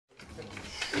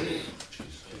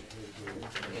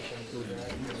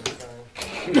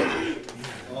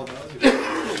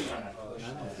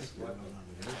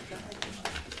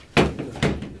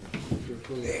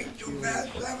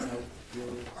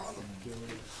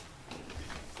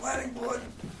Planning Board,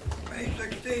 May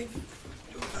 16,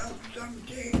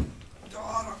 2017, to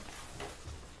order.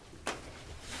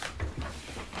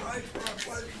 Rise for our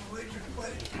pledge of allegiance,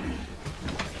 please.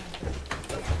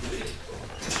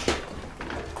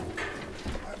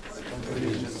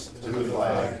 Allegiance to the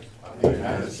flag of the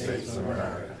United States of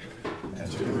America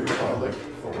and to the republic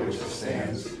for which it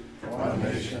stands, one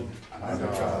nation, under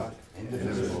God,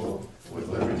 indivisible, with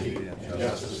liberty and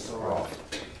justice for all.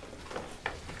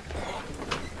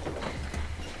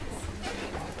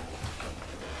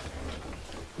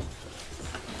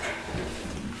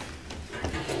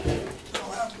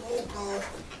 I'll have roll call.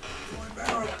 Joey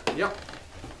Barron. Yep.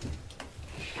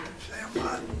 Sam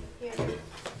Martin. Here.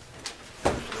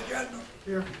 Legendre.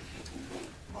 Here.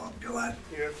 Bob Gillette.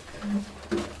 Here.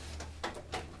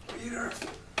 Peter.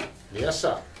 Yes,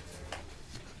 sir.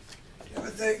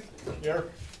 Timothy. Here.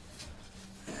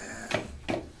 And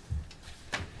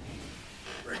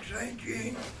Rick St.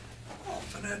 Jean,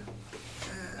 alternate,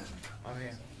 and I'm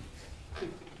here.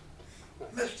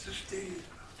 Mr. Steve.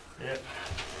 Yeah.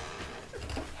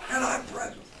 And I'm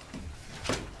present.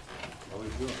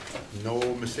 Always good. No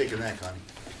mistake in that, Connie.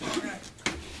 Okay.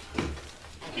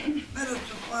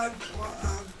 Minutes of 5-2.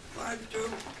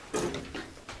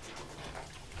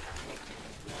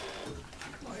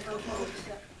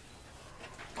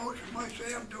 Motion by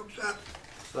Sam to accept.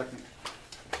 Second.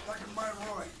 Second by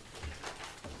Roy.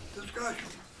 Discussion.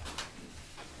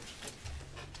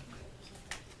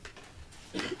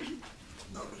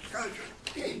 No discussion.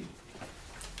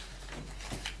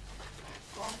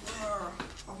 Call for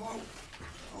a vote.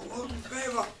 All those in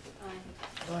favor?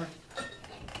 Aye.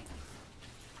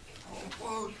 All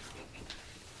opposed?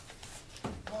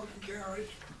 Motion carries.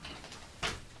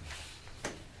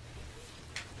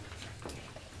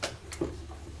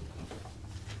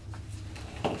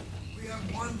 We have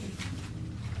one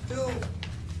bill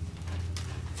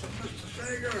from Mr.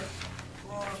 Sager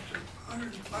for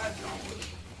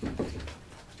 $105.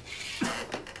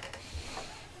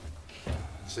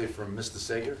 Say from Mr.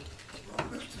 Sager From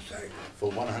Mr. Sager,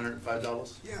 for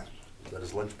 $105? yes, Is that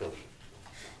his lunch bill?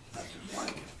 that's his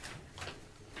one.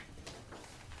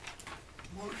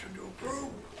 Motion to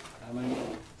approve,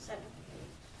 Second.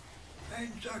 made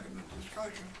and seconded,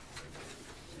 discussion.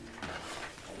 All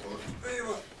those in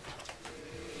favor?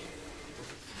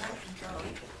 Motion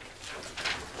carried.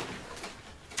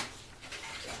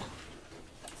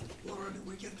 Laura, did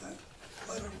we get that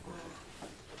letter or?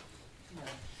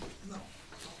 No. Okay.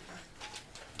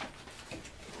 So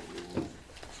we will,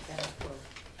 Status quo.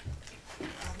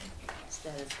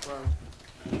 Status quo.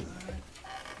 all right.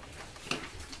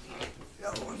 The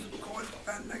other one's of course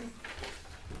pending.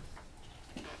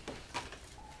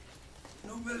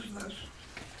 New business.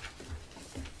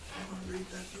 I'm gonna read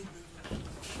that new business.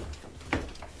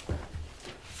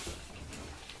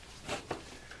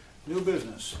 New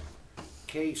business,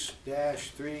 case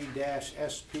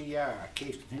 -3-SPR,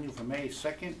 case continued from May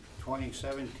 2nd,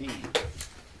 2017.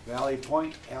 Valley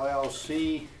Point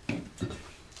LLC,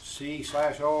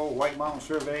 C/O White Mountain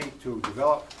Survey to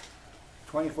develop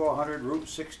 2400 Route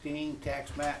 16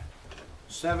 tax map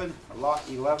 7, lot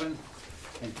 11,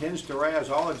 intends to razz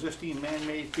all existing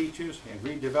man-made features and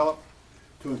redevelop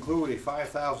to include a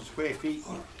 5,000 square feet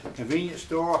convenience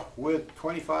store with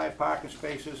 25 parking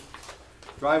spaces,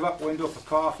 drive-up window for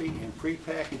coffee and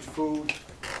prepackaged food,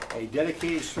 a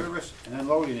dedicated service and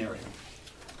unloading area.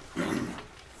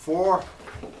 Four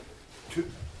 2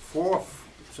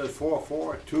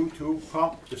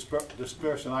 pump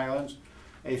dispersion islands,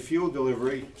 a fuel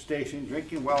delivery station,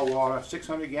 drinking well water,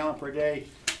 600 gallon per day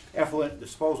effluent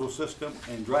disposal system,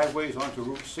 and driveways onto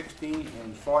Route 16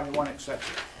 and 41, etc.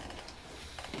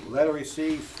 Letter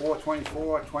received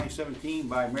 4/24/2017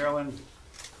 by Maryland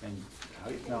and how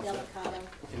do you pronounce that?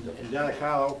 Delicado. In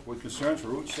Delicado with concerns for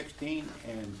Route 16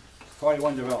 and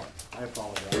 41 development. I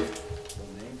apologize for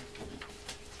the name.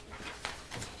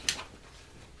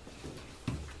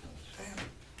 Sam,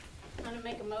 I'm gonna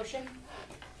make a motion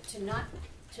to not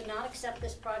accept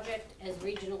this project as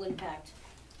regional impact.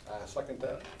 Second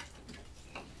that.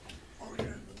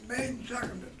 motion made and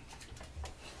seconded.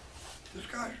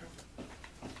 Discussion.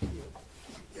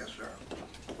 Yes, sir.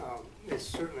 It's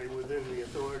certainly within the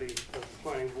authority of the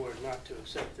planning board not to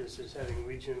accept this as having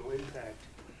regional impact,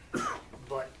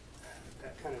 but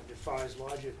that kind of defies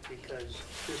logic because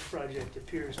this project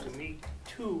appears to meet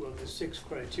 2 of the 6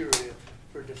 criteria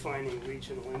for defining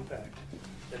regional impact.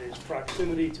 that is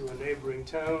proximity to a neighboring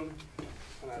town,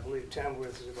 and I believe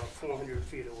Tamworth is about 400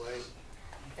 feet away,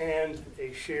 and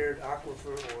a shared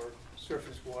aquifer or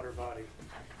surface water body.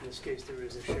 In this case, there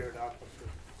is a shared aquifer.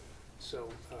 So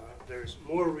there's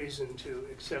more reason to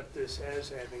accept this as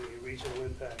having a regional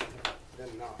impact than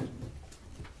not. In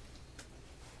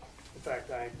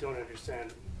fact, I don't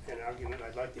understand an argument,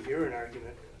 I'd like to hear an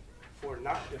argument for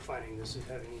not defining this as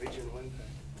having regional impact.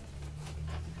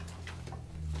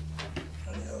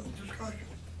 Any other discussion?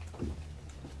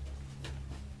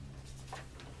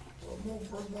 We'll move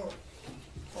for a vote.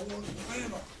 All those in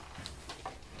favor?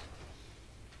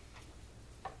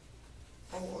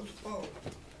 All those opposed?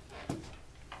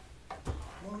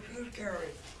 Motion is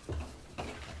carried.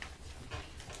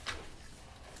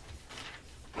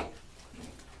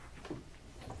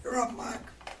 You're up, Mike.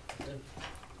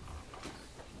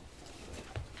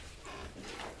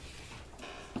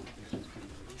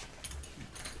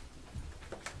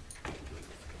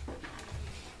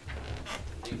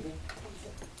 Evening.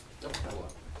 Nope, I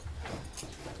won't.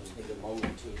 Just need a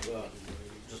moment to,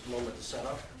 just a moment to set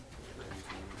up.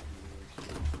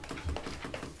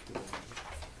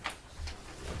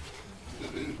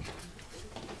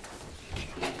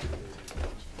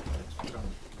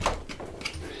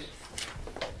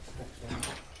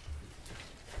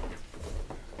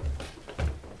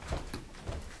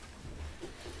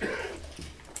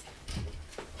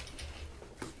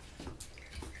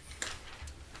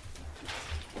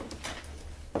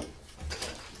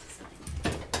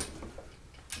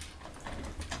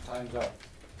 Time's up.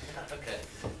 Okay.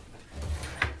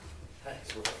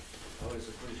 Thanks, Will. Always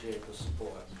appreciate the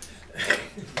support.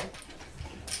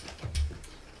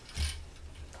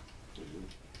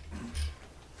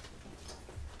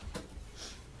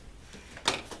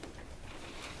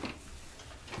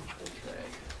 Okay.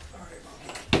 Sorry about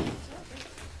that.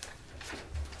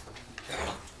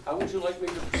 How would you like me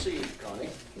to proceed, Connie?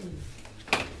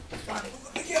 Start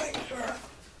from the beginning, sir.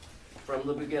 From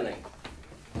the beginning.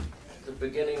 The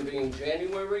beginning being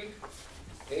January,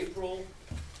 April,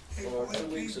 or 2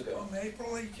 weeks 18th, ago. From April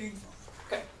 18th.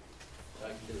 Okay, I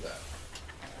can do that.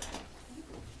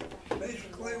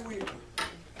 Basically,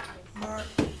 Mark,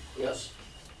 Yes,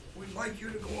 we'd like you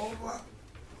to go over,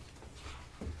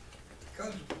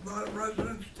 because the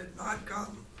residents did not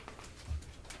come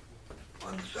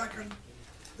on the second,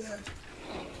 that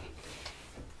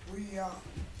we,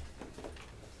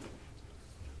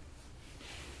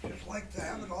 just like to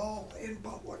have it all in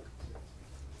public.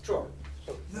 sure.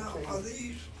 Now, are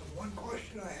these, one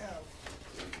question I have,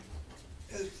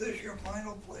 is this your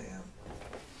final plan,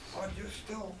 or just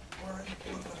still, we're in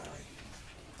preliminary?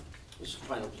 This is the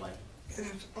final plan. It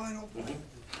is the final plan?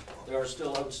 There are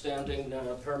still outstanding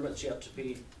permits yet to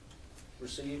be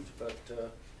received, but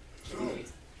So,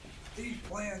 these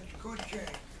plans could change.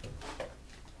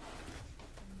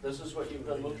 this is what you've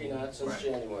been looking at since Right.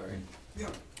 January. Yeah,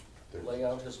 The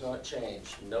layout has not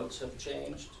changed. Notes have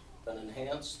changed, been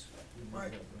enhanced.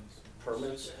 right,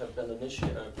 Permits have been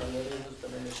initiated, permitting has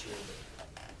been initiated.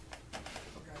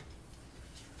 okay.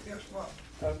 Yes, Bob?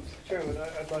 Mr. Chairman,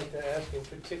 I'd like to ask in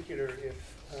particular if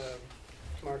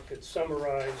Mark could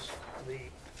summarize the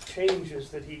changes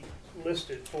that he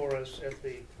listed for us at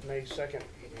the May 2nd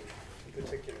meeting in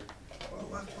particular. Well,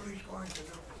 that's what he's going to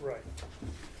do. Right.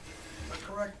 Is that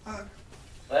correct, Mark?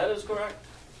 That is correct.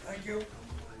 Thank you.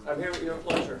 I'm here at your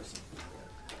pleasure.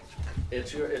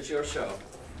 It's your show.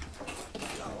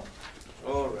 No.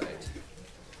 All right.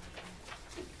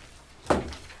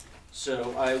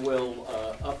 So I will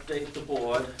update the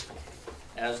board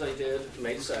as I did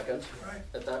May 2nd Right.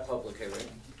 at that public hearing,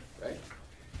 right?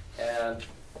 And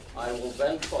I will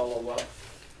then follow up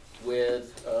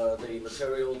with the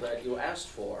material that you asked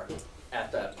for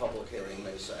at that public hearing,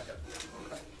 May 2nd.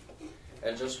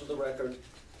 And just for the record,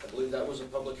 I believe that was a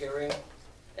public hearing,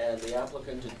 and the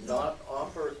applicant did not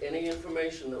offer any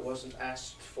information that wasn't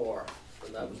asked for,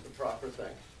 and that was the proper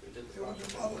thing. We did the It was proper a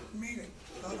thing. public meeting,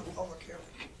 not a public hearing.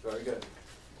 Very good.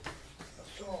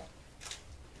 So,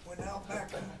 we're now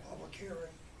back in the public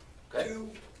hearing. Okay.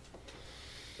 To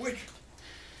which,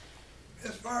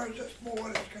 as far as this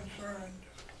board is concerned,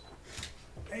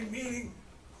 a meeting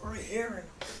or a hearing,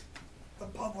 the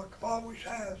public always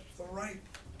has the right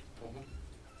Mhm.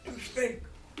 to speak.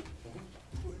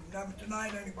 We've never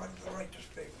denied anybody the right to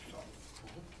speak, so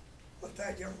let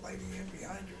that young lady in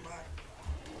behind you, Mark.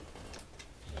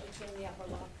 It's in the upper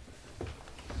lock.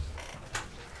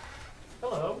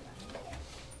 Hello.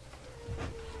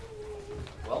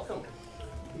 Welcome.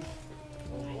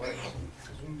 Oh, boy.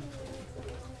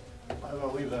 I'm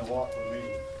gonna leave that lock with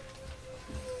me.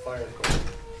 Fire code.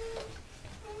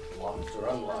 Locked or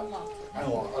unlocked?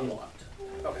 Unlocked. Unlocked. Unlocked.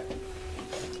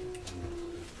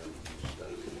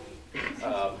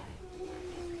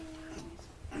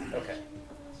 Okay.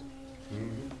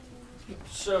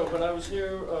 So when I was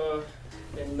here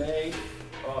in May,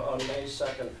 on May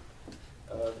 2nd,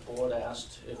 the board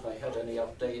asked if I had any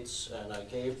updates, and I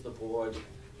gave the board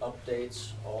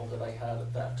updates, all that I had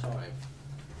at that time.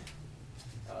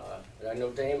 I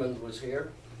know Damon was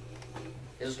here.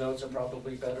 His notes are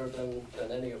probably better than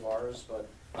any of ours, but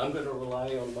I'm going to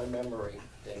rely on my memory,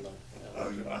 Damon.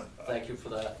 Thank you for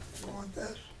that. You want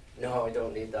this? No, I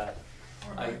don't need that.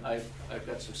 All right. I've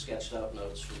got some sketched out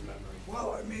notes from memory.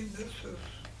 Well, I mean, this is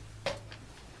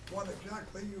what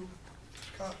exactly you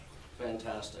discussed.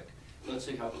 Fantastic. Let's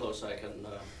see how close I can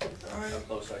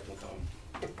come.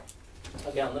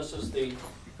 Again, this is the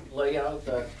layout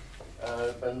that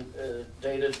been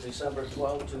dated December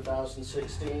 12,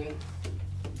 2016,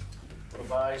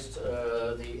 revised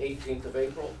the 18th of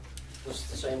April. This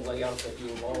is the same layout that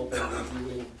you've all been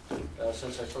reviewing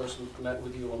since I first met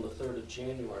with you on the 3rd of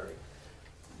January.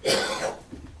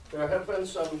 There have been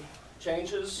some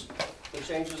changes. The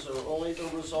changes are only the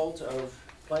result of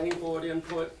planning board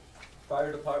input,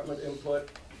 fire department input,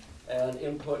 and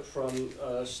input from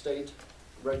state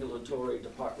regulatory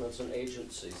departments and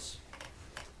agencies.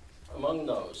 Among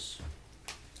those,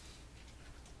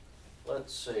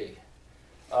 let's see,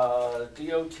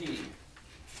 DOT,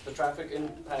 the traffic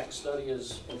impact study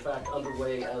is in fact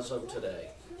underway as of today.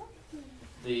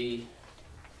 I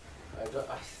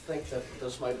think that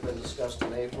this might have been discussed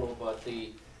in April, but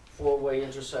the four-way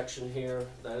intersection here,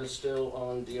 that is still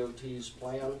on DOT's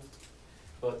plan,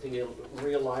 but the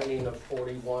realigning of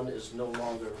 41 is no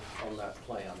longer on that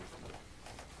plan.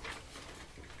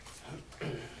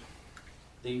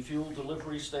 The fuel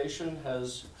delivery station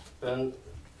has been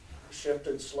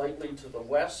shifted slightly to the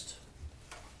west.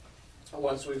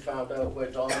 Once we found out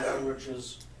where Don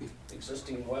Ulrich's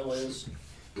existing well is,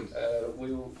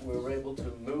 we were able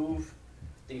to move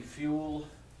the fuel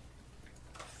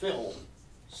fill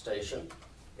station,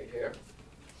 right here,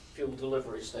 fuel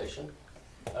delivery station,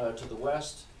 to the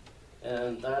west,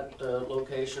 and that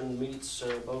location meets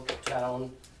both the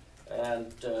town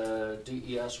and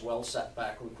DES well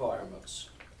setback requirements.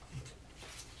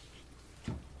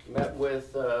 Met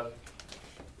with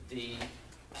the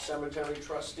cemetery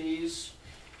trustees,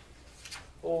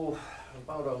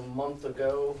 about a month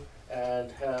ago,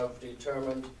 and have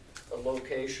determined a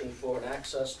location for an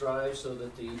access drive so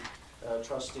that the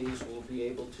trustees will be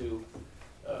able to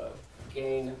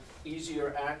gain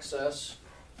easier access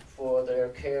for their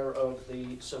care of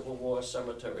the Civil War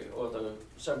cemetery, or the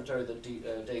cemetery that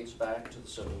dates back to the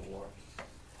Civil War.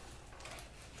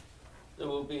 There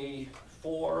will be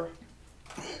 4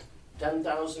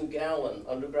 10,000-gallon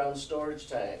underground storage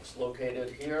tanks located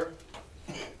here.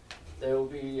 They will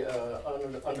be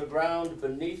underground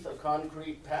beneath a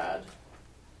concrete pad,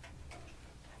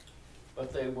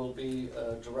 but they will be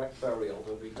direct burial.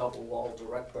 They'll be double-wall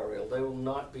direct burial. They will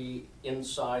not be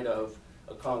inside of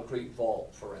a concrete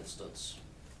vault, for instance.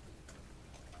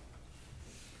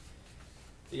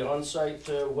 The on-site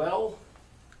well,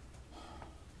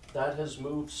 that has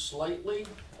moved slightly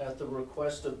at the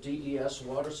request of DES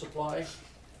water supply.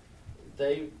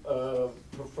 They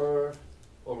prefer,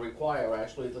 or require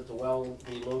actually, that the well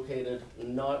be located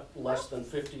not less than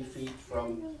 50 feet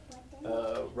from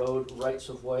road rights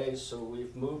of way, so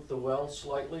we've moved the well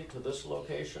slightly to this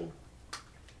location.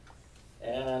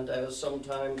 And as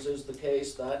sometimes is the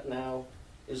case, that now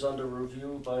is under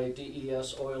review by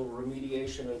DES Oil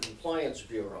Remediation and Compliance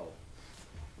Bureau.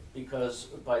 Because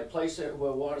by placing it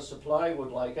where water supply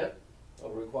would like it,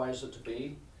 or requires it to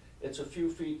be, it's a few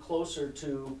feet closer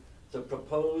to the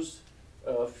proposed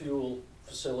fuel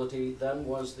facility than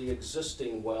was the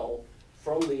existing well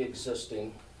from the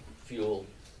existing fuel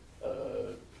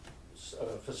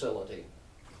facility.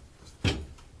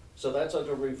 So that's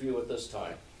under review at this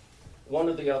time. One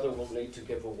or the other will need to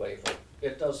give a waiver.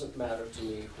 It doesn't matter to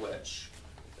me which.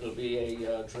 It'll be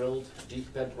a drilled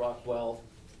deep bedrock well.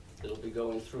 It'll be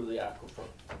going through the aquifer.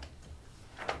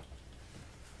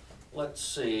 Let's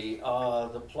see,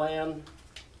 the plan.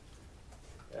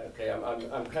 Okay,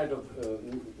 I'm kind of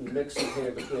mixing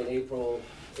here between April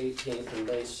 18th and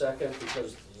May 2nd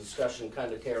because the discussion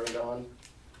kind of carried on.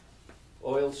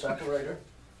 Oil separator.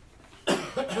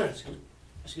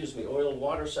 Excuse me, oil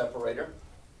water separator.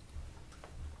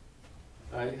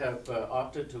 I have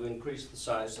opted to increase the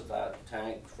size of that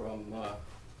tank from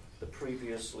the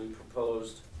previously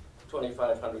proposed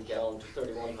 2,500 gallon to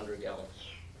 3,100 gallons.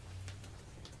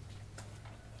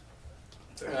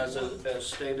 As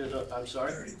stated, I'm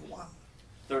sorry? 31.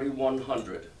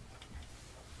 3,100.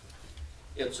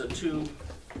 It's a two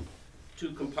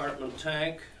compartment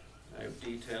tank. I have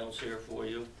details here for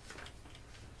you.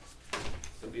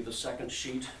 It'll be the second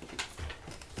sheet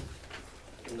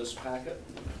in this packet.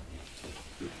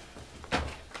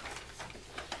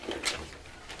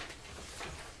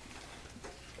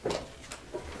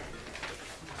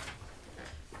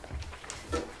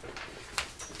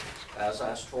 As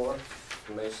asked for,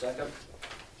 May 2nd,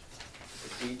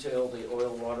 detail the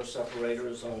oil water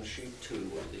separators on sheet 2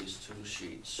 of these 2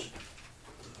 sheets.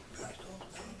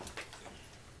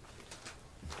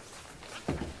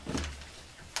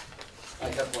 I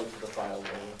have one for the file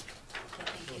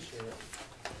roll.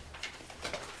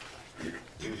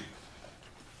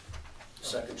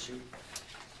 Second sheet.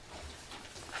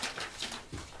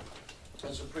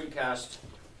 It's a precast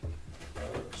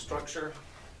structure.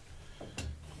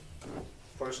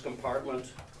 First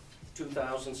compartment,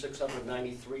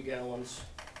 2,693 gallons.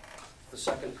 The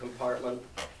second compartment,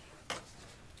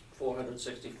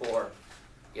 464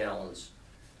 gallons.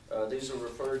 These are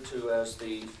referred to as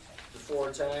the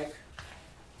fore tank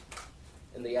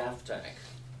and the aft tank.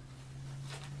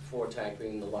 Fore tank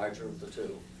being the larger of the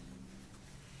two.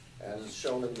 As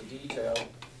shown in the detail,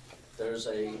 there's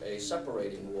a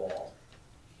separating wall.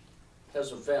 It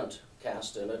has a vent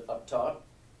cast in it up top,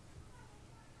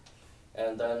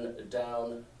 and then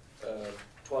down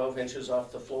 12 inches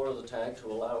off the floor of the tank to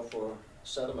allow for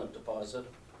sediment deposit.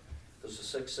 There's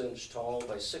a 6-inch tall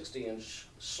by 60-inch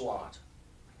slot.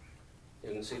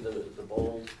 You can see the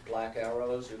bold black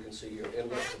arrows. You can see your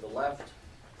inlet to the left.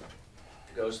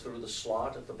 It goes through the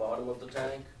slot at the bottom of the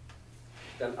tank,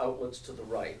 then outlets to the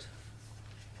right.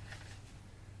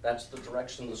 That's the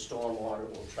direction the storm water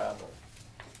will travel.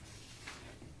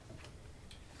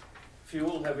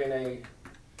 Fuel having a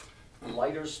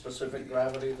lighter specific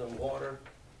gravity than water.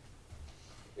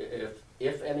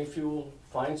 If any fuel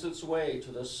finds its way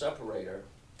to this separator,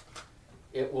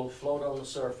 it will float on the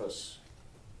surface.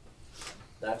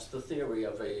 That's the theory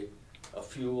of a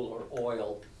fuel or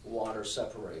oil water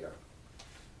separator.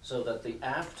 So that the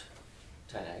aft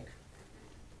tank,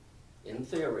 in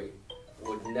theory,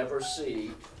 would never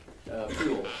see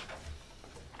fuel.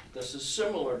 This is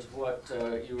similar to what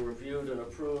you reviewed and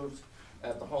approved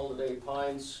at the Holiday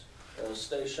Pines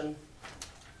station.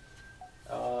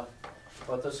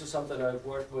 But this is something I've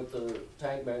worked with the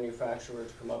tank manufacturer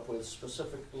to come up with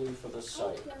specifically for this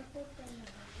site.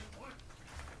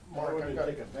 Mark, would it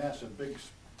take a massive big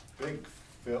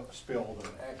spill to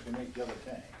actually make the other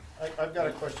tank? I've got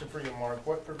a question for you, Mark.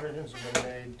 What provisions have been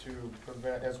made to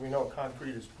prevent, as we know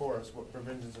concrete is porous, what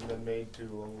provisions have been made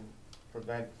to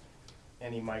prevent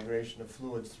any migration of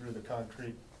fluids through the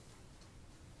concrete?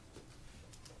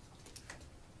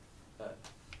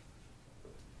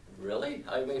 Really?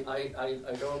 I mean, I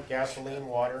don't... Gasoline,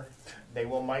 water, they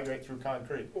will migrate through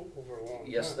concrete. Over a long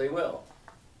Yes, time. they will.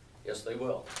 Yes, they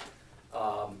will.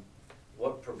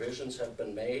 What provisions have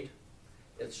been made?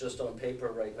 It's just on paper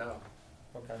right now.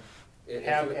 Okay. If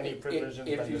Have you- any provisions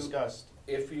if been you- discussed?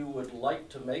 If you would like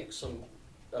to make some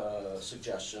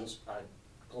suggestions, I'd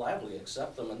gladly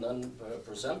accept them and then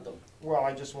present them. Well,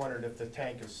 I just wondered if the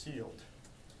tank is sealed,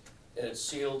 And it's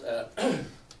sealed at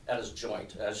its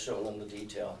joint, as shown in the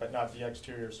detail. but not the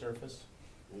exterior surface?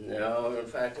 No, in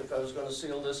fact, if I was gonna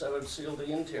seal this, I would seal the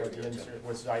Or interior the too. insert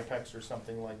with Zypex or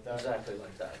something like that? Exactly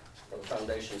like that, for the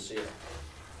foundation seal.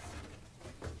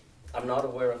 I'm not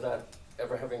aware of that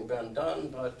ever having been done,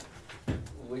 but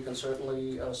we can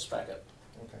certainly spec it,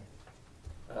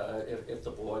 Okay. if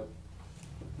the board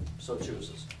so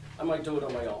chooses. I might do it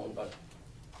on my own, but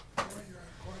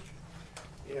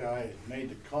Yeah, I made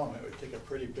the comment, it would take a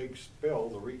pretty big spill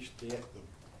to reach the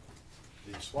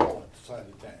swell inside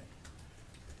the tank.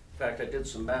 in fact, I did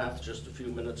some math just a few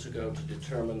minutes ago to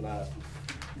determine that.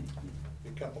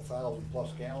 A couple thousand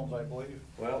plus gallons, I believe.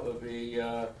 Well, it would be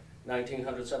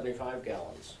 1,975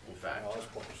 gallons, in fact. Oh, that's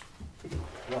close.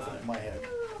 Roughly in my head.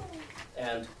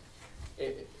 And,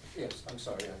 yes, I'm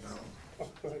sorry.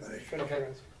 Finish your Okay.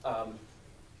 answer.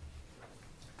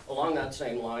 Along that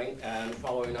same line, and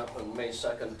following up on May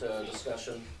 2nd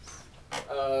discussion,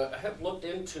 I have looked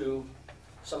into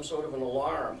some sort of an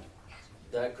alarm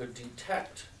that could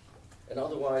detect an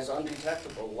otherwise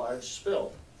undetectable large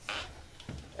spill.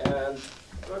 And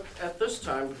what at this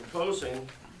time proposing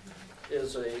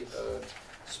is a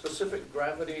specific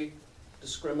gravity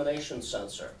discrimination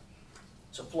sensor.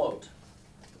 It's a float.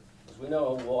 As we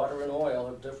know, water and oil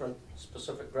have different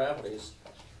specific gravities.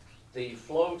 The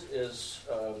float is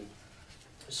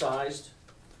sized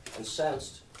and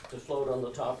sensed to float on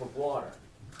the top of water.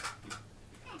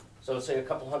 So say a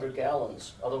couple hundred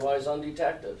gallons, otherwise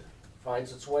undetected,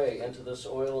 finds its way into this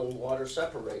oil and water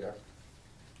separator.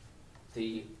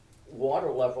 The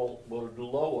water level would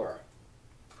lower,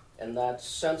 and that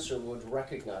sensor would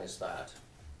recognize that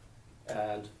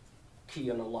and key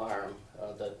an alarm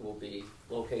that will be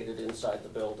located inside the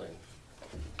building.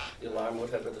 The alarm would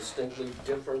have a distinctly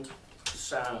different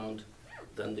sound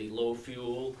than the low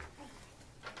fuel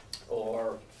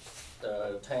or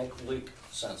tank leak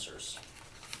sensors.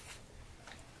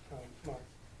 Mark,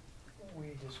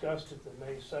 we discussed at the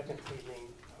May 2nd meeting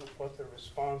what the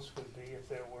response would be if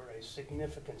there were a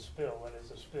significant spill, that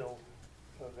is a spill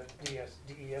that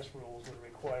DES rules would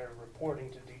require reporting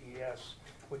to DES,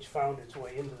 which found its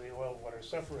way into the oil-water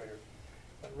separator.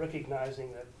 But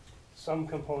recognizing that some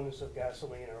components of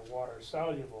gasoline are water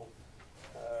soluble,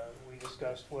 we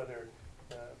discussed whether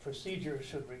procedures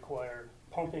should require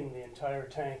pumping the entire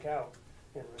tank out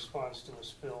in response to a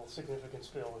spill, significant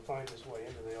spill that finds its way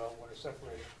into the oil-water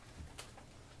separator.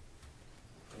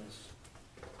 Yes.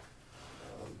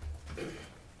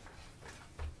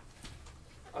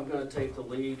 I'm going to take the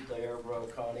lead there,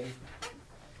 Connie.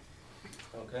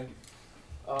 Okay.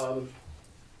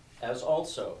 As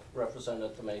also represented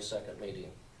at the May 2nd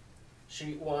meeting,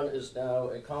 Sheet 1 is now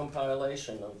a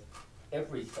compilation of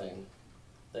everything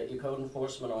that your code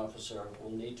enforcement officer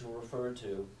will need to refer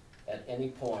to at any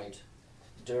point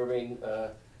during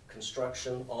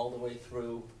construction all the way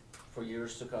through for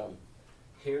years to come.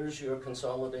 Here's your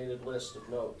consolidated list of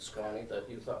notes, Connie, that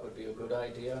you thought would be a good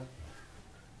idea.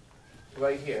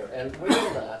 Right here. And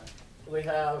within that, we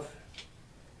have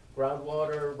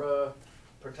groundwater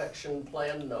protection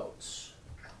plan notes,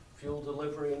 fuel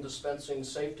delivery and dispensing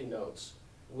safety notes.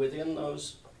 Within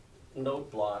those note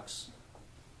blocks,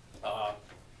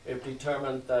 it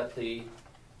determined that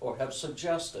or have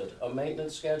suggested a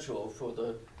maintenance schedule for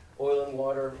the oil and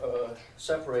water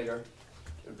separator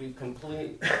would be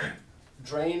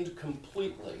drained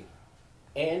completely,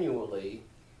 annually,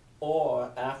 or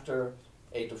after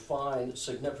a defined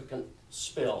significant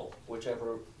spill,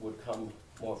 whichever would come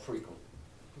more frequently.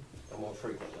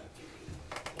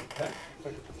 Okay?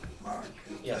 Mark?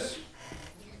 Yes.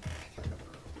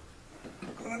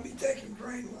 Gonna be taking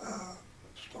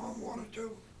storm water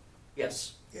too?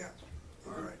 Yes. Yeah,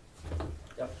 all right.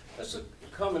 Yep. That's a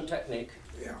common technique.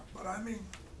 Yeah, but I mean.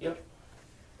 Yep.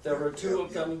 There are two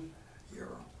of them. Your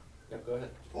Yeah, go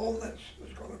ahead. fullness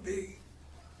is gonna be,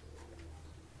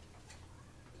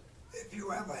 if you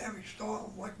have a heavy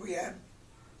storm like we had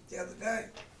the other day,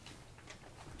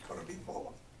 it's gonna be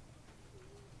full.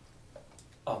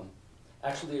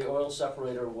 Actually, the oil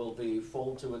separator will be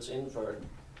full to its invert,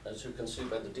 as you can see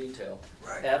by the detail,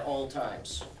 Right. at all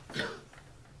times.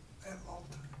 And all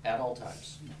the time. At all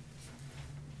times.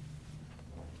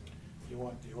 You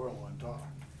want the oil on top.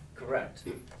 Correct.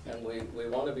 And we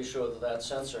want to be sure that that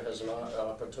sensor has an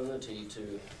opportunity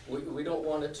to, we don't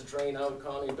want it to drain out,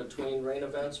 Connie, between rain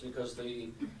events because the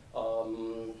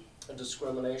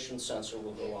discrimination sensor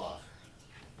will go off.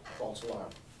 False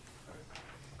alarm.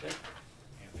 Okay.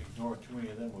 If we ignore too many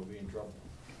of them, we'll be in trouble.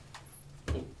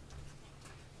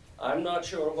 I'm not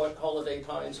sure what Holiday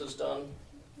Pines has done.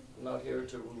 I'm not here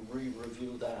to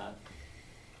re-review that.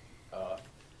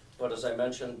 But as I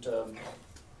mentioned,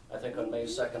 I think on May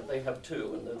 2nd, they have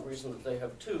two, and the reason that they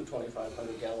have two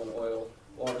 2,500-gallon oil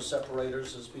water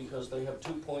separators is because they have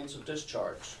 2 points of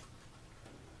discharge.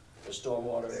 The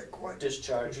stormwater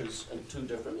discharges in 2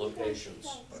 different locations.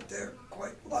 But they're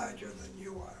quite larger than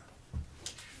you are.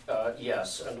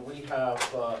 Yes, and we have,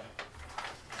 sure.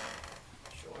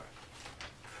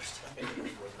 First time I deal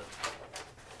with it.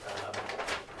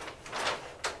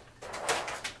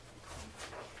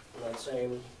 In that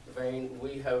same vein,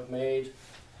 we have made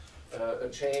a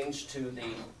change to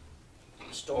the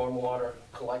stormwater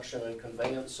collection and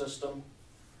conveyance system.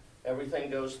 Everything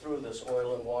goes through this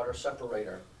oil and water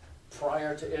separator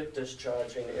prior to it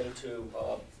discharging into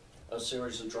a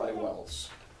series of dry wells.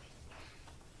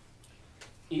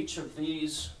 Each of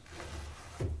these,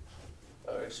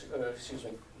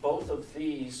 both of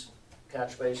these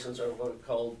catch basins are what are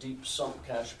called deep sump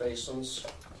catch basins,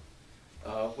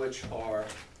 which are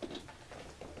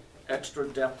extra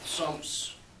depth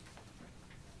sumps.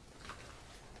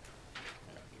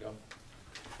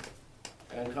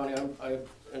 And Connie,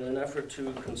 in an effort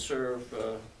to conserve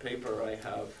paper, I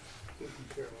have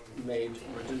made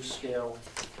reduced scale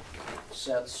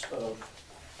sets of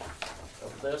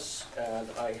this, and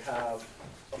I have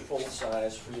a full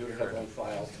size for you to have on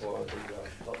file for the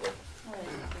public.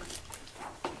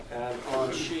 And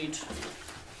on sheet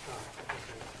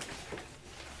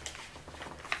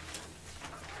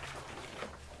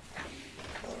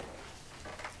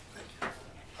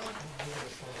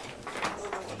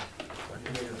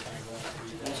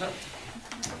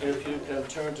if you can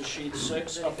turn to sheet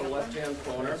 6, upper left-hand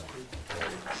corner.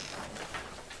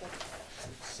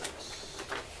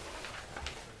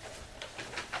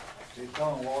 You're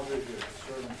telling Walter you're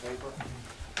serving paper?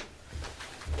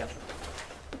 Yep.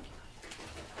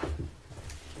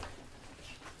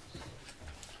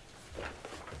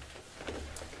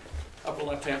 Upper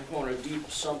left-hand corner,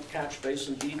 deep sump catch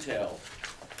basin detail.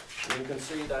 You can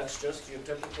see that's just your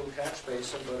typical catch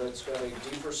basin, but it's got a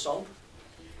deeper sump,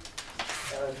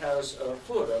 and it has a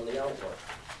hood on the outlet,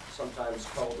 sometimes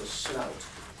called a snout.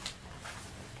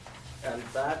 And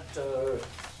that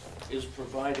is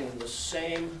providing the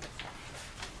same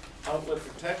outlet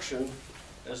protection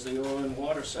as the oil and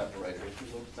water separator. If you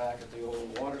look back at the oil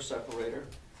and water separator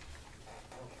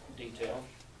detail,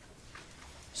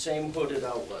 same hooded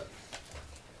outlet.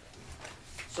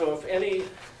 So if any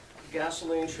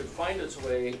gasoline should find its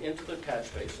way into the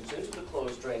catch basins, into the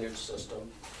closed drainage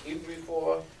system, even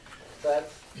before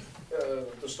that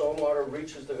the stormwater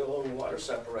reaches the oil and water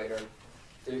separator,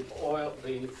 the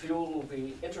fuel will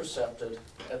be intercepted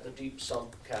at the deep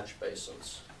sump catch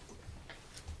basins.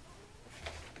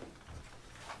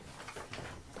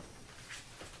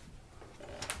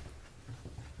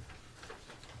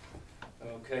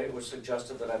 Okay, it was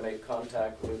suggested that I make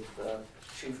contact with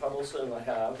Chief Huddleston. I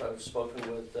have. I've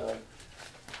spoken with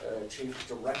Chief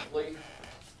directly.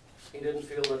 He didn't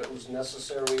feel that it was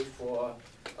necessary for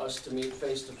us to meet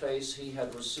face to face. He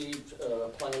had received a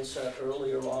plan set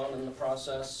earlier on in the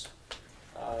process.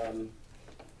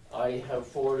 I have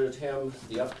forwarded him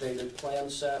the updated plan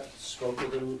set, spoke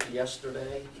with him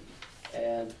yesterday,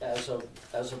 and as of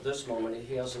this moment,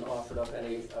 he hasn't offered up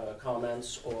any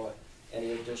comments or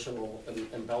any additional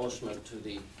embellishment to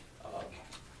the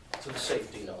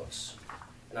safety notes.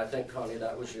 And I think, Connie,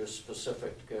 that was your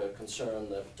specific concern,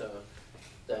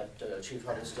 that Chief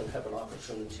Huddleston have an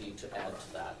opportunity to add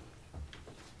to that.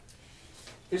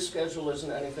 His schedule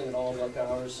isn't anything at all like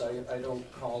ours. I don't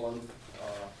call him.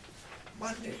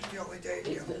 Monday's the only day.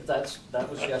 That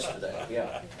was yesterday,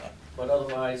 yeah. But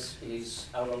otherwise, he's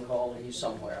out on call, he's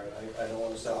somewhere. I don't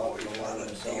want to sound Always like on a a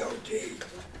DOT.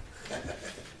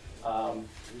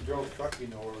 You drove truck, you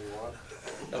know where we are.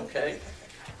 Okay.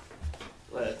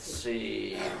 Let's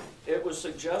see. It was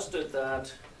suggested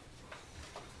that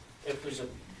if there's a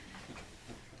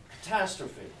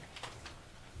catastrophe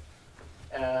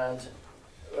and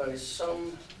by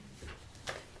some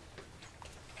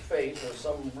fate or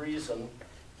some reason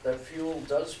that fuel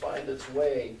does find its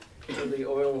way to the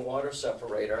oil and water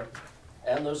separator,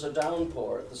 and there's a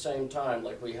downpour at the same time,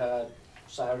 like we had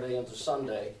Saturday into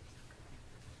Sunday,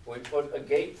 we put a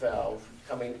gate valve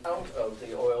coming out of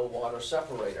the oil-water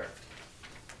separator.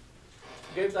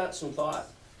 Gave that some thought.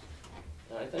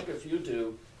 And I think if you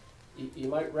do, you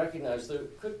might recognize there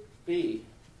could be,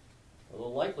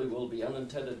 well, likely will be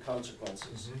unintended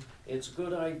consequences. Mm-hmm. It's a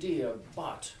good idea,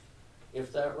 but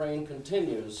if that rain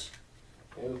continues,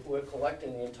 if we're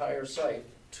collecting the entire site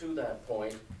to that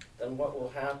point, then what will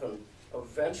happen?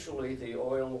 Eventually the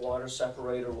oil and water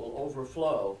separator will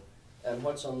overflow, and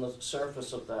what's on the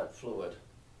surface of that fluid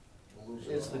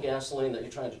is the gasoline that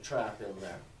you're trying to trap in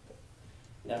there.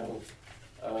 Now,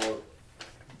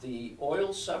 the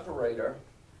oil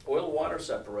water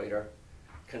separator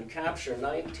can capture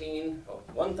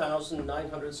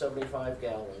 1,975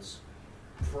 gallons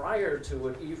prior to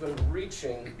it even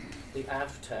reaching the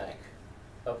aft tank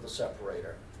of the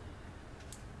separator.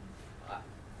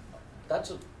 That's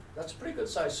a pretty good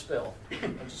sized spill.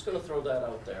 I'm just going to throw that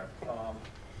out there.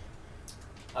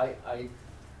 I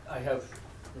have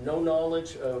no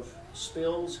knowledge of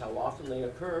spills, how often they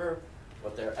occur,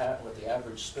 what the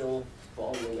average spill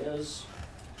volume is.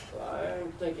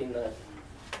 I'm thinking that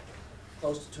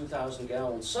close to 2,000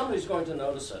 gallons. Somebody's going to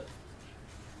notice it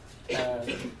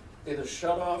and either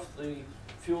shut off the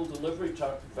fuel delivery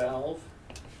valve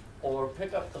or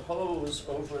pick up the hose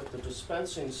over at the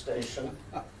dispensing station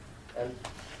and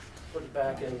put it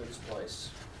back in its place.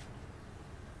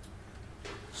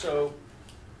 So,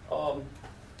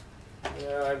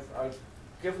 yeah, I've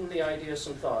given the idea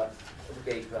some thought of a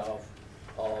gate valve,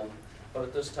 but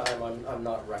at this time I'm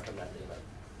not recommending it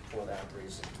for that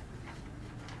reason.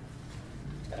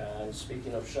 And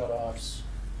speaking of shutoffs,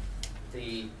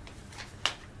 the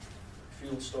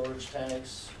fuel storage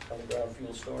tanks, underground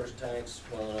fuel storage tanks,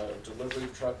 when a delivery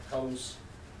truck comes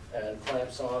and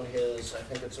clamps on his, I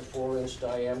think it's a 4-inch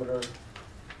diameter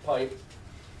pipe,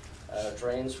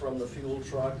 drains from the fuel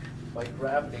truck by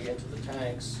gravity into the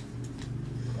tanks.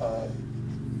 The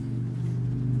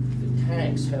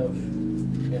tanks have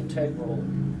integral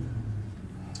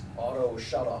auto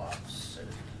shutoffs.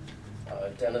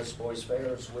 Dennis Boyce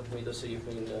Fair is with me this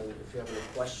evening, and if you have any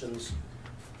questions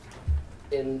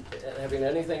in having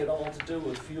anything at all to do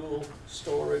with fuel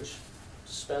storage,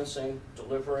 dispensing,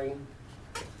 delivering,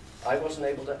 I wasn't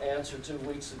able to answer 2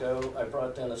 weeks ago. I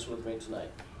brought Dennis with me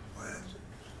tonight.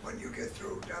 When you get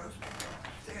through, Dennis,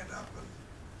 stand up and,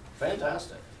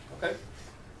 Fantastic. Okay.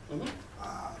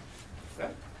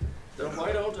 Okay. Then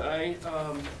why don't I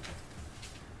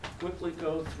quickly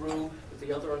go through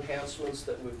the other enhancements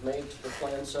that we've made to the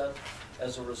plan set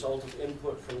as a result of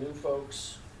input from you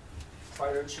folks,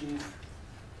 fire chief,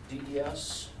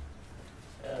 DES.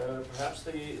 Perhaps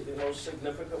the most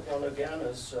significant one again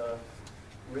is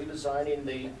redesigning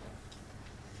the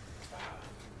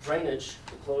drainage,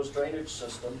 the closed drainage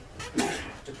system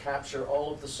to capture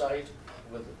all of the site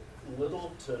with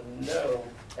little to no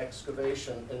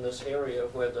excavation in this area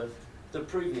where the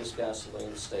previous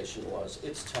gasoline station was.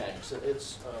 Its tanks,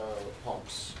 its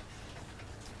pumps.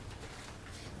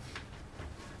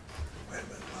 wait a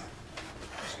minute,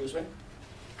 Excuse me? you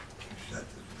said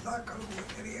there's not gonna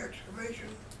be any excavation,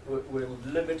 We're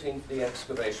limiting the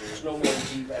excavation. There's no more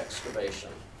deep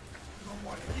excavation. no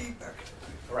more deep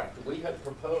excavation. Correct. We had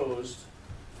proposed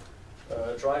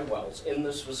dry wells in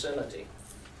this vicinity.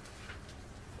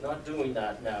 Not doing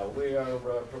that now. We are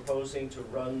proposing to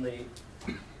run the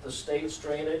state's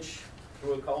drainage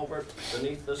through a culvert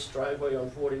beneath this driveway on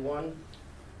 41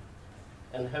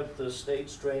 and have the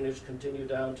state's drainage continue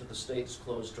down to the state's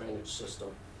closed drainage system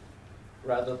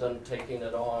rather than taking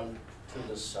it on to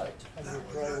this site. And the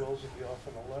dry wells will be off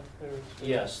on the left there?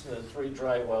 Yes, the 3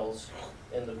 dry wells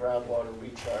in the groundwater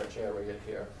recharge area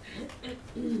here.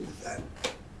 That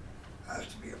has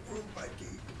to be approved by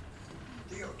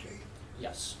DOT.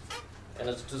 Yes, and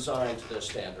it's designed to their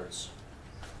standards.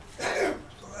 So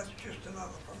that's just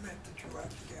another permit that you have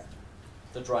to get.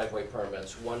 The driveway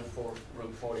permits, one for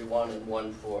Route 41 and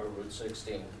one for Route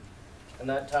 16. And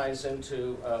that ties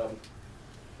into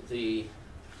the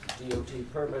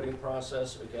DOT permitting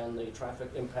process. Again, the traffic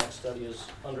impact study is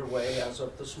underway as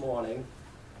of this morning.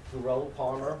 Raul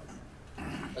Palmer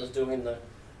is doing the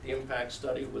impact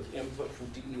study with input from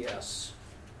DES,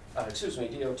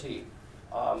 DOT.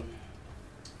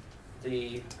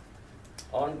 The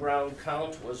on-ground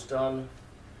count was done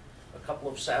a couple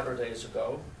of Saturdays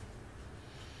ago,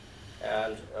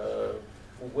 and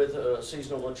with a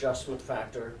seasonal adjustment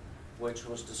factor, which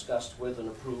was discussed with and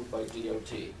approved by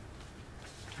DOT.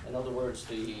 In other words,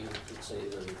 let's say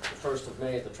the 1st of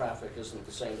May, the traffic isn't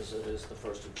the same as it is the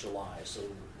 1st of July, so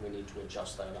we need to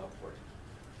adjust that upward.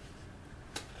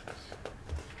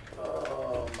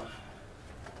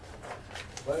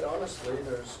 Quite honestly,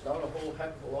 there's not a whole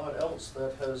heck of a lot else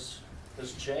that has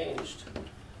changed.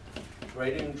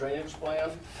 Grading drainage plan,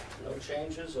 no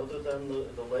changes other than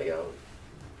the layout.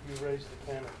 You raised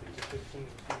the canopy to 15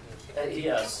 feet.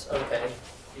 Yes, okay,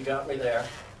 you got me there.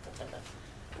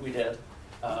 We did.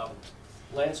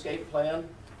 Landscape plan,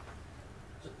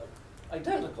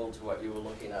 identical to what you were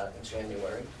looking at in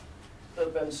January. There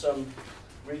have been some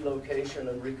relocation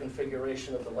and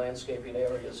reconfiguration of the landscaping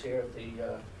areas here at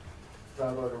the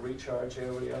groundwater recharge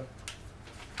area.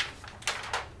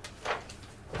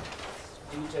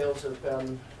 Details have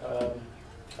been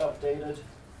updated.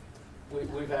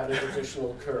 We've added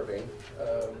additional curbing.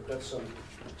 We've got some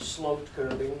sloped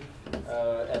curbing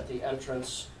at the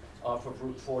entrance off of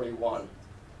Route 41.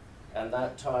 And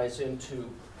that ties into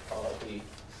the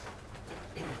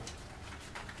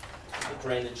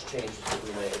drainage changes that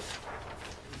we made.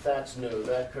 That's new.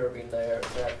 That curbing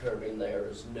there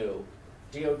is new.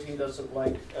 DOT doesn't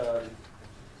like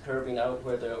curbing out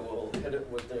where they will hit it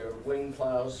with their wing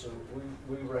plows, so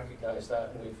we recognize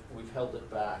that and we've held it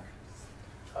back.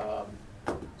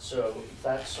 So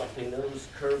that's something new, is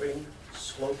curbing,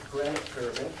 sloped granite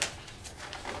curbing,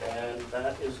 and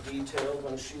that is detailed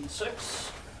on sheet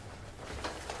 6.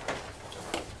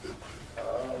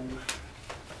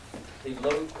 The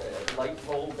low light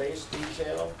pole base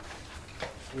detail,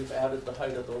 we've added the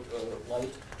height of the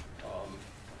light.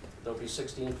 They'll be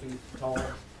 16 feet tall.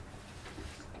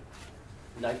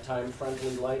 Nighttime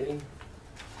friendly lighting,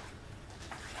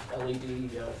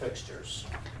 LED fixtures.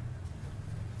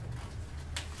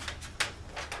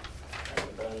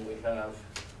 And then we have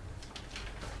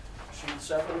sheet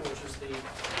 7, which is the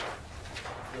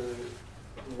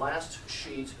last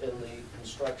sheet in the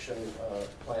construction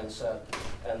plan set,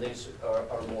 and these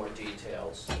are more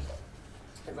details.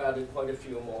 I've added quite a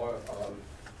few more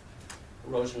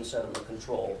erosion sediment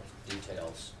control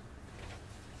details.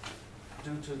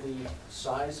 Due to the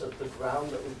size of the ground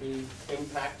that would be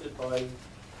impacted by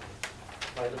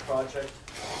the project,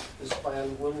 this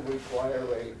plan will require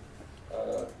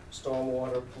a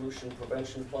stormwater pollution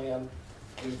prevention plan.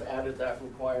 We've added that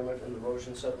requirement in the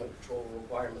erosion sediment control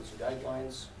requirements and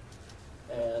guidelines,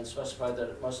 and specified that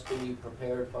it must be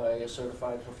prepared by a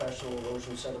certified professional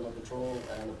erosion sediment control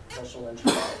and a professional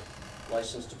engineer.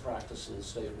 licensed to practice in the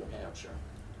state of New Hampshire.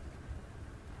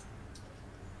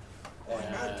 On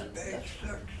that And page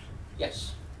 6,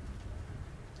 yes.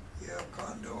 you have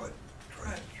conduit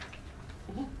trench.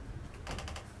 Mhm.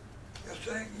 You're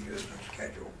saying you're using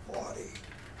Schedule 40,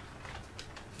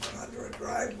 but under a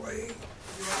driveway,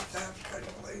 you have to have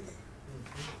Schedule 80.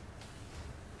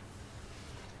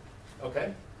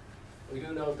 Okay. We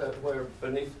do note that where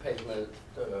beneath pavement,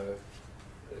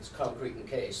 it's concrete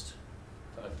encased.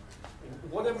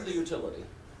 Whatever the utility,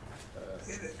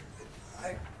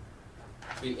 I,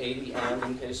 be 80 and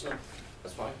encasement,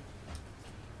 that's fine.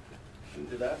 You can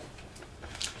do that.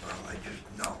 well, I just,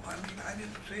 no, I mean, I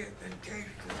didn't see it encased.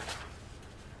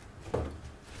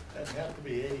 Doesn't have to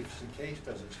be 80 if it's encased,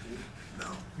 does it, Steve?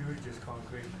 No. Usually just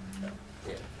concrete.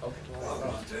 Yeah, okay.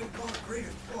 Well, it's in concrete,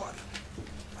 it's what?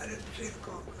 I didn't see the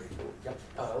concrete.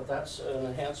 Yep, that's an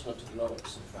enhancement to the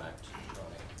notice, in fact,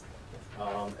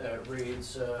 Ronnie. It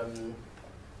reads,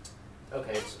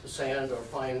 okay, it's sand or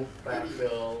fine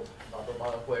backfill, blah, blah,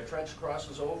 blah, where trench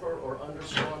crosses over or under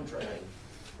storm drain,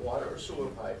 water or sewer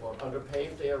pipe, or under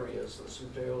paved areas, this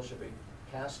material should be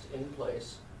cast in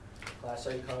place, Class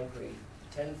A concrete,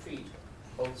 10 feet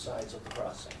both sides of the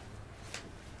crossing.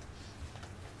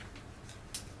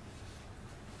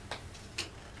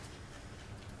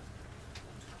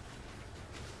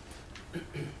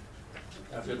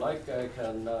 If you'd like, I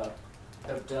can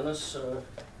have Dennis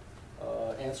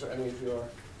answer any of your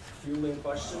fueling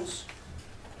questions.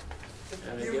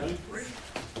 And again,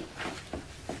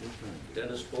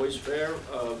 Dennis Boisfair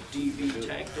of DB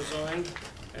Tank Design,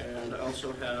 and I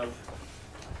also have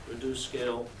reduced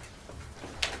scale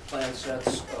plan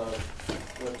sets of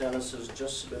what Dennis has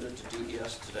just submitted to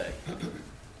DES today.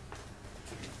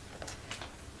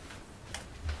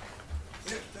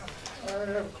 I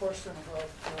have a question about,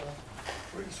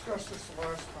 we discussed this the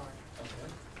last time.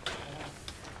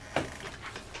 Okay.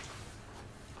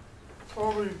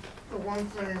 Probably the one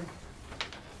thing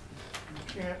you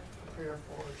can't prepare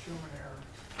for is human error.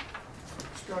 We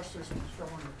discussed this when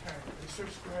filling the tank. It's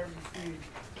 6 gravity feed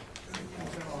that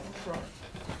comes in off the truck.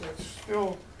 That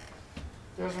still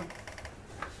doesn't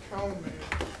tell me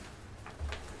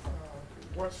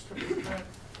what's to prevent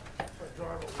a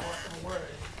driver walking away,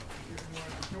 even what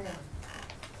he's doing.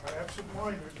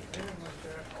 Absent-minded, anything like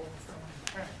that, overfilling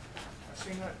the tank. I've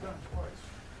seen that done twice.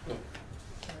 And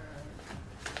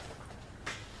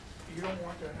you don't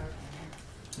want that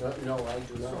happening. No, I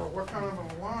do not. So what kind of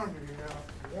an alarm do you have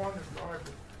to warn the driver that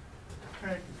the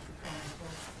tank is becoming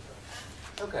close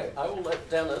to that? Okay, I will let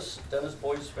Dennis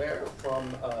Boisfair from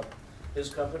his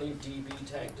company, DB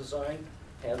Tank Design,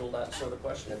 handle that sort of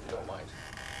question, if you don't mind.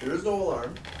 There is no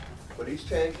alarm, but each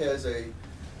tank has a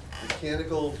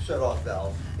mechanical shut-off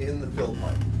valve in the fill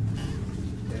pipe.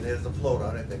 And there's a float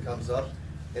on it that comes up,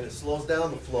 and it slows down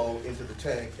the flow into the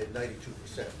tank at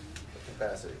 92% of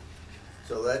capacity.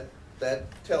 So that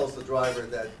tells the driver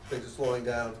that things are slowing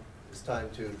down, it's time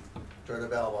to turn the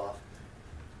valve off.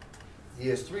 He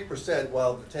has 3%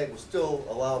 while the tank will still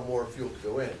allow more fuel to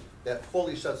go in. That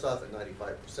fully shuts off at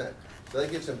 95%. So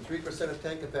that gives him 3% of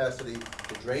tank capacity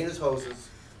to drain his hoses,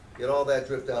 get all that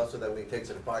drift out so that when he takes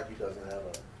it apart, he doesn't have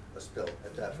a spill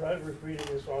at that point. Driver's reading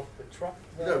this off the truck?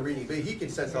 He's not reading, but he can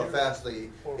sense how fast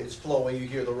it's flowing. You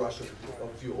hear the rush of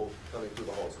fuel coming through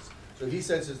the hoses. So he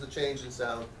senses the change in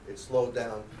sound, it's slowed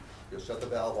down, you'll shut the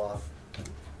valve off.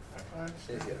 I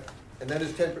understand that. And then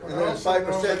there's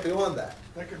 5% beyond that.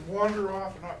 They can wander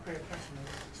off and not pay attention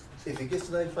to it. If it gets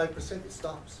to 95%, it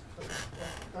stops.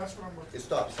 That's what I'm looking for. It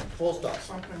stops, full stop.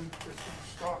 Something that's going to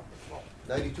stop the flow.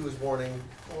 92 is warning,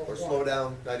 or slow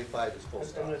down, 95 is full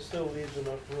stop. And it still leaves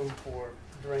enough room for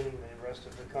draining the rest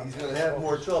of the company. He's gonna have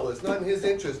more trouble. It's not in his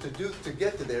interest to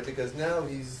get to there, because now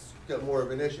he's got more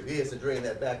of an issue. He has to drain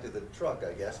that back to the truck,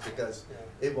 I guess, because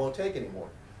it won't take anymore.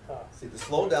 See, the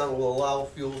slowdown will allow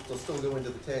fuel to still go into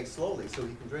the tank slowly, so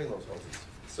he can drain those hoses.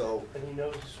 So And he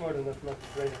knows he's smart enough not to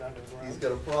drain it underground. he's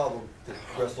got a problem to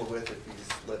wrestle with if he's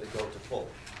let it go to full.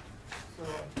 So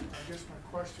I guess my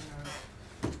question is,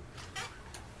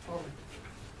 probably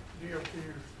DOT is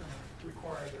going to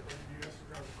require that, or DES is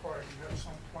going to require you to have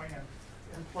some plan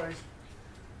in place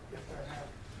if that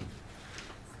happens.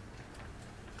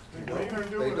 What are you going to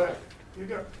do with that? You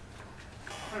got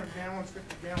 100 gallons,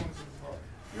 50 gallons of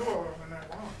fuel oil in that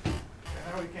line,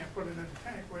 and now you can't put it in the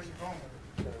tank. Where's it going with it?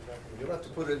 You'll have to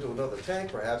put it into another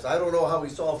tank perhaps. I don't know how he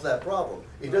solves that problem.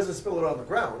 He doesn't spill it on the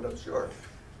ground, I'm sure.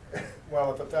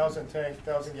 Well, if a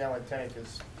 1,000-gallon tank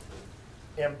is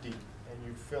empty and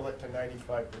you fill it to 95%,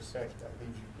 that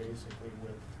leaves you basically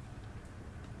with.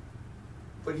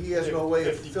 But he has no way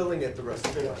of 50 filling it the rest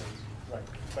of the time. Right,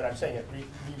 but I'm saying it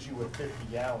leaves you with 50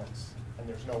 gallons And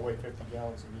there's no way 50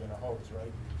 gallons would be in a hose,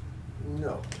 right?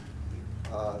 No.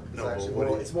 It's No, actually but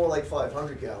what it's more like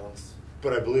 500 gallons.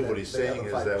 But I believe what They- he's they have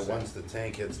saying a is that 5%. once the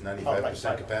tank hits Oh, 95%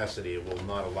 right. capacity, it will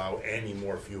not allow any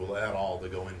more fuel at all to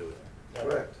go into it.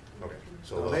 Correct. Okay,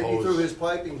 so So the maybe through his hose,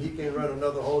 piping, he can run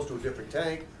another hose to a different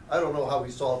tank. I don't know how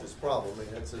he solved his problem. I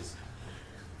mean, that's his,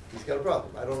 he's got a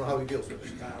problem. I don't know how he deals with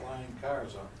it. Start lining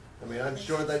cars up. I mean, I'm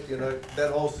sure that, you know,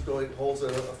 that hose is holds a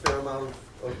fair amount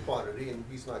of quantity, and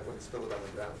he's not going to spill it on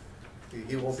the ground.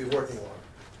 He won't be working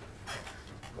long.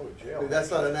 Go to I jail. mean,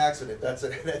 that's not an accident, that's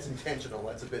intentional,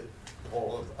 that's a bit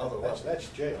whole other level. That's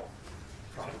jail.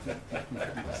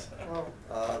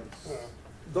 Well,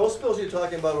 Those spills you're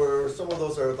talking about, some of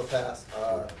those are the past.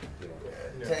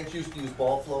 Tanks used to use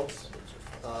ball floats,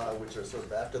 which are sort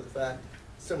of after the fact,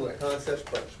 similar concepts,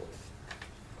 but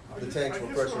the tanks were I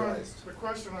guess what pressurized. the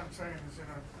question I'm saying is, you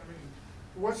know, I mean,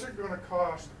 what's it gonna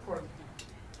cost to put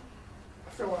a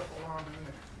fill-up alarm in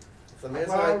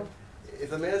there? If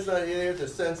the man's not here to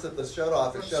sense that the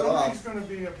shut-off is But shut off, somebody's gonna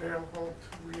be available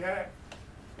to react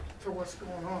to what's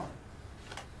going on.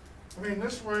 I mean,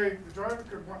 this way, the driver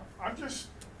could,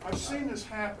 I've seen this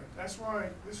happen, that's why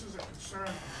this is a concern.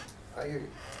 I hear you.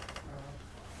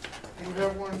 You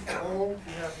have one for old,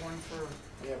 you have one for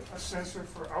a sensor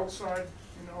for outside,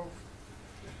 you know,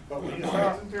 But when you why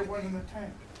saw, isn't there one in the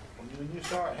tank? when you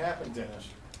saw it happen, Dennis,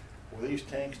 were these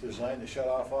tanks designed to shut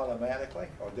off automatically,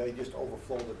 or they just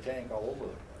overflow the tank all over the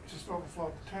place? Just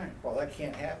overflow the tank. Well, that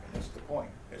can't happen, that's the point.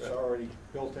 It's already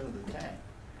built into the tank.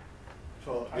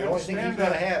 So I the only thing he's understand gonna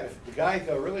that. have, if the guy's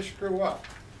gonna really screw up,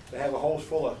 to have a hose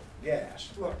full of gas.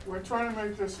 Look, we're trying to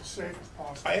make this as safe as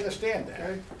possible. I understand that,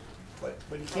 Okay? But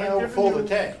but you I've can't given overflow you- the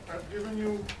tank. I've given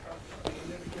you an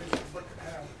indication of what could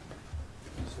happen.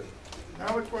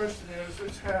 Now the question is,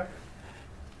 it's happened.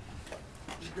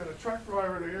 You've got a truck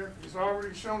driver there, he's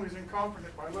already shown he's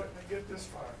incompetent by letting it get this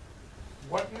far.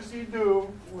 What does he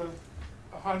do with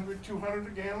 100,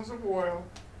 200 gallons of oil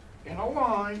in a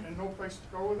line and no place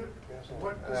to go with it?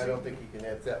 What does I he don't do? think he can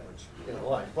have that much in a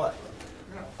line, but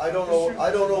You know, I don't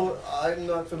just know, I'm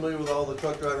not familiar with all the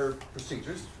truck driver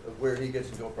procedures of where he gets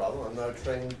into a problem. I'm not a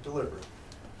trained deliverer.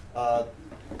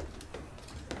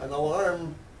 An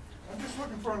alarm, I'm just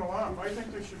looking for an alarm. I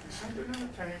think there should be something in the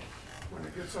tank when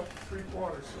it gets up to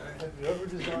 3/4. Have you ever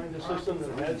designed a system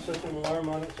that had such an alarm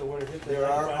on it, so when it hit the 95%?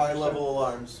 there are high-level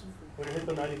alarms, When it hit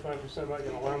the 95% mark,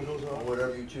 an alarm goes or off?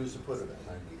 whatever you choose to put it in.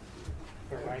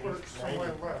 Or And 90? put it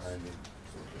somewhere less. So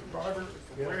the driver is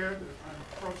aware that I'm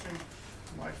approaching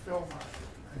my fill mark,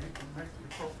 and he can make the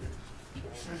appropriate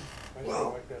decision. I Well-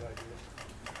 don't like that idea.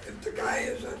 If the guy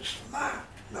isn't smart,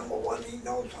 number one, he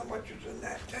knows how much is in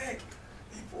that tank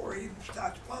before he even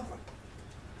starts pumping.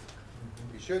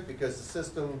 You should, because the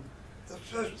system Will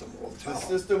tell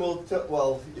him. will tell,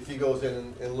 well, if he goes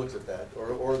in and looks at that,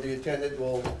 or the attendant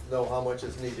will know how much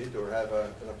is needed, or have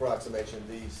an approximation.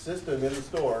 The system in the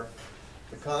store,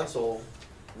 the console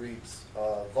reads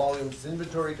volumes,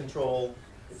 inventory control,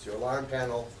 it's your alarm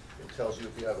panel, it tells you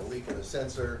if you have a leak in a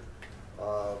sensor,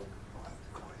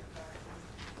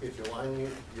 if your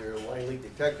line leak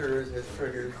detector is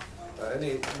triggered.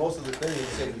 Most of the things you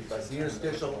say, like the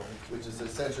interstitial, which is a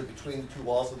sensor between the two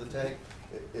walls of the tank,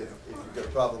 if you've got a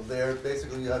problem there,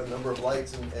 basically you have a number of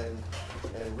lights and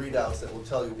readouts that will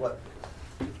tell you what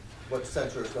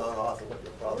sensor has gone off and what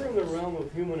your problem We're is. in the realm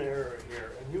of human error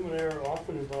here, and human error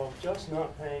often involves just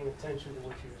not paying attention to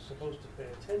what you're supposed to pay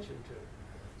attention to.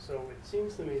 So it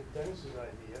seems to me Dennis's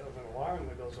idea of an alarm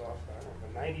that goes off, I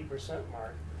don't know, the 90%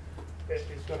 mark,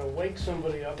 it's gonna wake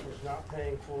somebody up who's not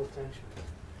paying full attention,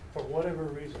 for whatever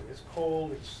reason. It's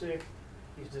cold, he's sick,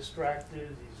 he's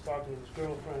distracted, he's talking to his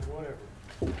girlfriend, whatever.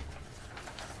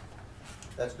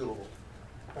 That's doable.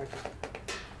 Thank you. I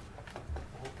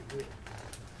hope you do it.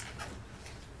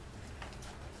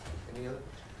 Any other?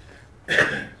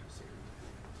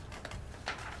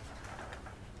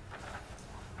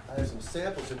 I have some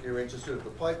samples if you're interested of the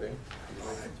piping.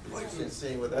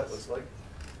 Seeing what that looks like.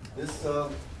 This,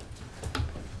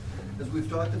 as we've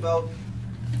talked about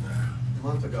a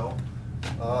month ago,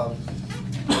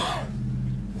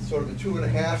 it's sort of a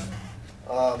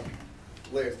 2.5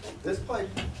 layers. This pipe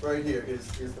right here is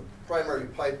the primary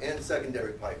pipe and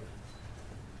secondary pipe.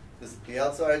 The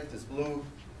outside, this blue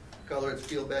color it's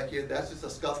peeled back here, that's just a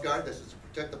scuff guard, that's just to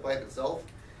protect the pipe itself.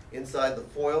 Inside the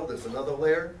foil, there's another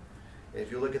layer. And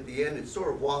if you look at the end, it's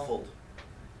sort of waffled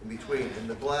in between. In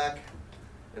the black,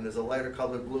 and there's a lighter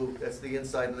colored blue, that's the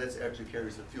inside, and that actually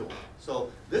carries the fuel. So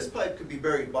this pipe could be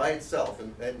buried by itself,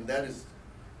 and that is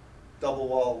double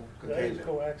wall That is containment.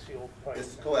 coaxial pipe. This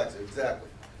is coaxial, exactly.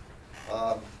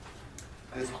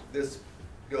 This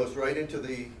goes right into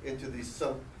the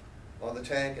on the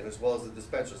tank and as well as the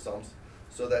dispenser sumps,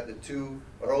 so that the two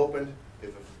are opened.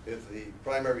 If the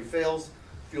primary fails,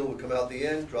 fuel will come out the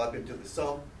end, drop into the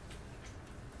sump,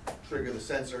 trigger the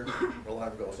sensor,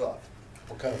 alarm goes off.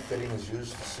 What kind of fitting is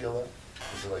used to seal that?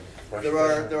 Is it like a compression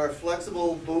fitting? There are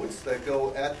flexible boots that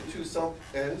go at the two sump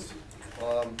ends.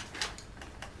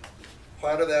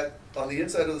 Part of that, on the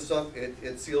inside of the sump,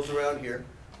 it seals around here.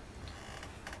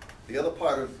 The other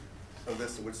part of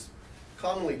this, which is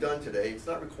commonly done today, it's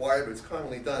not required, but it's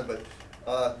commonly done,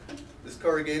 but this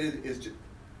corrugated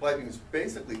piping is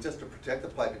basically just to protect the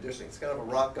pipe conditioning. It's kind of a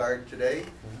rock guard today.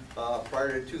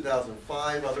 Prior to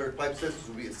 2005, other pipe systems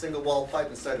would be a single wall pipe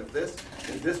inside of this,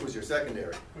 and this was your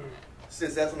secondary.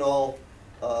 Since ethanol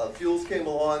fuels came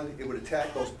along, it would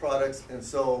attack those products, and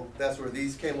so that's where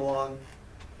these came along,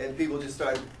 and people just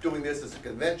started doing this as a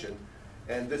convention,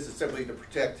 and this is simply to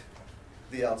protect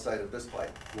the outside of this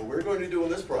pipe. What we're going to do in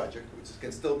this project, which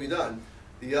can still be done,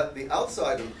 the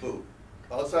outside of the boot,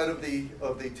 outside of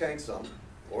the tank sump,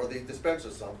 or the dispenser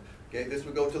sump, okay, this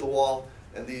would go to the wall,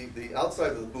 and the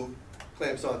outside of the boot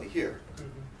clamps onto here.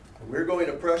 We're going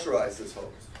to pressurize this hose.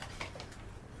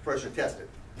 Pressure test it.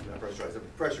 Not pressurize it,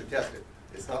 but pressure test it.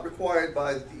 It's not required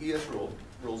by the ES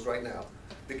rules right now,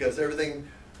 because everything,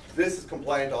 this is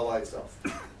compliant all by itself.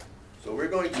 So we're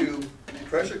going to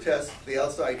pressure test the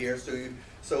outside here,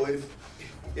 so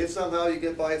if somehow you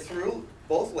get by through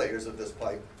both layers of this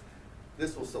pipe,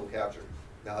 this will still capture.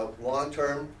 Now, long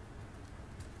term,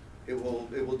 it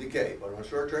will decay, but on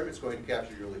short term, it's going to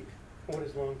capture your leak. What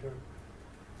is long term?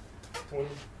 20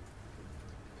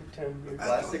 to 10 years?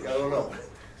 Plastic, I don't know.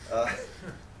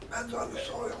 Depends on the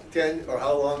soil. 10, or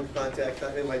how long contact,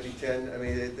 it might be 10. I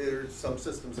mean, there's some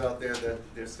systems out there that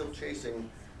they're still chasing,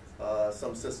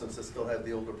 some systems that still have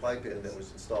the older pipe in that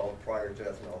was installed prior to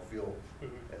ethanol fuel,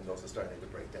 and those are starting to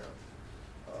break down.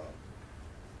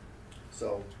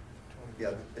 So,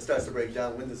 yeah, it starts to break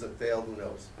down. When does it fail? Who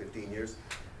knows? 15 years.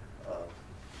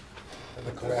 And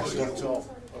the coaxial,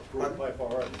 Approved pipe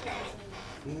already.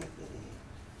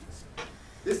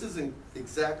 This isn't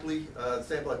exactly, the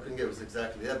sample I couldn't get was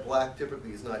exactly, that black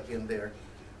typically is not in there.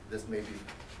 This may be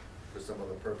for some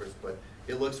other purpose, but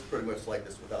it looks pretty much like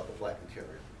this without the black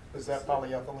interior. Is that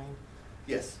polyethylene?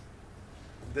 Yes,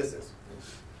 this is.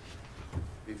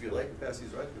 If you like to pass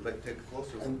these right, if you'd like to take a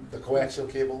closer look. and the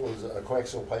coaxial cable is, a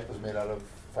coaxial pipe is made out of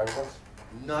fiberglass?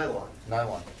 Nylon.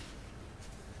 Nylon.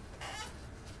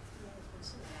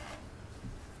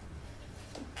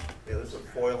 Yeah, there's a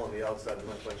foil on the outside. I'm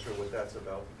not quite sure what that's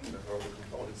about. Or the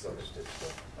components of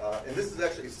it. And this is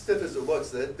actually, as stiff as it looks,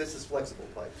 this is flexible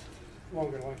pipe.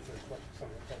 Longer lengths are flexible.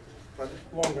 Pardon?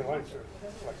 Longer lengths are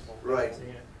flexible. Right.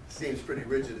 Seems pretty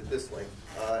rigid at this length.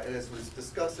 And as was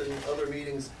discussed in other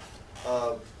meetings,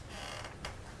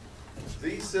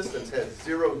 these systems have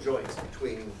 0 joints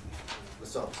between the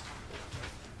sumps.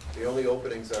 The only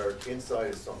openings are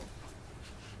inside a sump.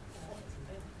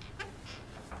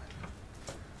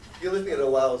 The other thing it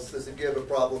allows is if you have a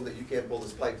problem that you can't pull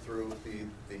this pipe through,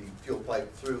 the fuel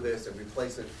pipe through this and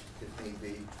replace it if need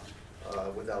be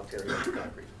without tearing up the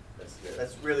concrete.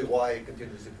 That's really why it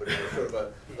continues to put in sort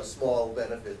of a small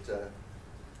benefit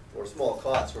or small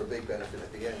cost for a big benefit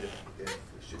at the end if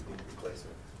we should need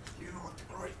replacement. Do you know what the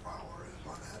crush power is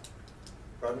on that?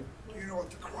 Pardon? Do you know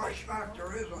what the crush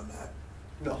factor is on that?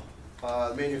 No.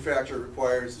 The manufacturer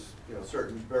requires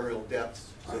certain burial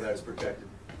depths so that it's protected.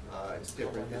 It's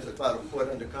different. It's about a foot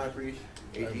under concrete,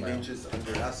 18 inches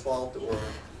under asphalt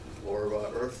or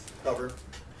earth cover.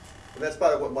 And that's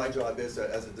part of what my job is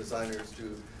as a designer, is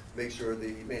to make sure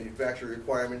the manufacturer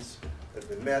requirements have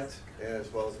been met,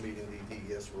 as well as meeting the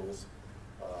DES rules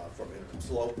for minimum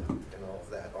slope and all of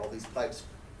that. All these pipes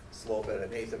slope at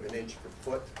 1/8 of an inch per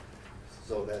foot,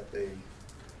 so that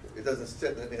it doesn't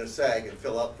sit in a sag and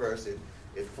fill up first. It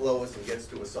flows and gets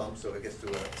to a sump, so it gets to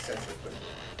a center quickly.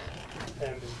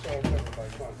 And it's all covered by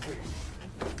concrete.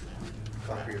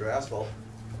 Concrete or asphalt.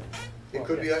 It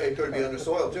could be under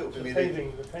soil too. The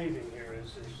paving here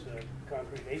is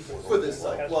concrete apron. For this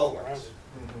site, well, around it.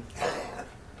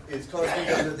 it's concrete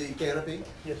under the canopy,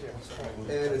 Yes, yes. and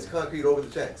it's concrete over the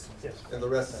tanks, Yes. and the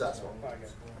rest is asphalt. I got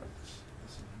it.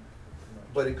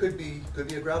 But it could be a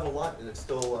gravel lot, and it's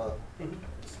still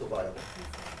viable.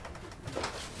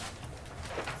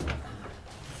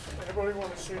 Anybody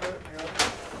want to see that? Yeah.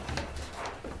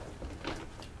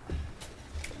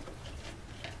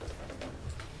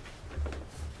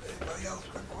 Anybody else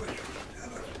got questions?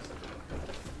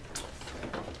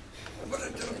 Open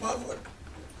it to the public.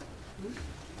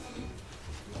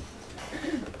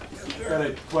 Yes, sir. Got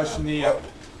a question,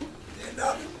 Stand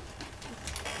up.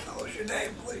 Tell us your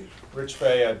name, please. Rich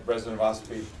Fay, a resident of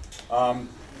Ossipee.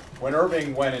 When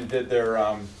Irving went and did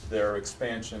their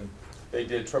expansion, they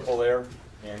did triple air.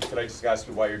 And could I just ask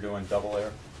you why you're doing double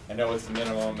air? I know it's the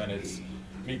minimum and it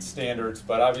meets standards,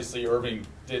 but obviously Irving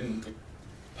didn't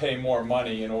pay more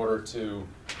money in order to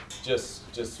just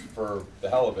for the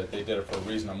hell of it. They did it for a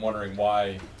reason. I'm wondering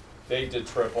why they did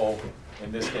triple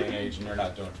in this day and age and you're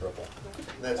not doing triple.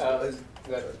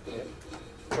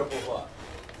 Triple what?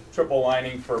 Triple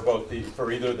lining for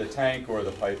for either the tank or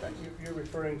the piping. You're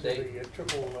referring to the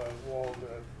triple walled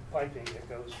piping that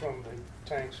goes from the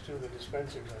tanks to the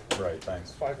dispensers. Right,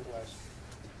 thanks. Fiberglass.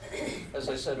 As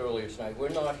I said earlier tonight, we're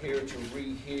not here to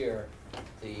rehear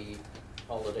the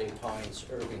Holiday Pines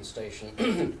Irving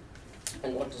Station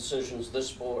and what decisions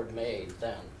this board made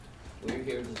then. We're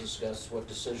here to discuss what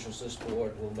decisions this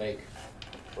board will make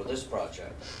for this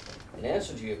project. In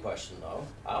answer to your question though,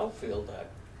 I'll field that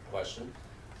question.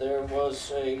 There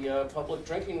was a public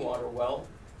drinking water well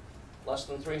less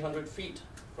than 300 feet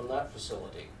from that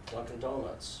facility, Dunkin'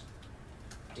 Donuts.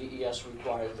 DES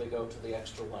required they go to the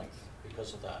extra length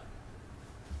because of that.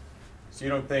 So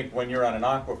you don't think when you're on an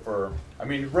aquifer, I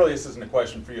mean, really this isn't a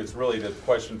question for you, it's really the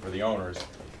question for the owners.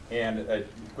 And a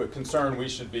concern we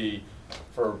should be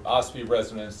for Ossipee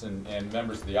residents and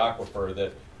members of the aquifer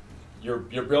that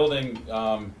you're building,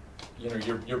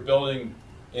 you're building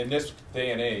in this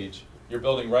day and age, you're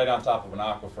building right on top of an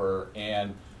aquifer,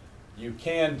 and you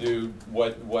can do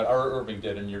what our Irving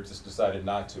did, and you just decided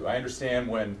not to. I understand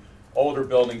when older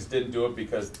buildings didn't do it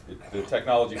because the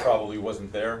technology probably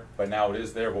wasn't there, but now it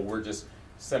is there. But we're just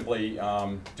simply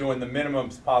doing the minimum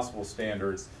possible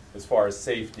standards as far as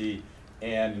safety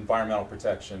and environmental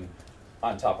protection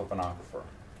on top of an aquifer.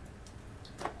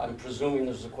 I'm presuming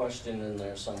there's a question in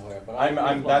there somewhere, but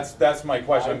that's my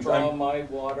question. I draw my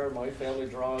water, my family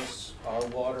draws our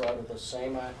water out of the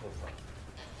same aquifer.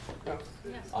 No.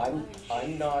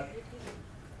 I'm not,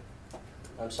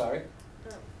 I'm sorry?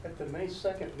 At the May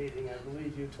 2nd meeting, I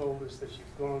believe you told us that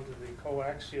you've gone to the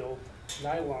coaxial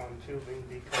nylon tubing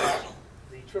because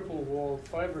the triple-walled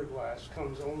fiberglass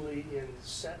comes only in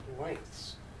set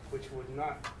lengths, which would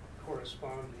not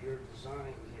correspond to your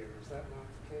design here. Is that not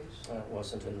the case? It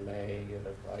wasn't in May.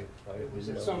 It was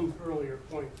at some earlier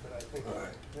point, but I think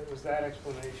it was that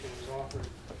explanation was offered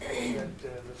that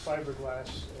the fiberglass,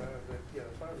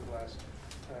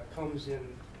 comes in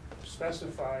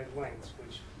specified lengths,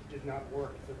 which did not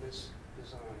work for this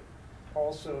design.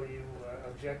 Also, you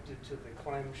objected to the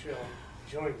clamshell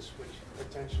joints, which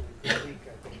potentially could leak,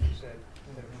 I think you said,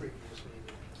 in the previous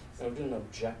meeting. I didn't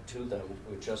object to them.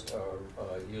 We just are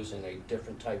using a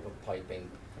different type of piping.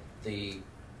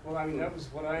 Well, I mean, that was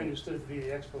what I understood to be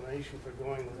the explanation for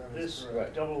going with this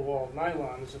right. double-walled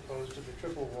nylon as opposed to the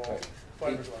triple-walled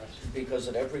fiberglass. Because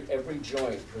at every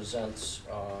joint presents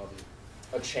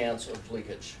a chance of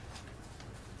leakage.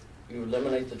 You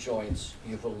eliminate the joints,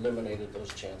 you've eliminated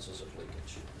those chances of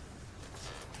leakage.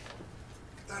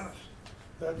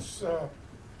 That's,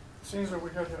 seems like we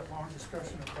had that long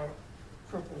discussion about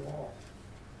triple wall.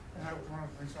 And that was one of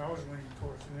the things I was leaning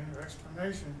towards. And in your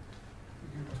explanation,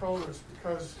 you told us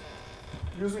because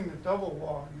using the double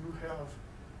wall, you have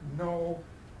no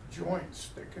joints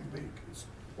that can leak. It's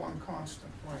one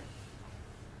constant length.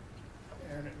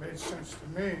 And it made sense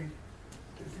to me,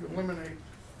 if you eliminate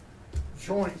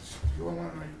joints, you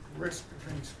eliminate risk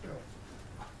of any spill.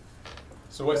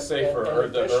 So what's safer,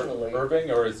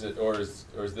 Irving, or is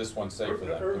this one safer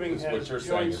then? Irving What has you're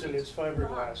saying joints in its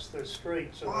fiberglass. They're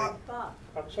straight, so Bob.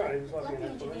 I'm sorry, I was Let loving the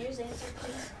an explanation. engineers answer,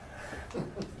 please.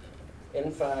 In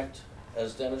fact,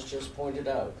 as Dennis just pointed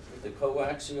out, the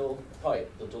coaxial pipe,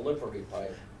 the delivery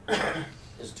pipe,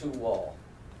 is two wall.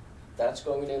 That's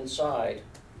going inside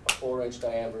a 4-inch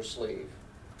diameter sleeve.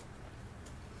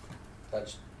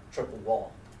 That's triple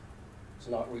wall. It's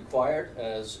not required,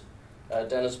 as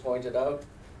Dennis pointed out,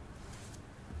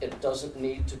 it doesn't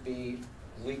need to be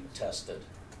leak tested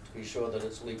to be sure that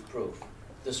it's leak proof.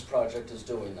 This project is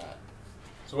doing that.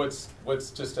 So what's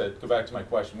just to go back to my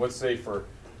question, what's safer,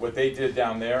 what they did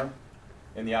down there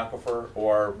in the aquifer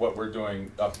or what we're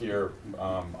doing up here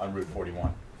on Route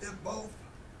 41? They're both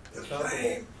the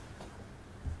same.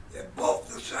 They're both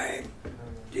the same.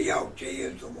 DOT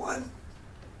is the one,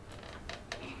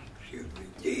 excuse me,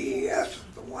 DES is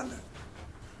the one that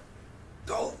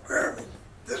told Irving,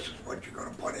 this is what you're going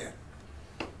to put in.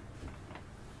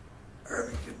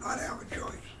 Irving did not have a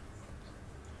choice.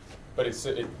 But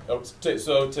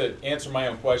so to answer my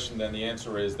own question, then the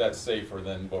answer is that's safer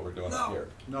than what we're doing up here.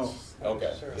 No.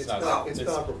 Okay. It's It's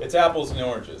it's apples and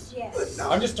oranges. Yes.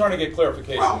 I'm just trying to get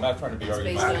clarification. I'm not trying to be It's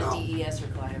arguing. based on DES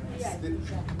requirements. Yeah,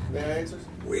 exactly. May I answer?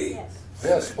 Yes,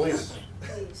 Yes, please.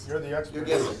 please. You're the expert. You're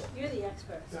getting it. You're the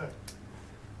expert. Yeah.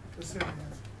 Let's see the answer.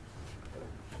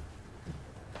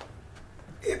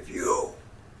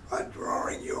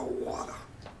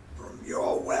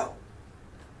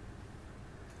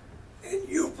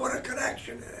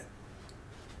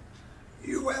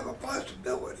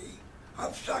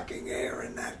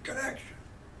 connection.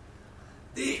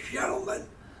 These gentlemen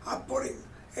are putting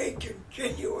a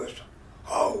continuous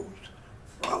hose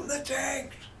from the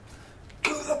tanks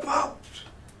to the pumps.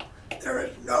 There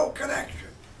is no connection,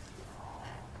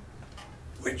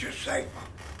 which is safer.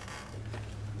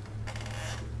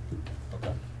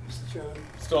 Okay. Mr. Chairman,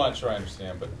 Still not sure I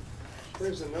understand, but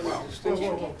there's another Whoa, distinction.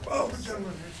 whoa, whoa. The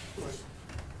gentleman has a question.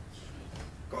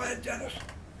 Go ahead, Dennis.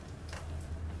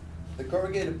 The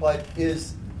corrugated pipe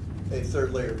is a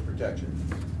third layer of protection.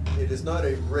 It is not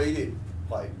a rated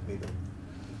pipe either.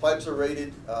 Pipes are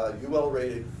rated, UL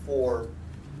rated for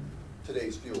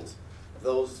today's fuels.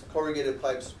 Those corrugated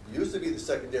pipes used to be the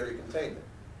secondary containment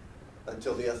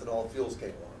until the ethanol fuels came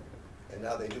along. And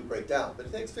now they do break down, but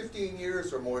it takes 15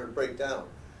 years or more to break down.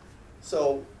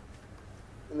 So,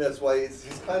 and that's why it's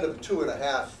kind of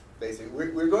 2.5, basically.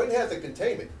 We're going to have the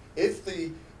containment. If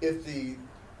the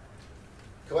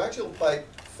coaxial pipe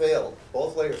failed,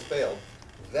 both layers failed,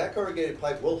 that corrugated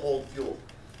pipe will hold fuel.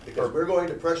 Because we're going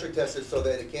to pressure test it so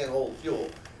that it can't hold fuel.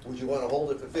 Would you want to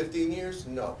hold it for 15 years?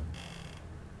 No.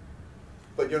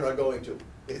 But you're not going to.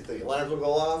 If the alarms will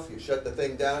go off, you shut the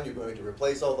thing down, you're going to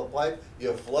replace all the pipe,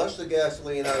 you flush the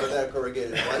gasoline out of that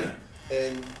corrugated pipe,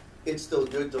 and it's still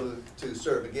good to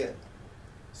serve again.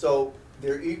 So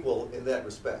they're equal in that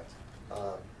respect.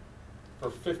 for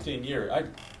 15 years,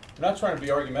 I'm not trying to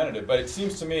be argumentative, but it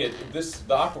seems to me the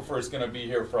aquifer is going to be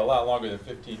here for a lot longer than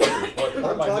 15 years. What I'm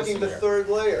am I talking missing the here? third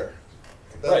layer.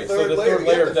 Right, so the third you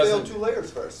layer have to fail doesn't. 2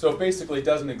 layers first. So basically, it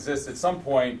doesn't exist. At some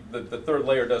point, the third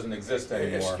layer doesn't exist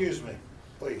anymore. Excuse me,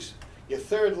 please. Your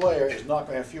third layer is not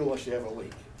going to have fuel unless you have a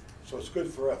leak. So it's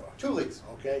good forever. 2 leaks.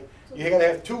 Okay? You got to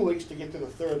have 2 leaks to get to the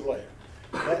third layer.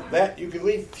 That you can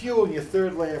leave fuel in your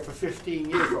third layer for 15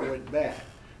 years if it went bad.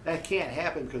 That can't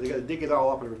happen because they got to dig it all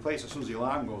up and replace it as soon as the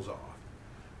alarm goes off.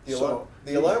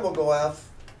 The alarm will go off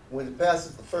when it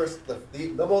passes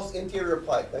the most interior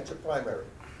pipe. That's your primary.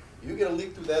 You get a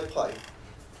leak through that pipe.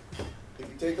 If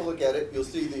you take a look at it, you'll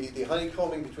see the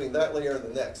honeycombing between that layer and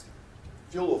the next.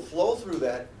 Fuel will flow through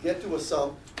that, get to a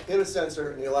sump, hit a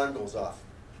sensor, and the alarm goes off.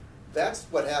 That's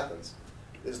what happens.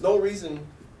 There's no reason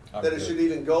that it should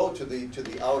even go to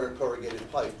the outer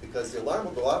corrugated pipe, because the alarm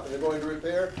will go off and they're going to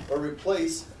repair or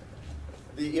replace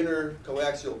the inner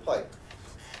coaxial pipe.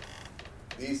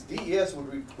 These DES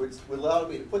would allow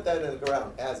me to put that in the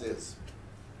ground as is,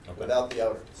 without the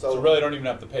outer. So really don't even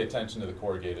have to pay attention to the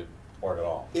corrugated part at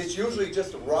all. It's usually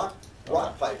just a rock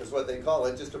pipe is what they call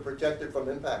it, just to protect it from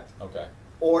impact. Okay.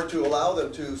 Or to allow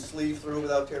them to sleeve through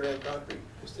without tearing up concrete.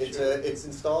 It's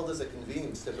installed as a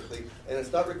convenience typically, and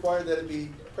it's not required that it be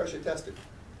pressure tested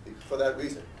for that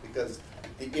reason, because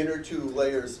the inner 2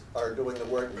 layers are doing the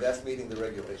work, and that's meeting the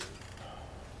regulations.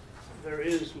 There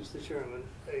is, Mr. Chairman,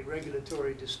 a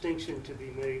regulatory distinction to be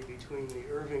made between the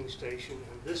Irving station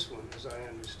and this one, as I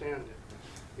understand it.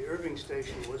 The Irving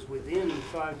station was within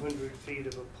 500 feet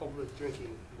of a public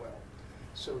drinking well.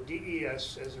 So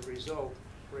DES, as a result,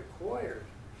 required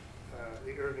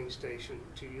the Irving station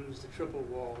to use the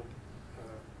triple-walled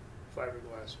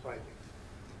fiberglass piping.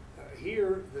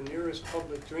 Here, the nearest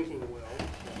public drinking well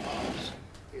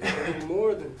is a little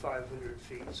more than 500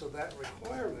 feet, so that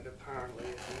requirement apparently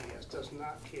at DES does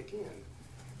not kick in.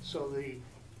 So the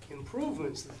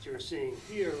improvements that you're seeing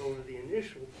here over the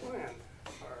initial plan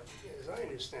are, as I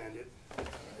understand it,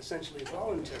 essentially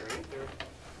voluntary.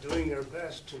 They're doing their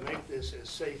best to make this as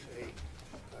safe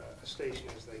a station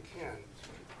as they can.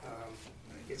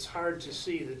 It's hard to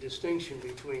see the distinction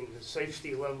between the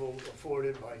safety level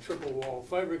afforded by triple-walled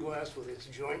fiberglass with its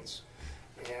joints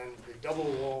and the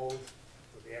double-walled,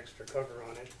 with the extra cover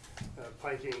on it,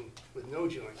 piping with no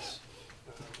joints.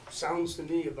 Sounds to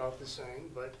me about the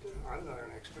same, but I'm not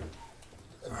an expert.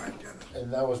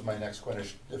 And that was my next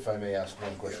question, if I may ask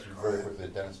one question very quickly,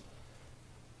 Dennis.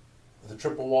 The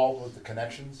triple wall with the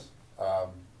connections,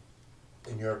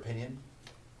 in your opinion,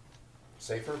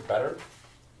 safer, better?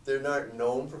 They're not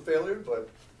known for failure, but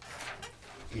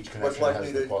Each connection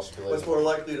has the possibility. what's more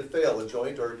likely to fail, a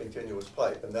joint or a continuous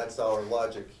pipe? And that's our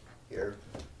logic here.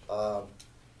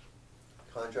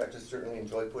 Contractors certainly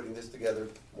enjoy putting this together,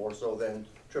 more so than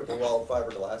triple-walled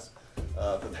fiberglass,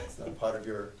 but that's not part of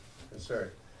your concern.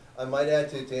 I might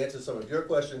add to answer some of your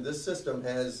question, this system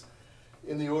has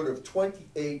in the order of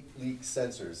 28 leak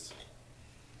sensors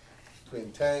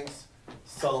between tanks,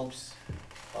 sumps,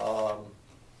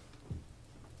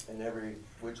 and every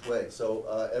which way.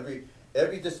 So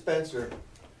every dispenser,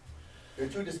 there are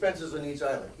 2 dispensers on each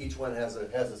island. Each one has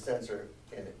a sensor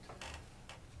in it.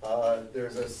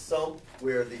 There's a sump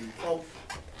where the pump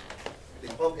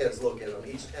head is located on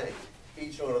each tank.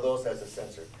 Each one of those has a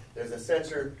sensor. There's a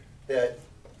sensor that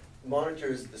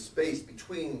monitors the space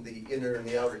between the inner and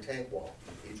the outer tank wall.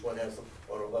 Each one has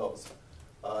one of those.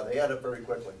 They add up very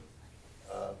quickly.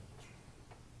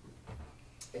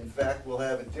 In fact, we'll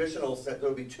have additional,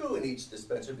 there'll be 2 in each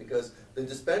dispenser because the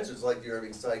dispensers, like the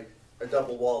Irving site, are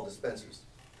double wall dispensers.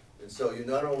 And so you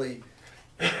not only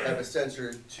have a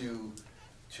sensor to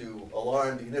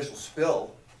alarm the initial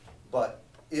spill, but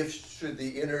if should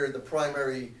the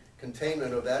primary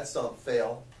containment of that sump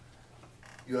fail,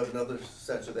 you have another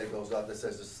sensor that goes off that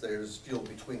says there's fuel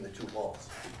between the 2 walls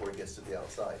before it gets to the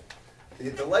outside.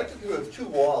 The likelihood of 2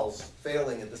 walls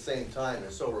failing at the same time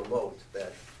is so remote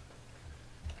that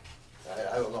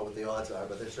I don't know what the odds are,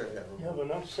 but they're certainly not You have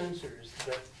remote. enough sensors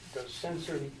that does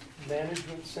sensor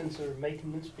management, sensor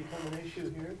maintenance become an issue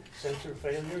here? Sensor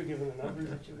failure, given the numbers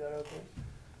that you've got out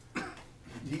there?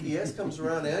 DES comes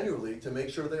around annually to make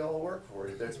sure they all work for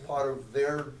you. That's part of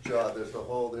their job. There's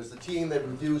the team that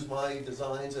reviews my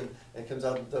designs and comes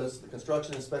out and does the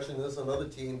construction inspection. There's another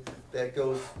team that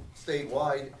goes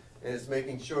statewide and is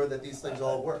making sure that these things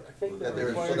all work. I think that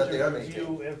they're so required that they are to maintained.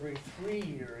 review every 3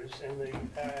 years, and they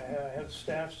have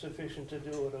staff sufficient to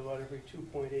do it about every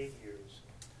 2.8 years.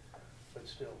 But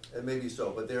still. It may be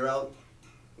so, but they're out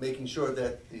making sure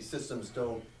that the systems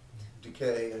don't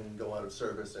decay and go out of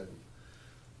service and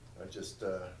are just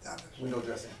window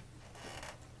dressing.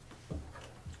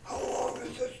 How long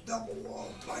has this double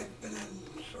wall pipe been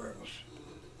in service?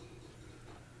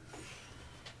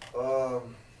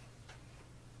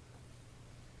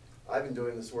 I've been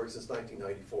doing this work since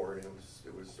 1994, and it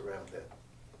was around then.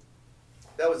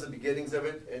 That was the beginnings of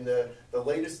it, and the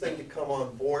latest thing to come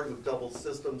on board with double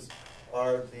systems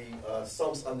are the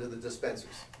sumps under the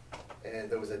dispensers. And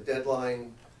there was a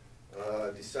deadline,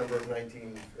 December of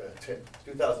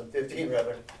 2015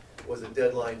 rather, was a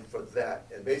deadline for that.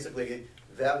 And basically,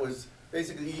 that was,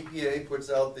 EPA puts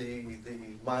out the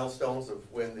milestones of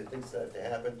when the things have to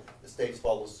happen, the states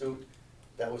follow suit.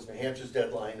 That was New Hampshire's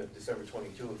deadline of December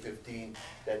 22 of 15,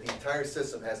 that the entire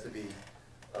system has to be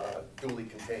duly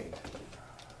contained.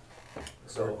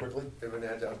 So Very quickly? they were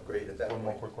going to upgrade at that One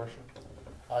point. more quick question.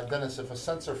 Dennis, if a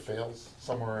sensor fails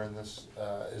somewhere in this,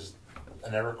 is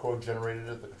an error code generated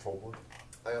at the control board?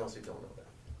 I honestly don't know that.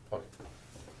 Okay.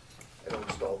 I don't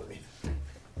install them either.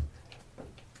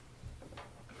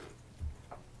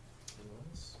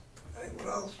 Anyone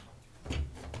else?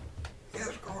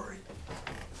 Yes, Corey?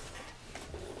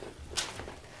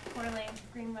 Corey Lane,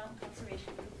 Green Mountain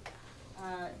Conservation Group.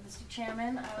 Mr.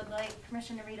 Chairman, I would like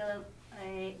permission to read a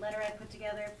letter I put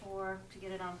together to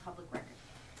get it on public record.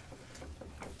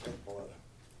 What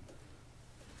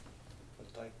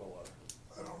type of letter?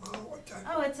 I don't know what type.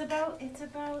 Oh, it's about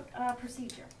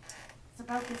procedure. It's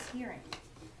about this hearing.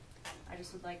 I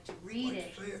just would like to read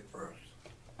it. Say it first.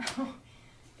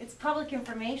 It's public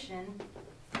information,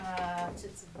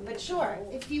 but sure,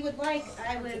 if you would like,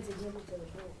 I would,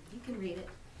 you can read it.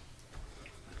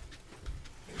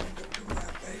 You can do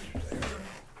 2.5 pages there.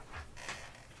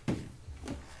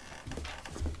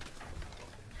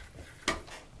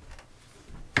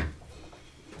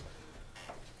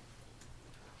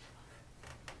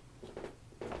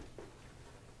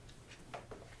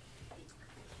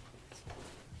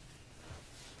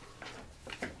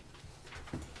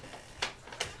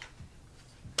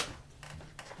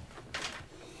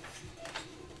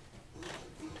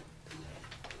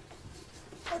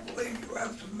 I believe you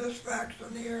have some misfacts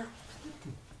in here.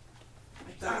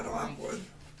 Start off with.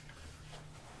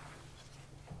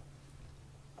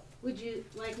 Would you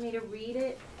like me to read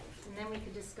it, and then we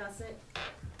could discuss it?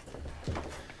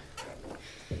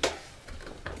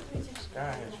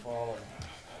 Sky is falling.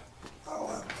 I'll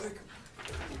have to take,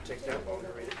 You take that long to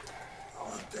read it. I'll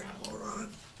have to take a vote on it.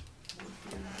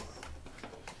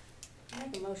 I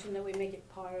make a motion that we make it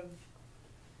part of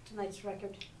tonight's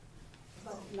record,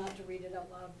 but not to read it out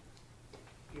loud.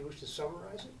 You wish to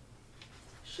summarize it?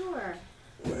 Sure.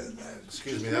 What is that?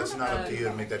 Excuse me, that's not up to you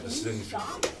to make that decision.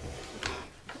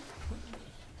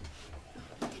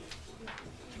 Do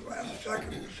I have a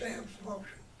second for Sam's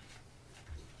motion?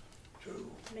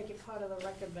 To Make it part of the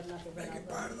record, but not to read make out it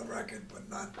loud. part of the record, but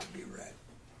not to be read.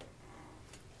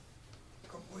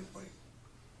 Completely,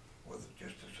 with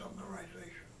just a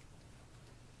summarization.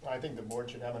 I think the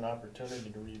board should have an opportunity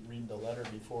to read the letter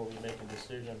before we make a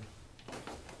decision.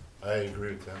 I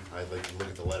agree with them. I'd like to look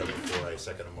at the letter before I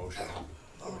second a motion.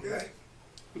 Okay.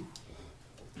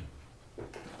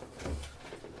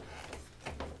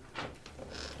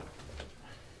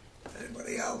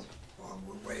 Anybody else while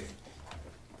we're waiting?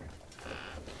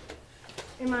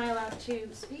 Am I allowed to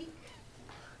speak?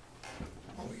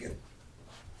 When we get,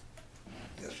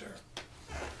 yes, sir.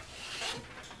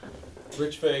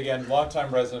 Rich Fay again,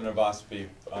 longtime resident of Ossipee.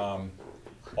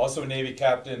 Also a Navy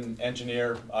captain,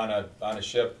 engineer on a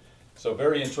ship, so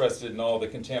very interested in all the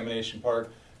contamination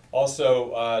part.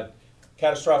 Also,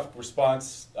 catastrophic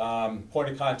response, point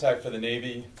of contact for the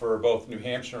Navy for both New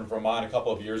Hampshire and Vermont a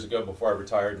couple of years ago before I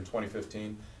retired in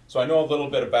 2015. So I know a little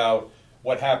bit about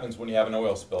what happens when you have an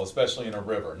oil spill, especially in a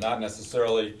river, not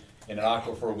necessarily in an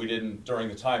aquifer. We didn't, during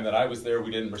the time that I was there,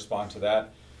 we didn't respond to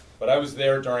that. But I was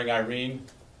there during Irene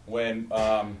when,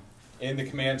 in the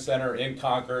command center in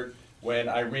Concord, when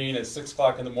Irene at 6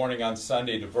 o'clock in the morning on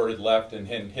Sunday diverted left and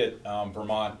hit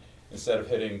Vermont instead of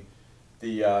hitting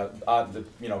the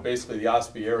basically the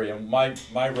Ossipee area.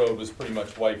 My road was pretty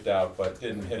much wiped out, but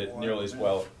didn't hit it nearly as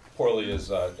poorly as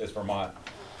Vermont.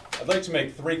 I'd like to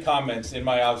make 3 comments in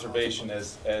my observation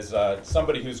as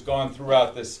somebody who's gone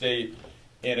throughout this state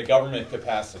in a government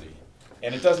capacity.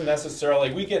 And it doesn't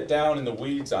necessarily, we get down in the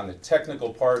weeds on the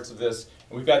technical parts of this,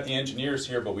 and we've got the engineers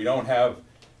here, but we don't have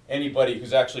anybody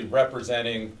who's actually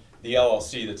representing the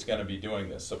LLC that's going to be doing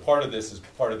this. So part of this is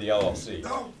part of the LLC.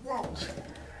 No, whoa.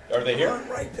 Are they here? One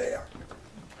right there.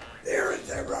 There is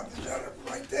their representative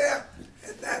right there,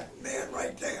 and that man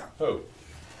right there. Who?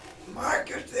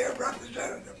 Mark is their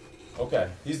representative. Okay,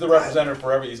 he's the representative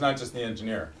for he's not just the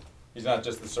engineer. He's not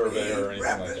just the surveyor or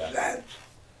anything like that. He represents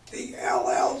the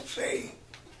LLC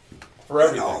For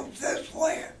everything. that owns this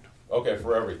land. Okay,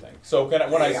 for everything. So can I,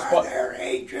 when They I are their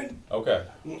agent okay.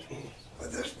 for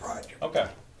this project. Okay.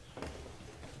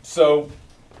 So,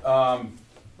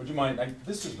 would you mind,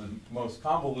 this is the most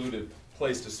convoluted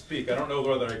place to speak. I don't know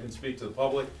whether I can speak to the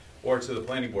public or to the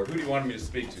planning board. Who do you want me to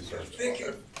speak to, sir?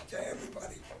 Speaking to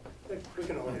everybody. We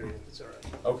can all hear you, it's all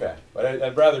right. Okay, but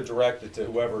I'd rather direct it to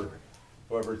whoever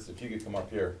it's, if you could come up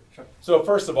here. Sure. So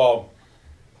first of all,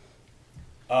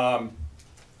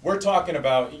 we're talking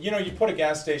about, you put a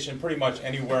gas station pretty much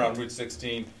anywhere on Route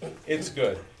 16, it's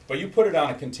good. But you put it on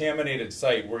a contaminated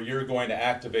site where you're going to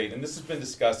activate, and this has been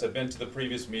discussed, I've been to the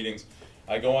previous meetings,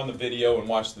 I go on the video and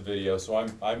watch the video, so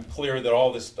I'm clear that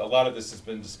a lot of this has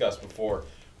been discussed before.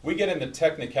 We get into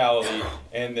technicality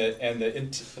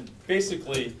and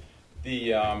basically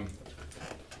the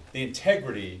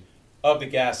integrity of the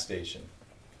gas station.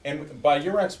 And by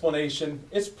your explanation,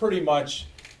 it's pretty much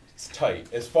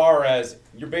tight. As far as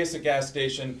your basic gas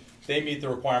station, they meet the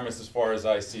requirements as far as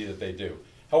I see that they do.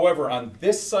 However, on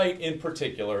this site in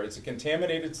particular, it's a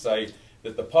contaminated site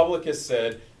that the public has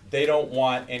said they don't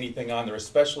want anything on there,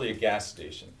 especially a gas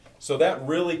station. So that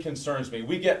really concerns me.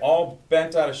 We get all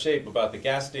bent out of shape about the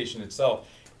gas station itself.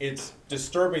 It's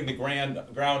disturbing the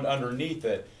ground underneath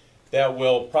it that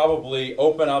will probably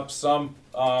open up some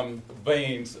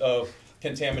veins of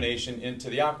contamination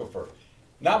into the aquifer.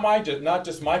 Not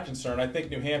just my concern. I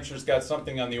think New Hampshire's got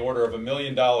something on the order of $1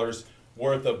 million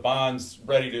worth of bonds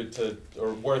ready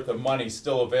or worth of money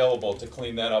still available to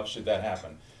clean that up should that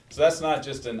happen. So that's not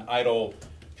just an idle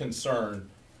concern.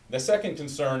 The second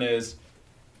concern is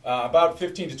about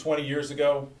 15 to 20 years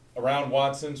ago, around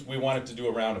Watson's, we wanted to do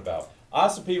a roundabout.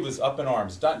 Ossipee was up in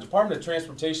arms. Department of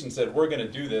Transportation said, we're going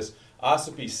to do this.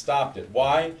 Ossipee stopped it.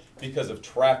 Why? Because of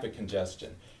traffic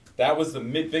congestion. That was the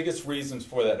biggest reasons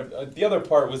for that. The other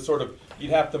part was sort of,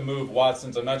 you'd have to move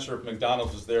Watson's. I'm not sure if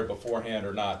McDonald's was there beforehand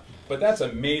or not, but that's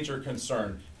a major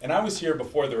concern. And I was here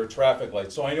before there were traffic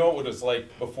lights, so I know what it was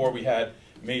like before we had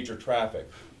major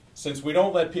traffic. Since we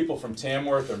don't let people from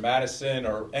Tamworth or Madison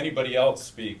or anybody else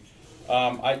speak,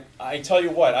 I tell you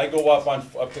what, I go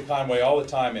up to Conway all the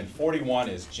time, and 41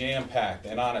 is jam-packed.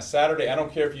 And on a Saturday, I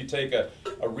don't care if you take a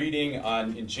reading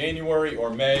in January or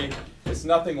May, it's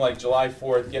nothing like July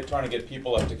 4th trying to get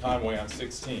people up to Conway on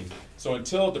 16. So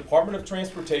until Department of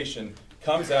Transportation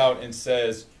comes out and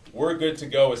says, we're good to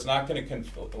go, it's not going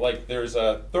to, like there's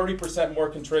a 30% more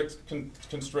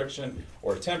constriction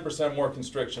or 10% more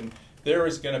constriction, there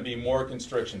is going to be more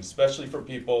constriction, especially for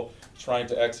people trying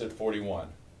to exit 41.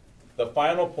 The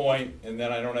final point, and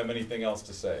then I don't have anything else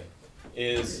to say,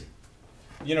 is,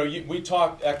 we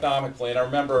talked economically, and I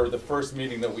remember the first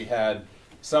meeting that we had,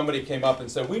 somebody came up and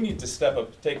said, we need to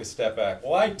take a step back.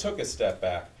 Well, I took a step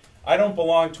back. I don't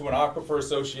belong to an aquifer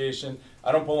association.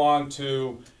 I don't belong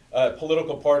to a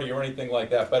political party or anything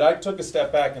like that, but I took a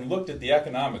step back and looked at the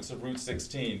economics of Route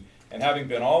 16, and having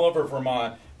been all over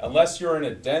Vermont, unless you're in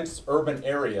a dense urban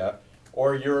area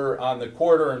or you're on the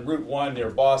corridor in Route 1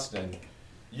 near Boston,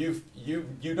 you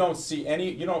don't see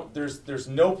any, there's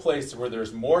no place where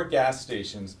there's more gas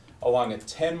stations along a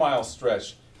 10-mile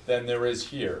stretch than there is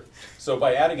here. So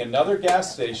by adding another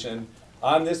gas station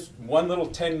on this one little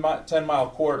 10-mile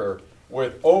corridor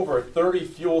with over 30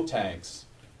 fuel tanks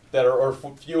or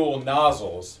fuel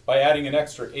nozzles, by adding an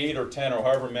extra 8 or 10 or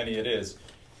however many it is,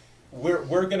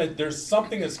 there's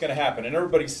something that's gonna happen, and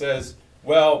everybody says,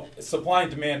 well, supply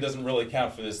and demand doesn't really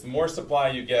count for this. The more supply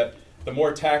you get, the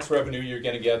more tax revenue you're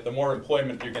gonna get, the more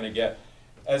employment you're gonna get.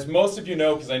 As most of you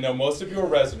know, because I know most of you are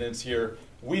residents here,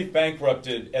 we've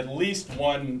bankrupted at least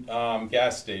one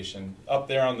gas station up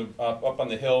there up on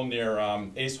the hill near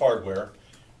Ace Hardware.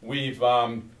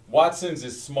 Watson's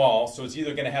is small, so it's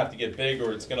either gonna have to get big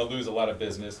or it's gonna lose a lot of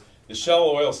business. The Shell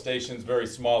oil station's very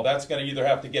small. That's gonna either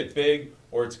have to get big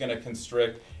or it's gonna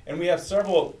constrict. And we have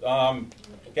several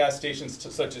gas stations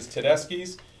such as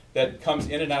Tedeschi's that comes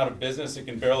in and out of business. It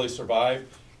can barely survive.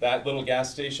 That little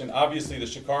gas station. Obviously the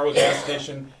Chicago gas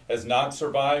station has not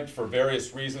survived for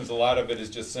various reasons. A lot of it is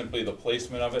just simply the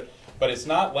placement of it. But it's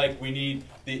not like we need,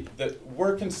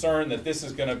 we're concerned that this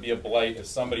is gonna be a blight if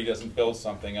somebody doesn't build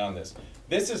something on this.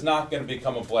 This is not gonna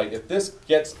become a blight. If this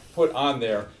gets put on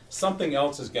there, something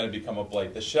else is gonna become a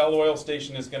blight. The Shell oil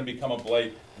station is gonna become a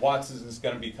blight. Watson's is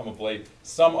gonna become a blight.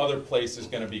 Some other place is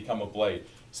gonna become a blight.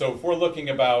 So if we're looking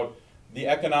about the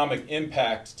economic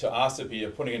impact to Ossipee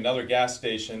of putting another gas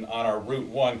station on our Route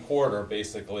 1 corridor,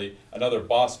 basically, another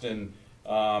Boston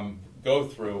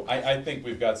go-through, I think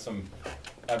we've got some,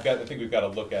 I think we've got to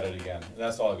look at it again. And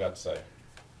that's all I've got to say.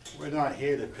 We're not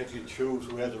here to pick and choose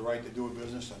who has the right to do a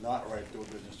business or not right to do a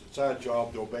business. It's our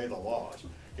job to obey the laws.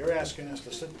 You're asking us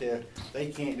to sit there, they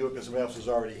can't do it because somebody else is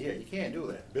already here. You can't do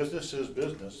that. Business is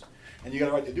business, and you got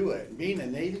a right to do that. Being a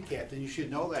Navy captain, you should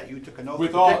know that. You took an oath to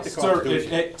protect the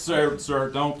Constitution. Sir,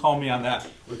 don't call me on that.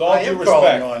 With all due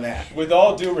respect, on that. With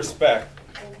all due respect,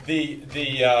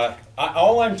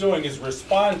 all I'm doing is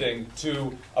responding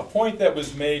to a point that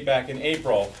was made back in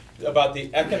April about the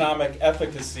economic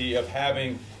efficacy of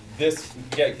having this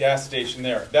gas station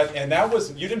there. That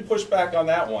was, you didn't push back on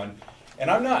that one. And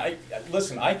I'm not,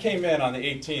 listen, I came in on the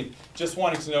 18th just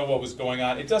wanting to know what was going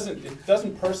on. It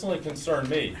doesn't personally concern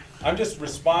me. I'm just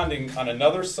responding on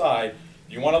another side.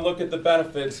 If you want to look at the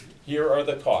benefits, here are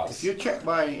the costs. If you check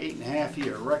my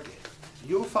 8.5-year record,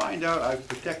 you'll find out I've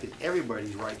protected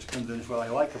everybody's rights to this, whether I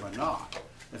like them or not.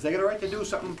 If they got a right to do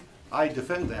something, I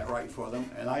defend that right for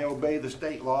them, and I obey the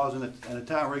state laws and the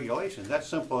town regulations. That's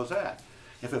simple as that.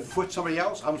 If it fits somebody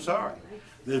else, I'm sorry.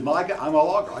 I'm a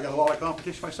logger. I got a lot of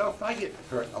competition myself. I get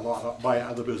hurt a lot by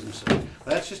other businesses.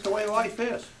 That's just the way life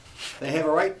is. They have a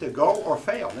right to go or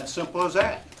fail. That's simple as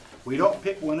that. We don't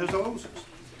pick winners or losers.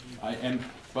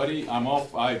 Buddy,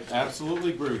 I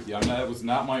absolutely agree with you. That was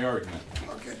not my argument.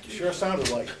 I'll get to you. Sure sounded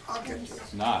like it. I'll get to you.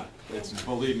 It's not.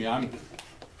 Believe me, All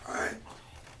right.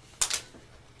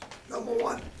 Number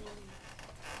one,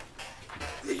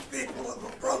 these people have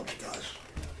approached us.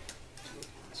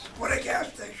 Put a gas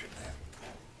station there.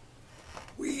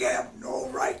 We have no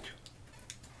right,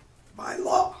 by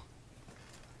law,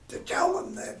 to tell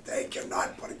them that they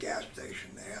cannot put a gas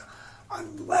station there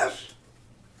unless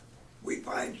we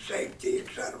find safety, et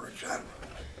cetera, et cetera.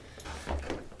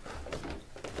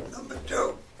 Number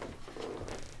two,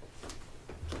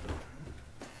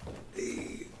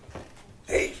 the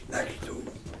Ace next to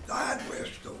the hardware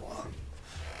store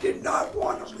did not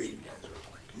want to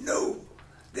renew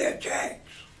their tanks.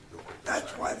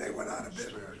 That's why they went out of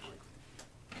business.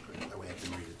 That way I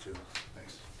can read it too.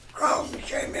 Thanks. Crown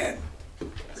came in,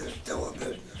 there's still a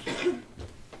business.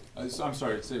 I'm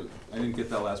sorry, I didn't get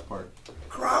that last part.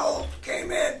 Crowell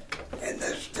came in, and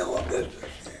there's still a business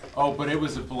there. Oh, but it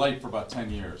was a blight for about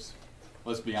 10 years.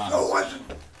 Let's be honest.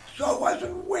 So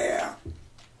wasn't where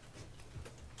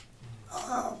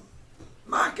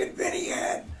Mark and Vinny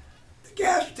had the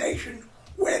gas station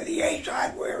where the Ace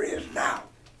Hardware is now.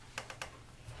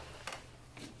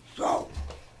 So,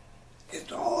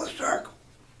 it's all a circle.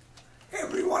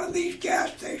 Every one of these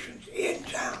gas stations in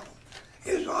town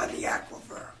is on the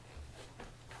aquifer.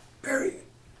 Period.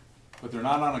 But they're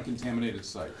not on a contaminated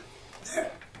site.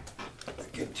 The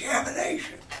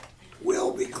contamination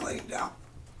will be cleaned up.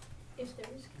 If there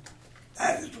is.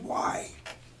 That is why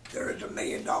there is $1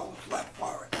 million left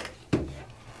for it.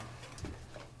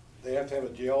 They have to have a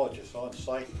geologist on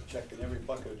site checking every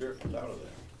bucket of dirt comes out of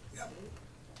there. Yep.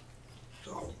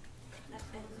 So,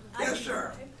 yes,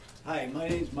 sir. Hi, my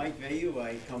name's Mike Vayu.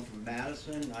 I come from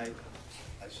Madison. I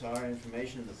saw our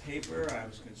information in the paper. I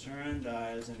was concerned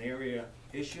as an area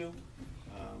issue.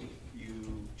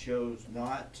 You chose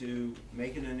not to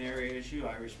make it an area issue.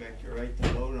 I respect your right to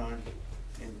vote on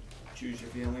and choose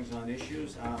your feelings on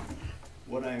issues.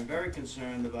 What I'm very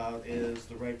concerned about is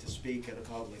the right to speak at a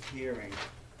public hearing.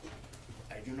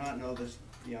 I do not know this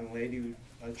young lady who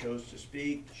chose to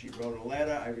speak. She wrote a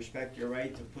letter. I respect your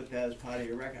right to put that as part of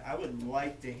your record. I would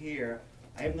like to hear,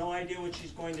 I have no idea what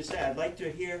she's going to say. I'd like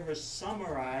to hear her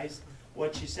summarize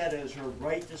what she said is her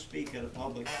right to speak at a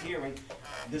public hearing.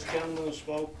 This gentleman who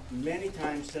spoke many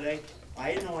times today,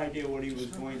 I had no idea what he was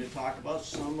going to talk about.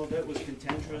 Some of it was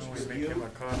contentious with you.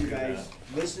 You guys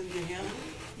listened to him.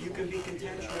 You can be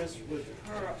contentious with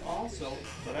her also,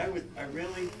 but I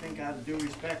really think out of due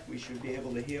respect, we should be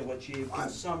able to hear what she can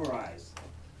summarize.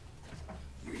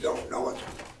 You don't know it.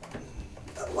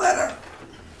 The letter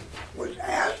was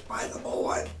asked by the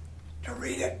board to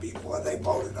read it before they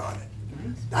voted on it.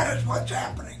 That is what's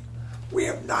happening. We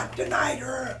have not denied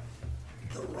her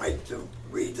the right to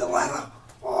read the letter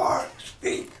or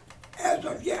speak as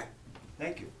of yet.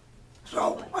 Thank you.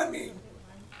 So, I mean,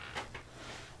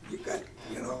 you got,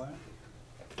 you know,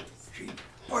 she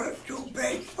put a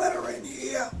 2-page letter in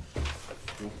here.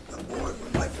 The board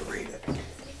would like to read it.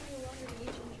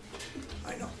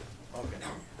 I know. Okay.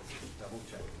 Double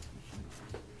check.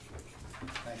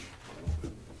 Thank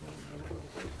you.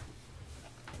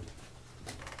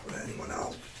 Would anyone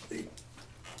else speak?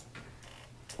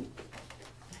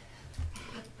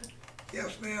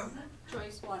 Yes, ma'am.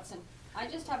 Joyce Watson. I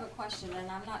just have a question, and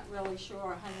I'm not really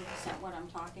sure 100% what I'm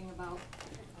talking about.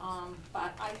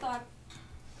 But I thought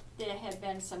there had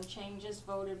been some changes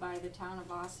voted by the town of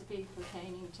Ossipee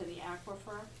pertaining to the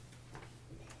aquifer.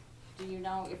 Do you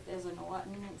know if there's an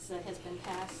ordinance that has been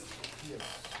passed? Yes.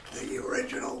 The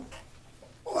original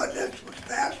ordinance was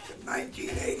passed in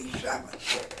 1987.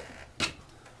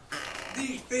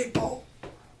 These people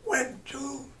went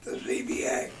to the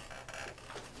ZBA,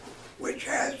 which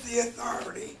has the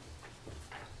authority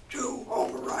to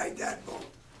override that vote.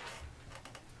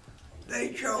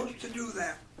 They chose to do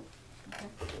that.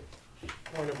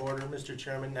 Point of order, Mr.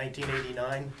 Chairman,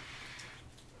 1989.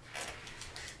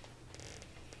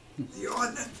 The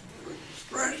ordinance was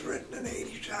first written in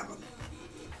 87.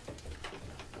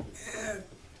 And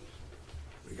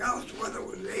regardless of whether it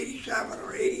was 87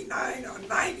 or 89 or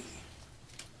 90,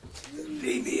 the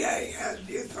ZBA has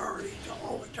the authority to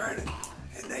overturn it,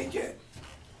 and they did.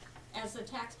 As a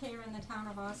taxpayer in the town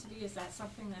of Ossipee, is that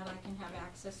something that I can have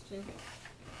access to?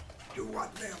 Do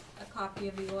what, ma'am? A copy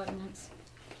of the ordinance?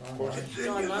 It's in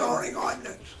your zoning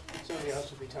ordinance. It's on the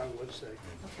Ossipee town website.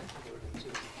 Okay.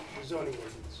 The zoning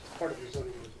ordinance, part of the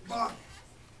zoning ordinance. Bob?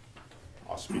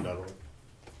 Ossipee.org.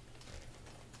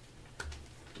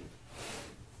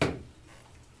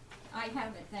 I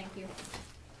have it, thank you.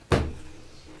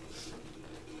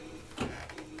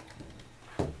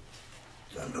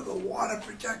 It's under the Water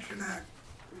Protection Act.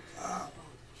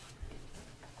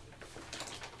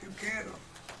 You can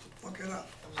look it up.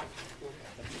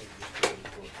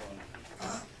 Huh? I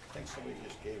think somebody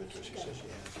just gave it to her. She says she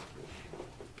has it.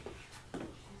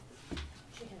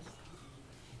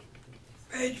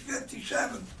 Page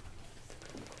 57.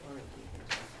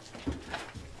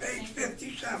 Page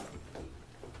 57.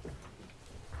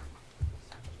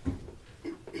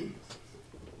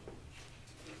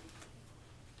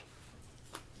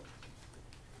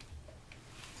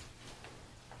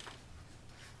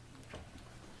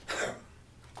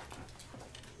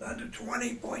 Under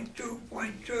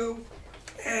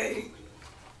 20.2.2A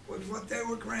was what they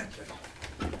were granted.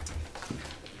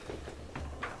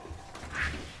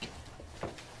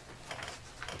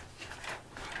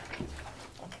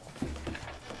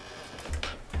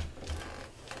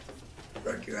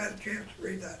 Rick, you had a chance to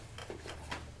read that.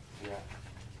 Yeah.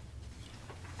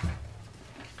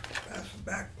 Pass it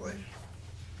back, please.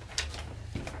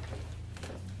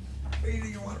 Peter,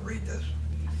 you want to read this?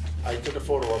 I took a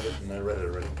photo of it and I read it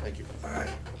already. Thank you. All right.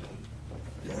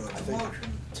 You want a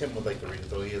motion? Tim would like to read it,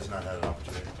 though he has not had an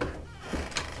opportunity.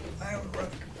 I haven't read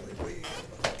it completely.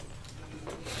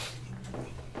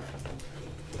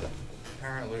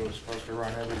 Apparently we're supposed to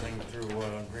run everything through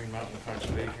Green Mountain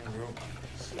Conservation Group.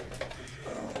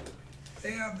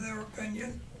 They have their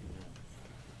opinion,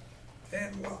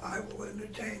 and I will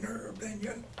entertain her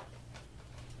opinion.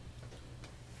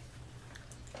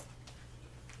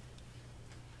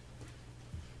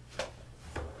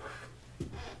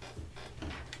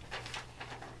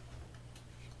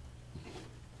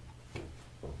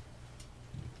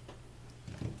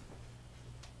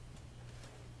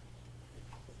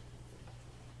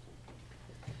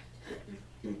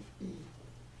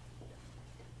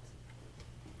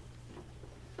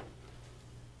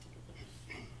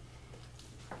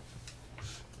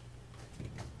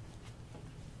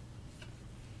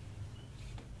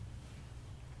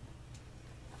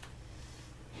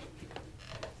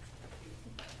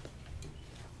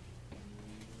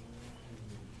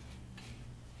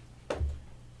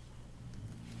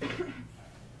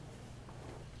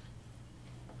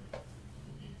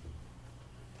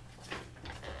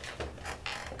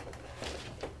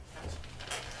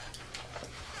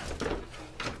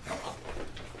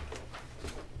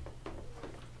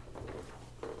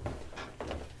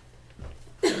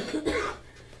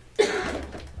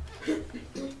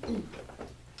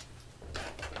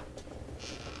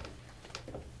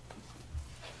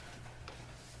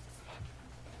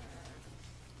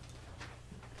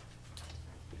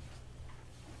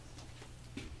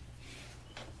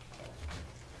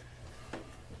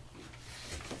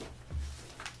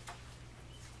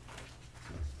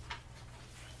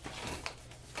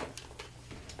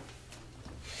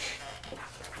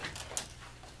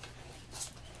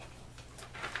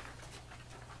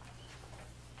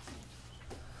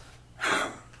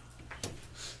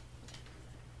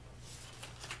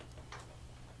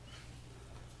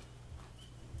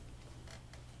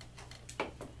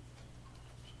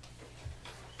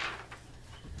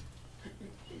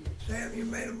 Sam, you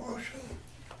made a motion?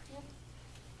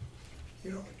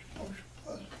 You know what your motion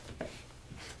was?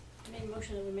 I made a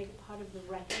motion that we make it part of the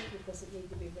record, because it needs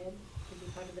to be read, to be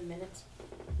part of the minutes.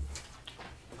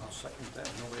 I'll second that,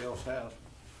 nobody else has.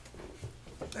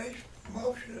 Okay,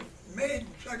 motion is made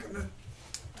and seconded.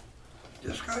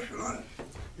 Discussion on it.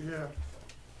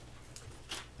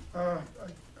 Yeah.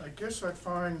 I guess I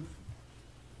find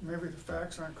maybe the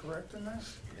facts aren't correct in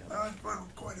this. I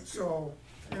found quite a few. So,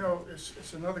 you know,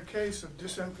 it's another case of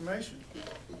disinformation.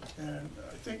 And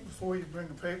I think before you bring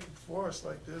a paper before us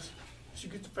like this, you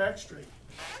should get the facts straight.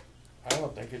 I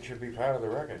don't think it should be part of the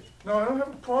record. No, I don't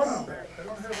have a problem with that. I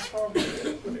don't have a problem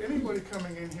with anybody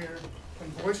coming in here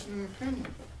and voicing an opinion.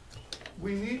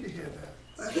 We need to hear that.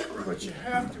 But you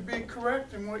have to be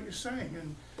correct in what you're saying.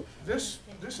 And this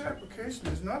application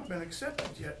has not been accepted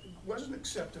yet. It wasn't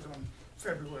accepted on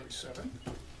February 7th.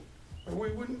 Or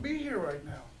we wouldn't be here right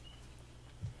now.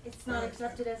 It's not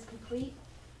accepted as complete?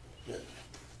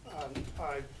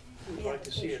 I would like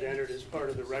to see it entered as part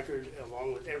of the record,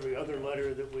 along with every other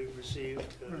letter that we've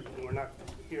received. We're not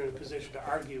here in a position to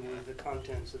argue with the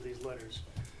contents of these letters.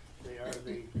 They are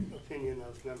the opinion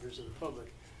of members of the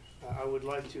public. I would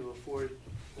like to afford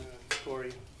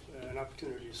Corey an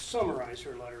opportunity to summarize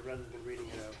her letter rather than reading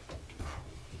it out.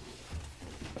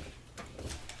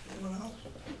 Anyone else?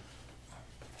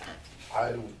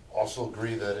 I also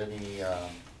agree that any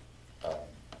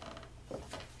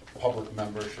public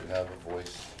member should have a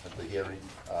voice at the hearing,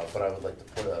 but I would like to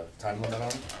put a time limit on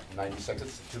it, 90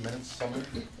 seconds to 2 minutes, somewhere.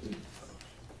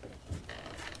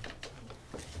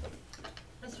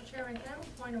 Mr. Chairman, can I have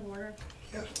a point of order?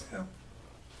 Yes, ma'am.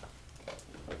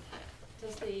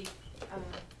 Does the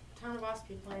Town of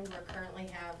Ossipee Planning Board currently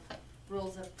have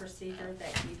rules of procedure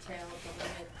that detail the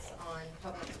limits on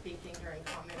public speaking during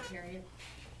comment period?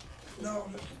 No,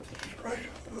 this is the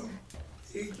discretion of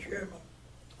the chairman.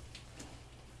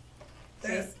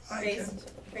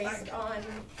 Based on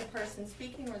the person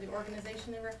speaking or the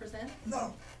organization they represent?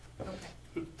 No.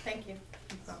 Okay, thank you.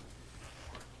 No.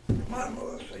 Come on,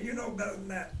 Melissa, you know better than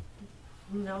that.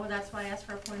 No, that's why I asked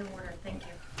for a point of order. Thank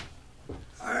you.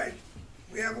 All right,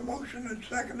 we have a motion and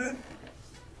seconded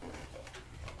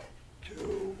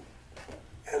to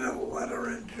enter the letter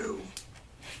into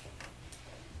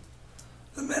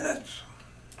the minutes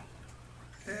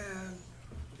and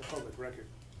The public record.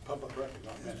 Public record,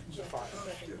 not minutes.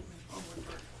 excuse me, public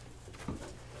record.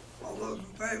 All those in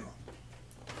favor?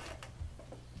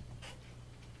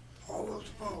 All those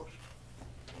opposed?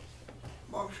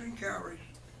 Motion carries.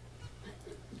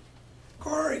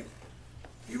 Corey,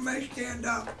 you may stand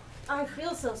up. I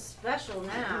feel so special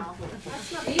now.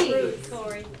 That's not Jeez.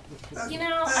 Corey. You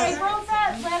know, I wrote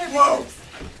that letter Whoa!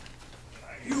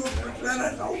 because You have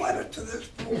presented a letter to this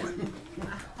board.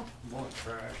 More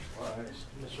trash, lies,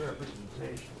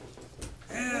 misrepresentation.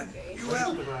 And you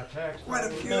have quite a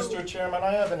few. Mr. Chairman,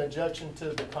 I have an objection to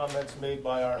the comments made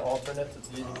by our alternate that's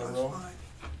leaving the room.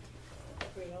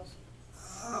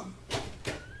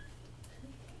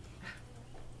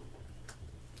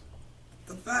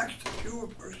 The facts that you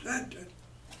have presented,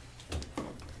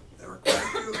 there are quite a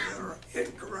few that are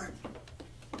incorrect.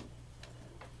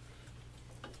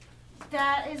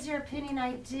 that is your opinion.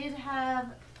 I did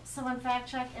have someone fact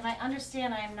check, and I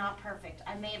understand I am not perfect.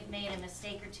 I may have made a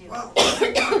mistake or two. Well,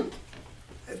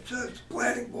 it says the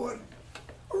planning board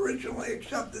originally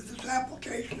accepted this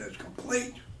application as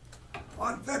complete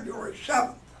on February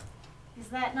 7th. Is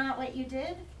that not what you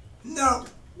did? No,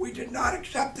 we did not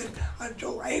accept it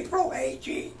until April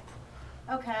 18th.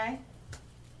 Okay.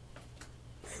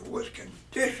 It was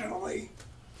conditionally,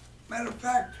 matter of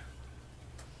fact,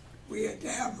 we had to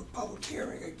have the public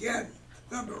hearing again.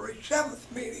 February 7th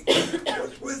meeting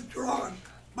was withdrawn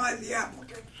by the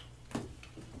applicants.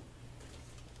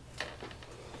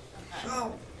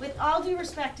 So, with all due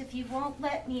respect, if you won't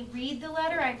let me read the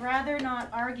letter, I'd rather not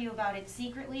argue about it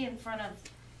secretly in front of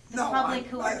the public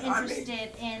who are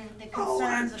interested in the all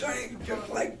I'm concerns of this saying, just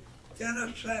proposal. like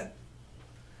Dennis said,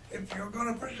 if you're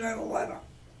gonna present a letter,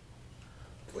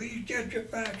 please get your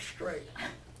facts straight.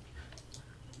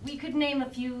 We could name a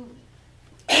few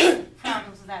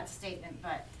problems with that statement,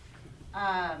 but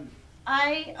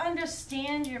I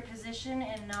understand your position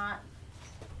and not,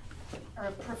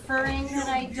 or preferring that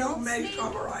I don't You may speak.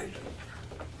 summarize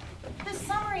it. The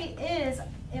summary is,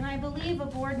 and I believe a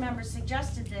board member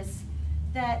suggested this,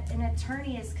 that an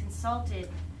attorney is consulted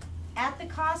at the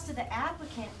cost of the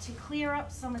applicant to clear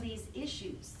up some of these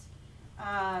issues.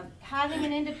 Having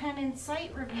an independent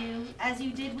site review, as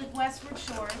you did with Westwood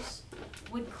Shores,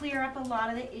 would clear up a lot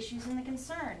of the issues and the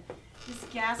concern. This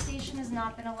gas station has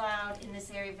not been allowed in this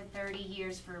area for 30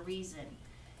 years for a reason.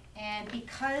 And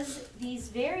because these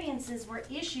variances were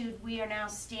issued, we are now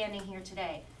standing here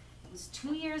today. It was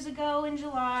 2 years ago in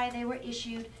July they were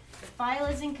issued. The file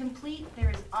is incomplete.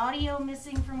 There is audio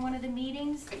missing from one of the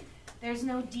meetings. There's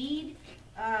no deed.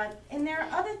 And there are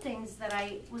other things that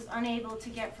I was unable to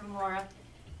get from Laura.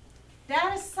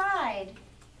 That aside,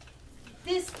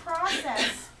 this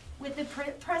process with the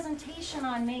presentation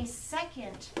on May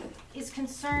 2nd is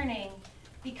concerning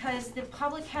because the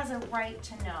public has a right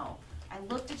to know. I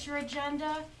looked at your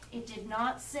agenda. It did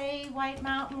not say White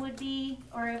Mountain would be,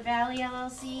 or Valley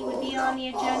LLC would be on the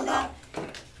agenda.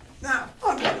 Now,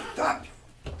 I'm gonna stop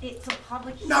you. It's a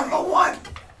public hearing. Number one,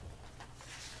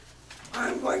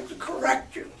 I'm going to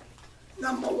correct you.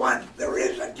 Number one, there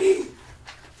is a deed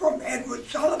from Edward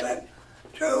Sullivan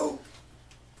to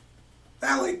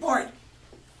Valley Point.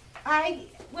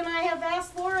 When I have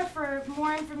asked Laura for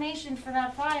more information for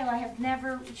that file, I have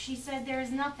never, she said there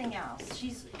is nothing else.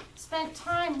 She's spent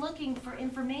time looking for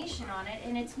information on it,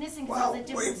 and it's missing because it's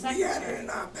a different secretary. We had it in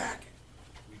our packet.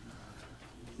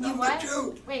 You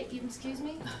what? Wait, excuse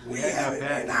me? We have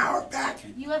it in our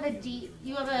packet. You have a deed,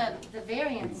 you have the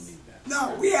variance.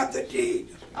 No, we have the deed.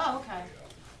 Oh, okay.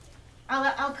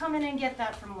 I'll come in and get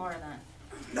that from Laura then.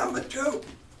 Number two,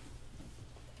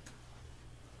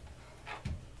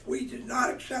 we did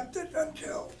not accept it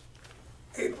until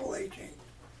April 18th.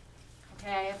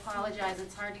 Okay, I apologize,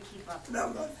 it's hard to keep up.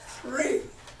 Number three,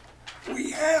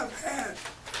 we have had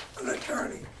an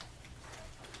attorney,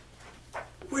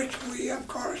 which we have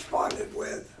corresponded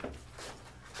with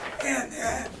and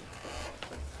had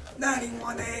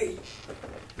 91A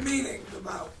meetings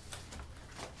about.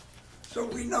 So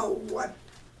we know what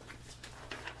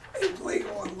is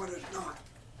legal and what is not.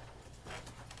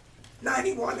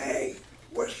 91A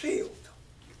was sealed.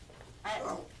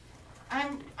 So.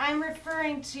 I'm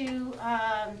referring to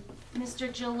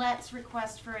Mr. Gillette's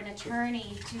request for an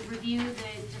attorney to review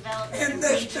the development And of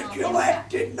Mr. regional Gillette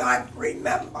impact. did not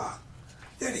remember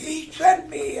that he sent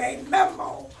me a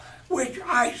memo which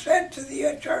I sent to the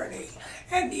attorney,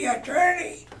 and the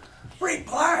attorney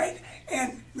replied,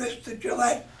 and Mr.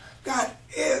 Gillette got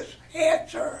his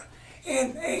answer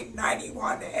in a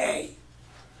 91A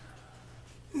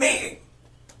meeting.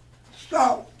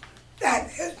 So that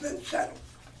has been settled.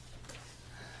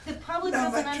 The public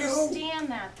doesn't understand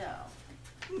that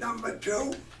though. Number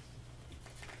two,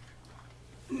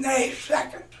 May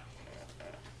 2nd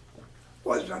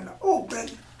was an open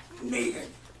meeting,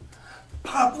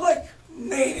 public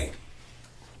meeting.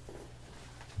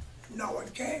 No one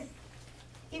came.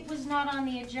 It was not on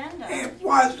the agenda. It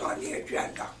was on the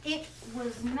agenda. It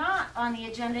was not on the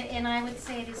agenda, and I would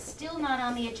say it is still not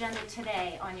on the agenda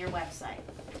today on your website.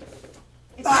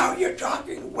 Now you're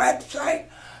talking website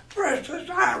versus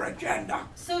our agenda.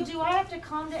 So do I have to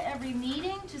come to every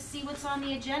meeting to see what's on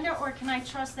the agenda, or can I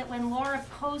trust that when Laura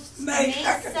posts the May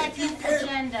 2nd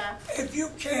agenda? If you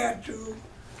care to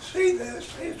see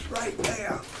this, it's right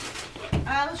there.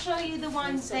 I'll show you the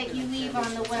ones that you leave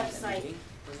on the website.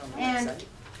 And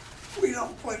we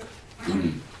don't put.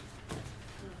 Could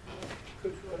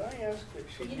I ask if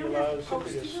she could allow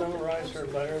somebody to summarize her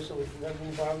letter so we can then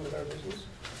move on with our business?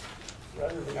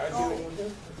 Rather than arguing with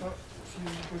her?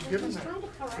 She was given that.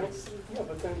 Yeah,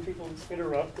 but then people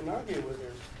interrupt and argue with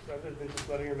her, rather than just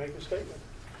letting her make a statement.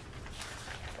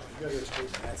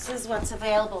 this is what's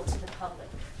available to the public.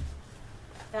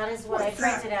 That is what I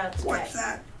printed out today. What's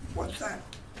that? What's that?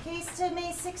 Case to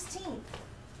May 16th.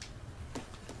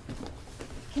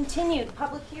 Continued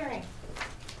public hearing.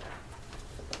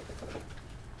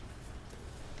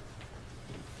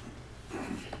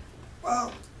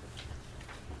 Well,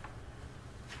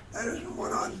 that isn't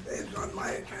what is on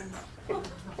my agenda.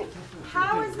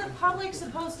 How is the public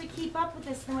supposed to keep up with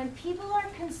this when people are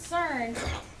concerned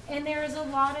and there is a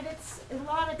lot at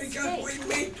stake? Because we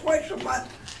meet twice a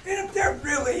month, and if they're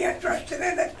really interested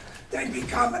in it, they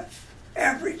become it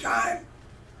every time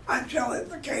until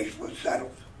the case was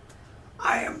settled.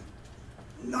 I am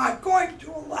not going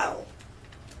to allow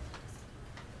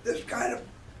this kind of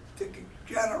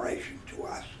degeneration to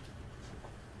us.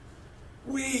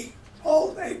 We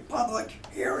hold a public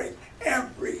hearing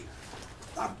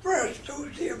the first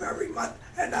Tuesday of every month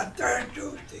and the third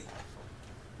Tuesday.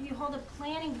 You hold a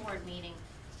planning board meeting.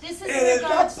 This is It in is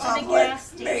regards a to the public gas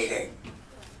station. meeting,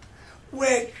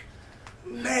 which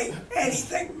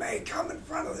anything may come in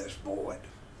front of this board.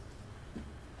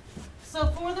 So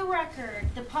for the record,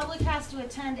 the public has to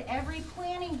attend every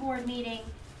planning board meeting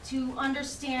to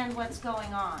understand what's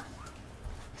going on.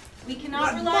 We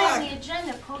cannot rely on the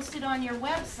agenda posted on your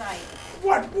website.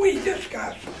 What we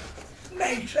discussed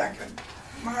May 2nd,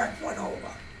 Mark went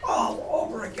over all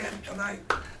over again tonight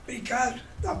because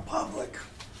the public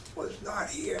was not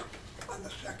here on the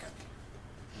 2nd.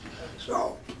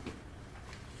 So,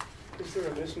 Is there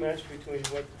a mismatch between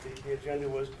what the agenda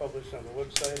was published on the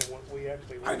website and what we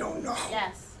actually? I don't know.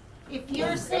 Yes. If you're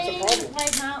That's a saying problem.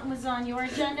 White Mountain was on your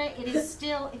agenda, it is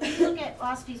still, if you look at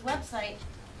Ossepee's website,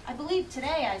 I believe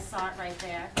today I saw it right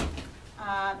there.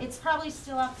 It's probably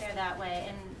still up there that way,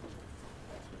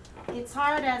 and it's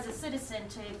hard as a citizen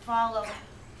to follow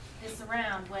this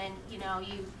around when, you know,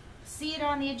 you see it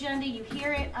on the agenda, you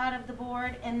hear it out of the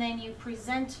board, and then you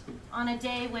present on a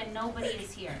day when nobody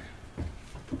is here.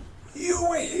 You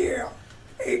were here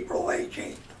April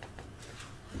 18th.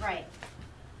 Right.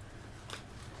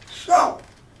 So,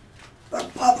 the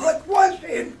public was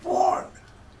informed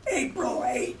April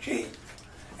 18th,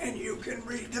 and you can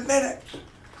read the minutes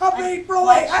of April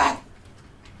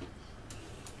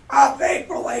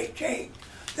 18th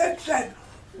that said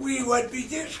we would be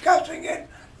discussing it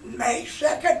May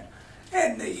 2nd,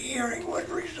 and the hearing would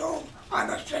resume on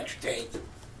the 16th.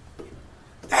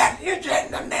 That is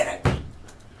in the minutes.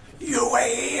 You were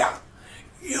here.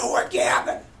 You were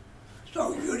Gavin.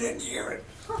 So you didn't hear it.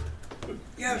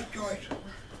 Yes, Joyce.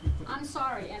 I'm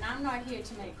sorry, and I'm not here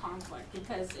to make conflict,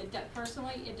 because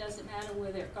personally, it doesn't matter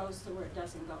whether it goes through or it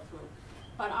doesn't go through.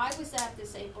 But I was at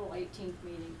this April 18th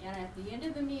meeting, and at the end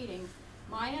of the meeting,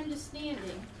 my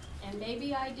understanding, and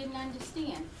maybe I didn't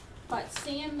understand, but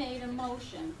Sam made a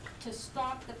motion to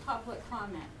stop the public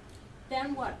comment.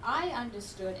 Then what I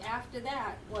understood after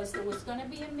that was there was gonna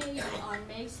be a meeting on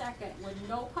May 2nd with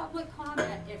no public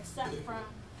comment except from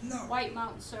White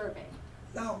Mountain Survey.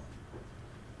 No.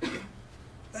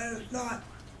 That is not.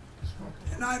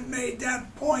 And I made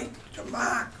that point to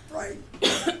Mark, right?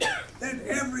 That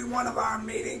every one of our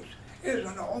meetings is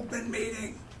an open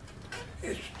meeting.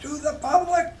 It's to the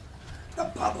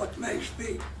public may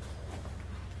speak.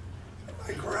 Am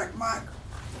I correct, Mark?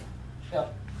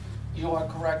 Yep, you are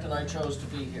correct, and I chose to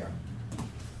be here.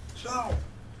 So,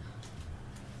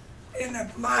 and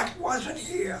if Mark wasn't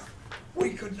here, we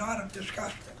could not have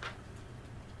discussed it.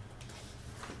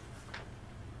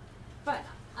 But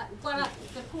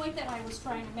the point that I was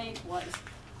trying to make was,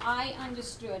 I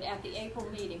understood at the April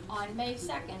meeting on May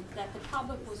 2nd that the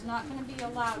public was not going to be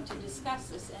allowed to discuss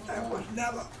this anymore. That was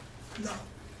never, no.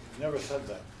 Never said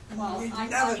that. Well, We I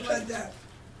never thought- said that.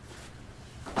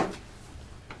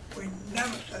 We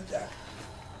never said that.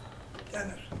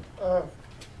 Dennis.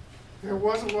 There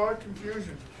was a lot of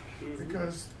confusion,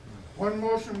 because one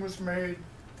motion was made,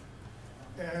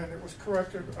 and it was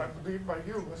corrected, I believe, by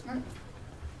you, wasn't it?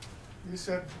 You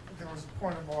said there was a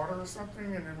point of order or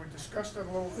something, and then we discussed it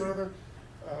a little further.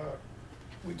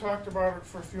 We talked about it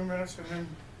for a few minutes, and then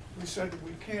we said that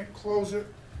we can't close it,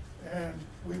 and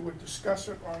we would discuss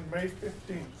it on May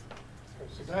 15th.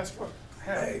 So that's what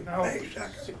happened. Now, May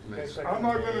 2nd. I'm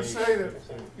not gonna say that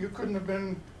you couldn't have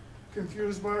been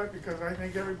confused by it, because I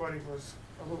think everybody was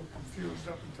a little confused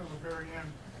up until the very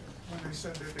end when they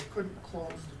said that they couldn't close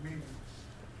the meeting.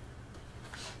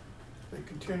 They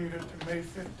continued it to May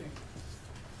 15th.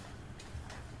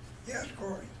 Yes,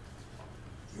 Corey.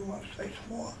 You want to say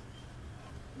some more?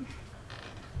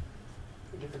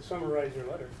 You could summarize your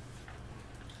letter.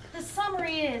 The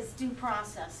summary is due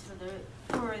process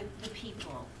for the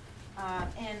people.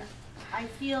 And I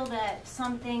feel that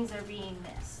some things are being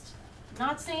missed. I'm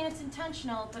not saying it's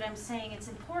intentional, but I'm saying it's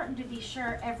important to be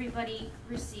sure everybody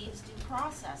receives due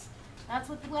process. That's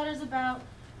what the letter's about.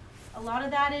 A lot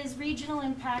of that is regional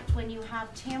impact. When you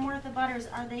have Tamworth abutters,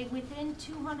 are they within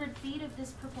 200 feet of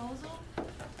this proposal?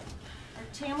 Are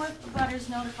Tamworth abutters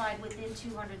notified within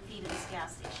 200 feet of this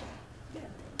gas station?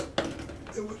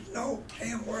 There was no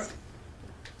Tamworth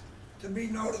to be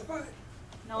notified.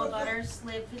 No abutters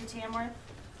live in Tamworth?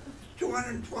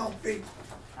 212 feet.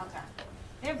 Okay.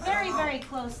 They're very, very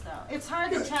close, though. It's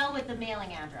hard to tell with the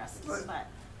mailing addresses, but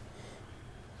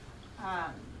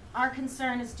our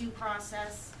concern is due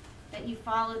process, that you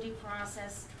follow due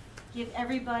process, give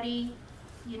everybody,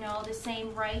 you know, the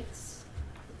same rights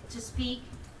to speak,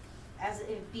 as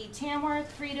it be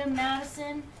Tamworth, Freedom,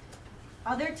 Madison.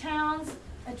 Other towns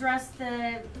address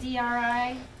the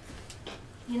DRI,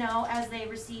 you know, as they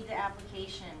receive the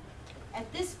application. At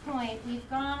this point, we've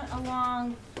gone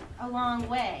a long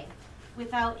way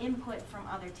without input from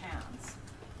other towns.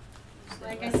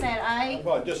 Like I said, I'm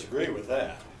going to disagree with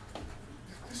that.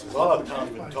 A lot of towns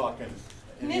have been talking.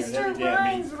 Mr.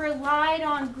 Rhines relied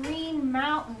on Green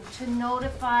Mountain to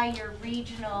notify your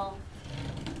regional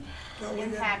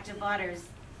impact abutters.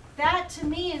 That, to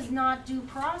me, is not due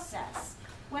process.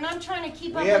 When I'm trying to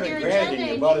keep up with your agenda,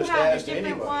 and you have a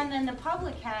different one than the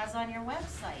public has on your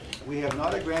website. We have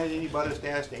not granted any butters to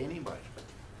ask to anybody.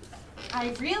 I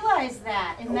realize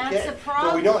that, and that's Okay? a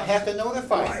problem. So we don't have to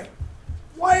notify Why? you.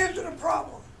 Why is it a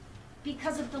problem?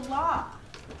 Because of the law,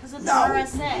 because of the No.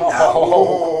 RSA.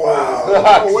 Oh,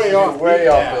 wow. Way off Way base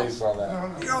off now. base on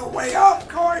that. You're way up,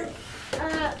 Corey.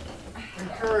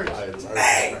 Encourage.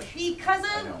 Because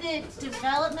of the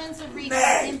developments of regional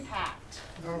May. impact.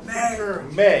 No, May.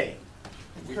 encourage. May.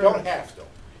 We don't have to.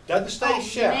 Doesn't say Oh,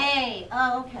 shall. may,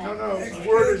 oh, okay. No, no, the Excuse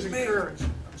word is me. encourage.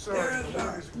 I'm sorry. There is The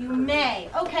word is You encourage. may.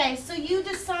 Okay, so you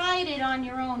decided on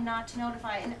your own not to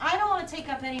notify, and I don't want to take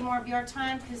up any more of your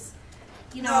time because,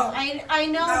 you know, No. I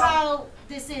know No. how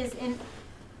this is. And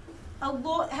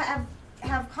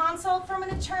have consult from an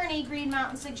attorney. Green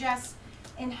Mountain suggests,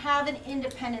 and have an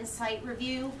independent site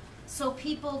review so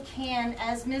people can,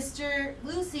 as Mr.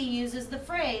 Lucy uses the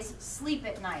phrase, sleep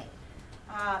at night.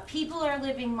 People are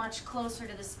living much closer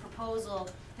to this proposal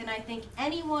than I think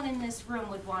anyone in this room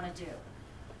would want to do.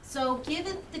 So give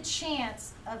it the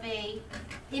chance of a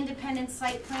independent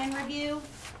site plan review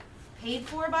paid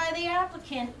for by the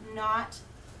applicant, not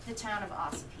the town of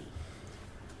Ossipee.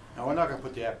 No, we're not gonna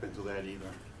put the applicant through that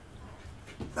either.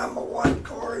 Number one,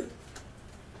 Corey,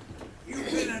 you've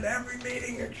been at every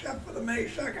meeting except for the May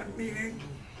 2nd meeting.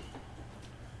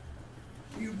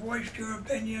 You voiced your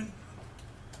opinion.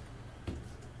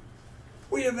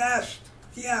 We have asked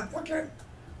the applicant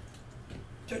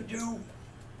to do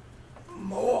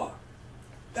more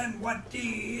than what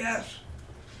DES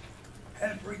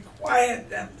has required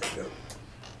them to do.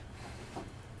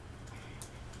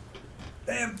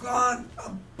 They have gone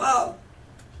above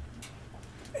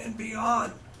and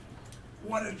beyond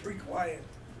what is required.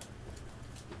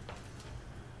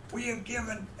 We have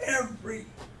given every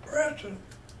person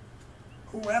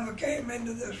who ever came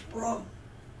into this room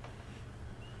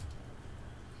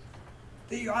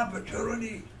the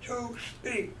opportunity to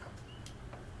speak.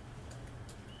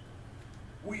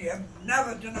 We have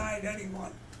never denied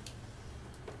anyone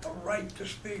the right to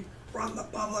speak from the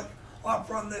public or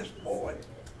from this board.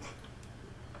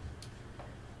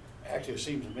 Actually, it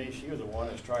seems to me she was the one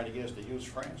that's trying to get us to use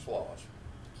France laws.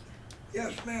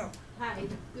 Yes, ma'am. Hi,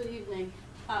 good evening.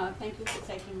 Thank you for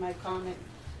taking my comment.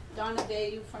 Donna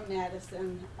Bayou from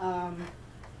Madison. I'm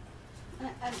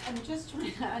just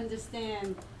trying to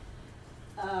understand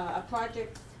a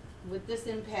project with this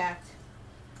impact.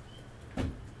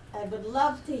 I would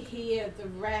love to hear the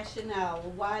rationale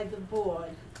why the board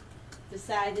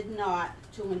decided not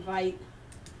to invite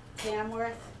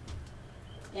Tamworth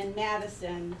and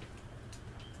Madison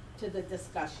to the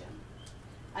discussion.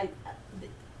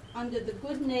 Under the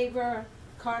good neighbor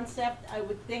concept, I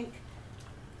would think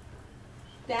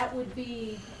that would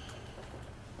be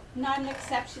not an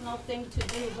exceptional thing to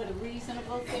do, but a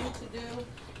reasonable thing to do.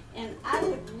 And I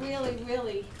would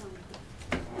really,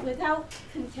 without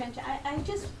contention, I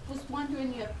just was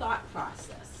wondering your thought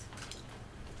process.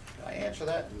 Can I answer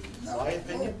that in my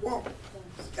opinion? Whoa,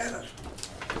 Dennis.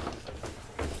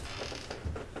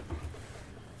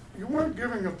 You weren't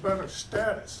giving a better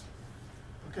status,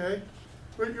 okay?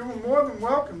 But you were more than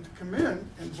welcome to come in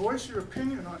and voice your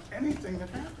opinion on anything that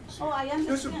happens here. Oh, I understand.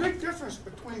 There's a big difference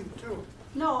between the two.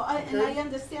 No, and I Okay.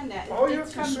 understand that. All your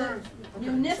It's from the concerns- okay,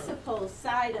 municipal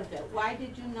side of it. Why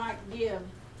did you not give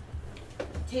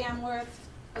Tamworth's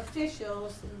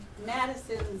officials,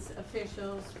 Madison's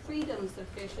officials, Freedom's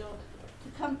official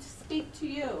to come to speak to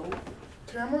you?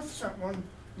 Tamworth sent an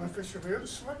official here, the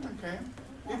selectman came,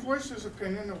 he voiced his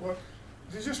opinion of what,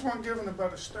 they just weren't given a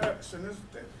better status,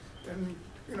 and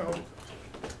you know,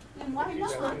 And why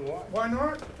not? why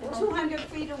not? Well, 200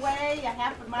 feet away, a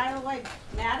half a mile away.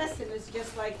 Madison is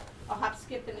just like a hop,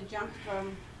 skip, and a jump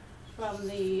from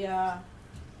the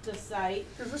site.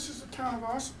 because this is the town of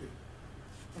Ossipee,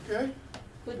 okay?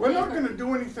 Good We're not neighbor. gonna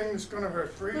do anything that's gonna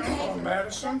hurt Freedom Good or neighbor,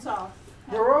 Madison. That's all.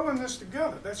 We're all in this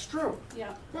together, that's true.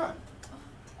 Yeah. But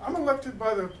I'm elected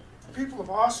by the people of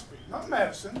Ossipee, not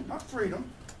Madison, not Freedom,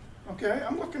 okay?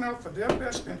 I'm looking out for their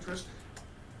best interest,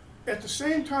 at the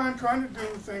same time trying to do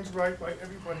things right by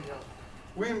everybody else.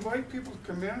 We invite people to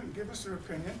come in and give us their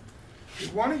opinion. We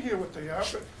want to hear what they are,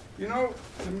 but, you know,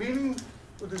 the meeting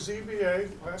with the ZBA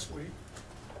last week,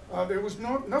 there was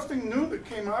nothing new that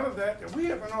came out of that that we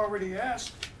haven't already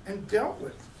asked and dealt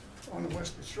with on the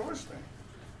Western Shores thing,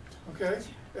 okay?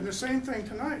 And the same thing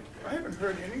tonight. I haven't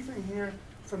heard anything here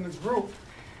from the group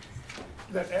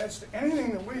that adds to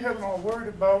anything that we haven't all worried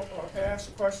about or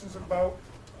asked questions about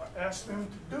or asked them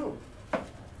to do.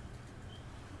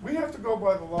 We have to go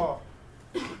by the law.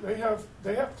 They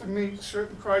have to meet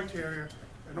certain criteria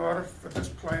in order for this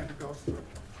plan to go through.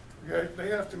 Okay? They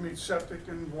have to meet septic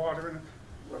and water, and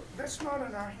well, that's not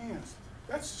in our hands.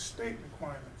 That's the state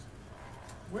requirements.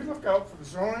 we look out for the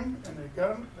zoning, and they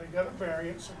got a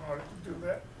variance in order to do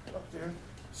that up there.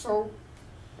 So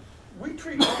we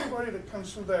treat everybody that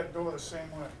comes through that door the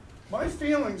same way. My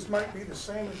feelings might be the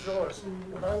same as yours.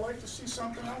 Would I like to see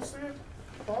something else there?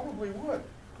 Probably would.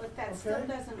 But that still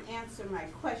doesn't answer my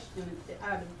question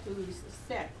out of due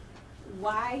respect.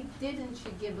 Why didn't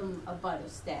you give him a butter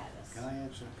status? Can I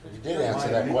answer? You did answer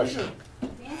that question.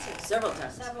 The answer is several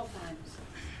times. Several times.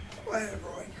 Go ahead,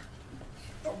 Roy.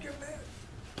 Don't get mad.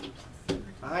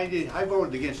 I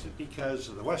voted against it because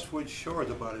of the Westwood Shores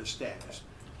about his status.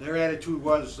 Their attitude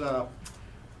was,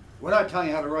 we're not telling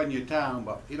you how to run your town,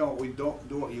 but you know, we don't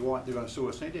do what you want, they're gonna sue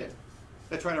us. And they did.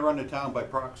 They're trying to run the town by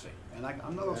proxy, and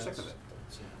I'm a little sick of it.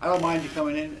 I don't mind you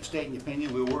coming in and stating your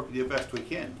opinion, we'll work with you best we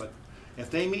can, but if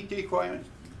they meet the requirements,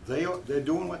 they're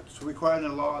doing what's required in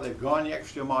the law, they've gone the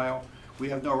extra mile, we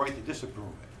have no right to disapprove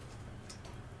it.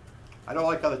 I don't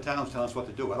like other towns telling us what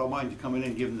to do. I don't mind you coming in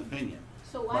and giving an opinion.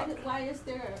 So why is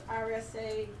there a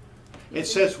RSA? It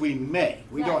says we may,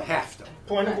 we don't have to.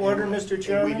 Point of order, Mr.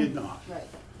 Chairman. And we did not. Right.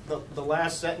 The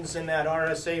last sentence in that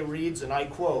RSA reads, and I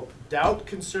quote, "Doubt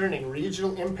concerning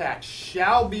regional impact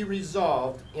shall be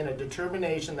resolved in a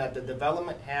determination that the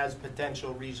development has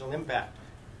potential regional impact."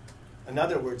 In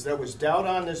other words, there was doubt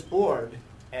on this board,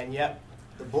 and yet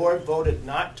the board voted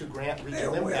not to grant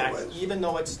regional impact, even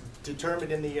though it's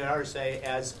determined in the RSA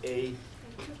as a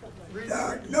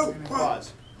No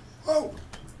clause. vote.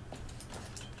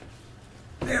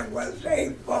 There was a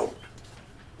vote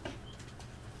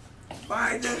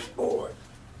by this board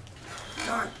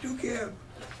not to give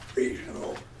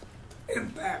regional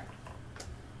impact.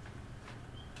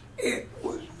 It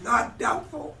was not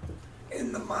doubtful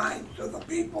in the minds of the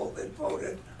people that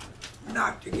voted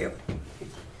not to give it.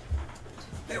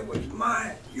 It was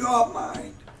your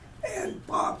mind, and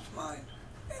Bob's mind,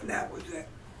 and that was it.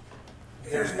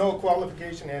 There's no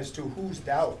qualification as to whose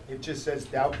doubt. It just says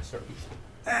doubt, sir.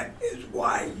 That is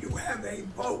why you have a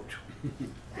vote.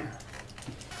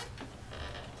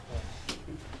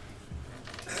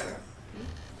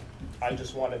 I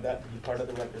just wanted that to be part of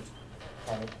the record.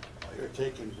 You're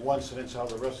taking one sentence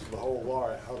out of the rest of the whole law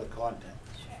out of content.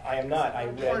 I am not. I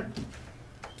read.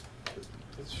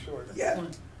 It's short. Yes.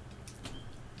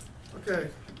 Okay.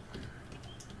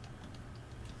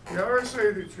 The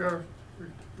RSA that you're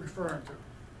referring to.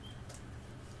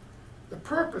 The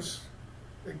purpose,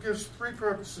 it gives three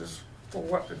purposes for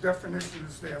what the definition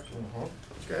is there for.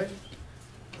 Okay?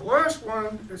 The last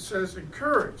one, it says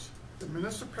encourage the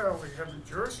municipality having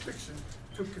jurisdiction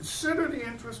to consider the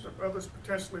interest of others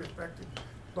potentially affected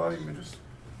by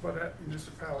that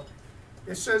municipality.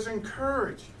 It says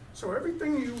encourage. So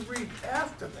everything you read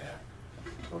after that,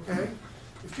 okay,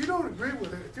 if you don't agree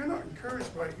with it, if you're not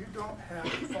encouraged by it, you don't have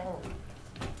to follow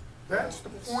it. That's the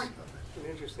point of it.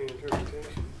 An interesting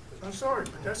interpretation. I'm sorry,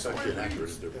 but that's the way it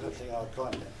reads. Everything out of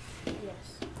content.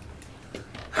 Yes.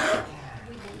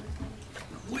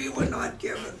 We were not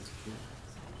given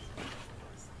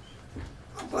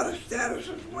a butter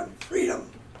statuses when Freedom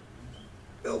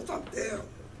built up their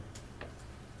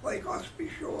Lake Ossipee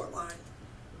shoreline,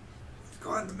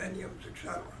 condominiums,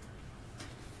 etc.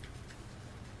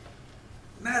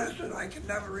 Madison, I can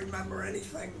never remember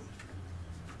anything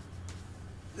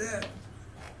that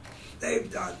they've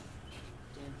done.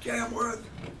 Jamworth,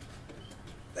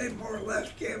 they've more or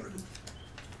less given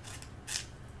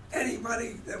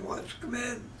anybody that wants to come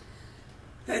in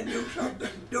and do something,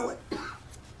 do it.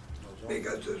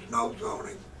 Because there's no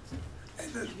zoning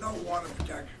and there's no water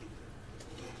protection.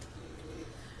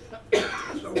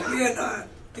 So we're not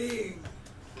being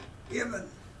given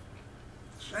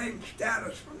the same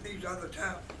status from these other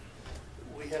towns.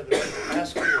 We have the right to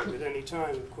ask for it at any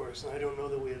time, of course, and I don't know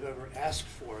that we have ever asked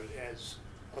for it as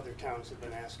other towns have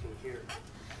been asking here.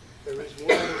 There is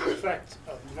one effect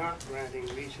of not granting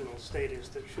regional status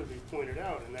that should be pointed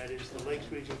out, and that is the Lakes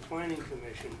Region Planning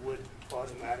Commission would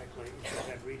automatically, if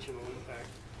it had regional impact,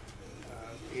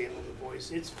 be able to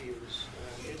voice its views,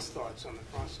 its thoughts on the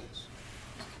process.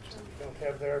 We don't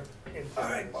have their input. All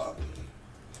right, Bob.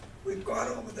 We've gone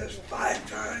over this 5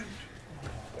 times.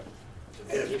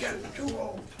 It's getting too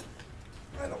old.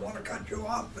 I don't want to cut you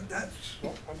off, but that's...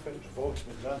 Well, I'm finished. The vote's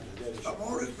been done. The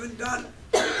vote has been done.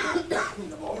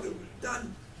 The vote was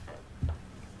done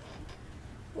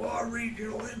for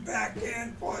regional impact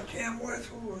and for Tamworth,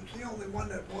 who was the only one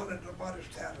that wanted the butter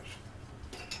status.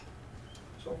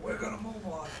 So we're going to move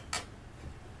on.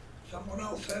 Someone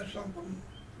else has something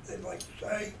they'd like to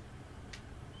say?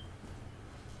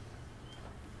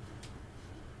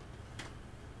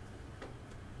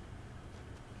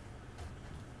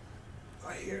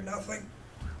 I hear nothing.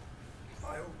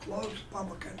 I will close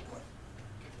public input.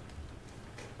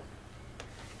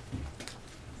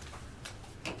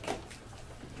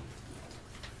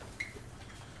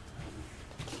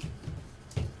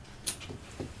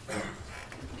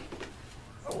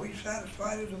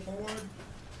 satisfied as a board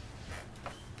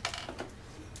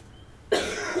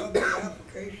of the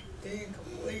application being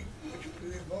complete, which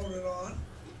we voted on?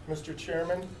 Mr.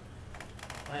 Chairman,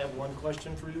 I have one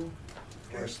question for you,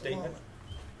 or a Just a statement. moment.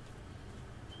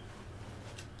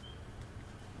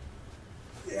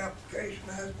 The application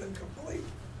has been complete.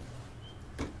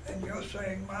 And you're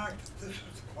saying, Mark, that this is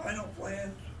the final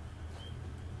plans?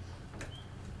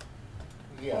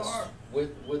 Yes, Or-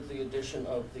 with the addition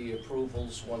of the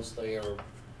approvals once they are,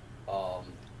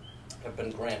 have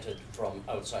been granted from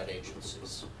outside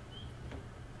agencies.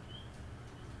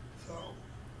 So,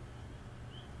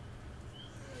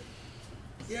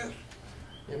 yes,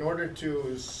 In order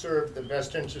to serve the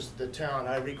best interest of the town,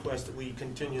 I request that we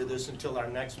continue this until our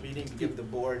next meeting to give the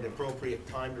board appropriate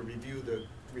time to review the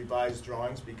revised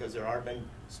drawings, because there are been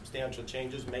substantial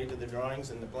changes made to the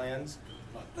drawings and the plans.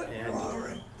 And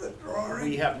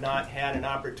we have not had an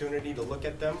opportunity to look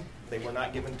at them. They were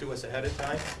not given to us ahead of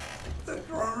time. the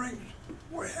drawings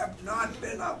have not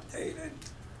been updated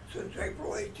since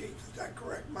April 18th, is that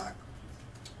correct, Mark?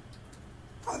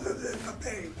 Other than the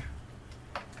page.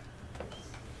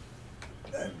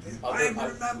 That if I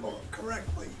remember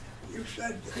correctly, you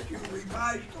said that you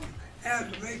revised them as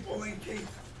of April 18th,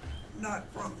 not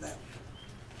from them.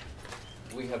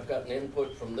 We have gotten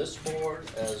input from this board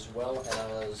as well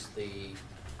as the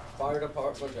fire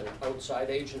department and outside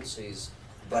agencies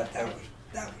that have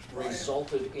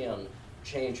resulted in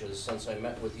changes since I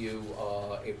met with you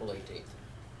April 18th.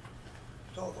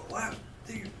 So the last,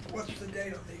 what's the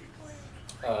date of these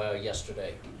plans?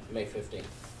 Yesterday, May 15th.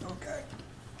 Okay.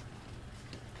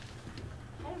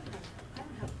 I don't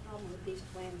have a problem with these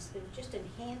plans, they've just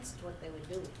enhanced what they were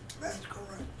doing. That's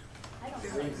correct. I don't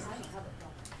have a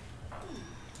problem.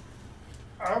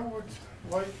 I would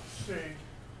like to see,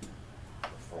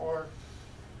 before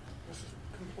this is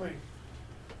complete,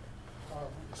 we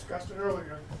discussed it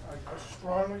earlier, I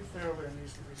strongly feel there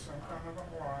needs to be some kind of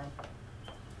alarm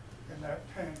in that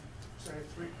tank, say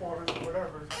 3/4 or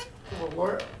whatever, to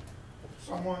alert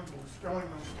someone who's filling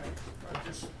those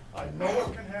tanks. I know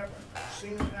it can happen, I've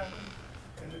seen it happen,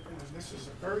 and this is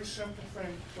a very simple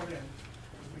thing to put in,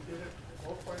 because we did it at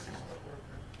both places that worked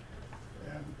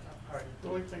in, and I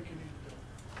really think you need to do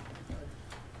it.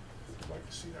 I'd like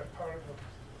to see that part of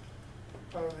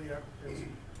the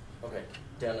application. Okay,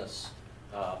 Dennis,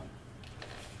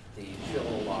 the fill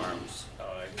alarms,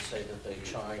 you say that they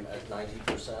chime at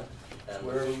 90%? And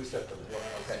Where do we set them?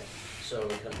 Okay, so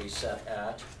it can be set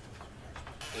at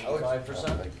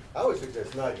 85%? I would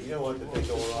suggest 90. You don't want the thing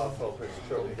going off all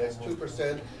prematurely. That's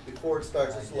 2% before it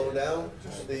starts to slow down.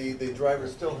 The driver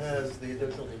still has the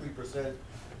additional 3%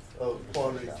 of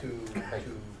quantity to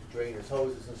drain his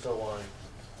hoses and so on.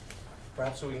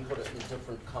 Perhaps we can put it in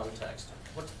different context.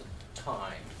 What's the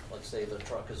time? Let's say the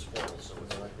truck is full, so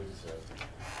it's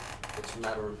a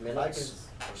matter of minutes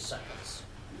or seconds.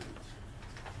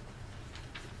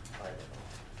 I don't know.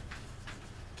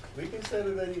 We can set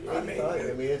it at 85. I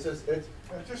mean, it's just, it's.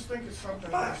 I just think it's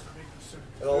something that has to be considered.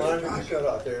 An alarm can shut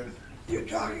off there. You're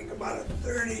talking about a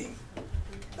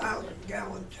 30,000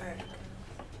 gallon tank.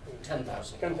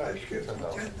 10,000. Excuse me,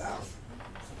 10,000.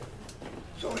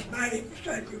 So it's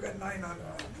 90%, you got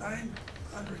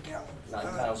 900 gallons.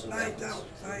 9,000 gallons.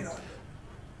 9,900.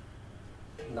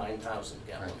 9,000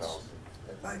 gallons.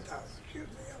 9,000, excuse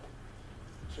me. Yeah.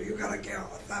 So you got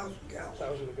 1,000 gallons.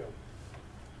 1,000 to go.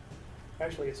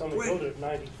 Actually, it's only loaded at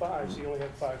 95, so you only have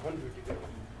 500 to go.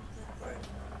 Right.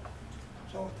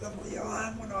 So if the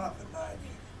alarm went off at 90.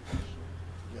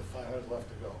 You have 500 left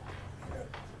to go.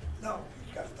 No,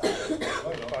 he's got 1,000.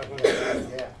 500,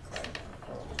 yeah.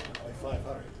 Like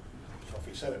 500. So if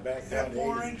you set it back down That to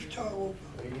 4-inch toe.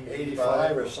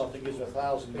 85 or something, gives you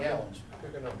 1,000 gallons.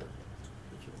 Pick a number.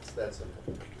 It's that simple.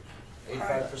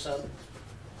 85%?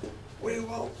 We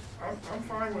will. I'm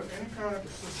fine with any kind of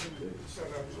system that you set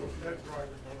up so that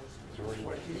driver knows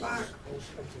what he's Mark,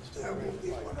 supposed to do. that will be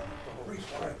one of the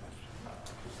requirements.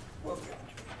 We'll get it to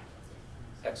you.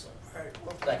 Excellent. All right,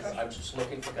 we'll Thank you. discuss I'm just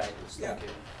looking for guidance. Yeah, Thank you.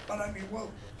 but I mean,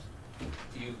 we'll,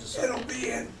 You decide. it'll be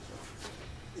in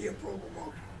the approval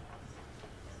motion.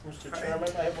 Mr. Chairman,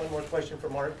 I have one more question for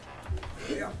Mark.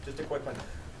 Yeah. Just a quick one,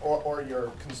 or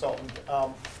your consultant.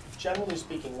 Generally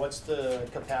speaking, what's the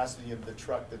capacity of the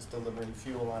truck that's delivering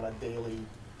fuel on a daily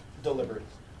delivery?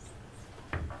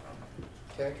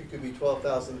 Tanker could be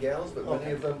 12,000 gallons, but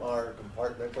many of them are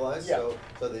compartmentalized, Yeah.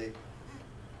 so they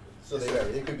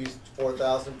vary. It could be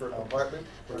 4,000 per compartment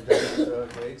for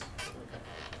different grades.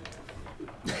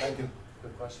 Thank you.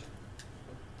 Good question.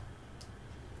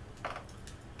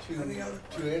 Any other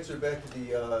To answer back to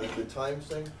the times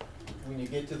thing, when you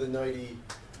get to the 90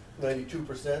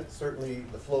 92%, certainly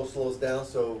the flow slows down,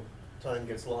 so time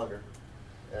gets longer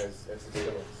as it's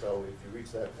filling. So if you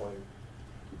reach that point,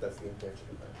 that's the intention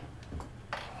of that.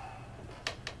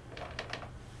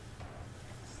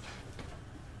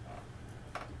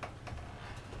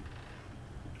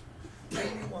 Maybe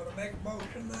you wanna make a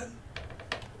motion then?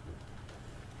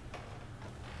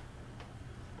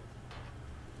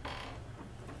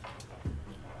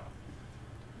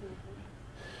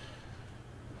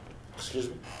 Excuse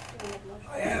me?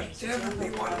 I asked him if he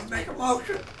wanted to make a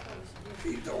motion.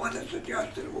 He's the one that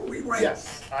suggested we wait.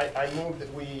 Yes, I move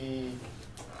that we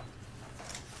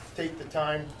take the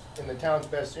time in the town's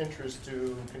best interest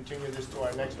to continue this to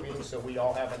our next meeting, so we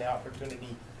all have an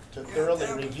opportunity to thoroughly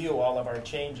review all of our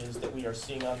changes that we are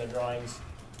seeing on the drawings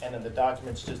and in the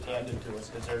documents just handed to us,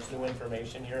 because there's new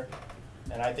information here.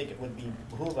 And I think it would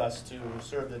behoove us to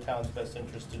serve the town's best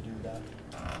interest to do that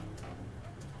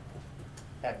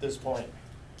at this point.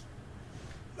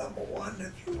 Number one,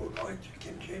 if you were going to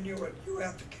continue it, you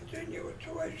have to continue it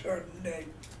to a certain date.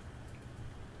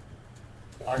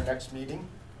 Our next meeting?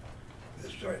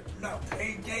 No,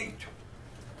 a date.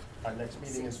 Our next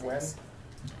meeting is when?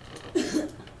 June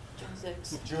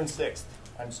 6th. June 6th,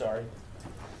 I'm sorry.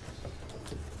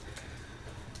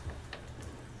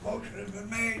 Motion has been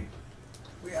made.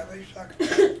 We have a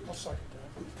second. I'll second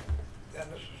that.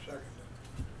 Dennis is seconded.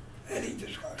 Any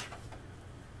discussion?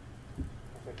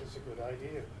 I think it's a good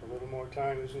idea. A little more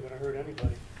time isn't gonna hurt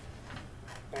anybody.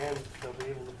 And they'll be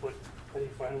able to put any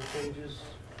final changes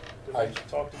that we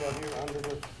talked about here onto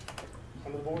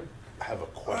the board. I have a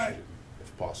question,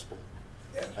 if possible.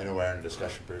 Yes. I know we're in a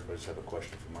discussion period, but I just have a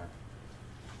question for Mark.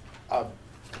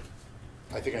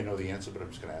 I think I know the answer, but I'm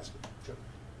just gonna ask it. Sure.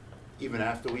 Even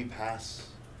after we pass,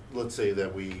 let's say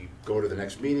that we go to the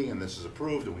next meeting and this is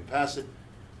approved and we pass it,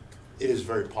 it is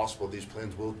very possible these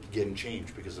plans will get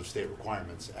changed because of state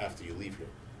requirements after you leave here.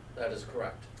 That is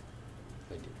correct.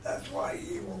 Thank you. That's why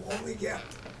he will only get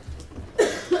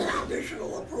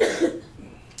conditional approval.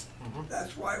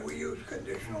 That's why we use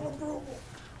conditional approval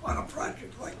on a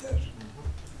project like this.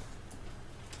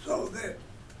 So that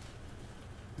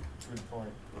Good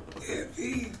point. if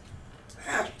he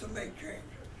has to make changes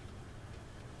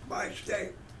by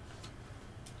state,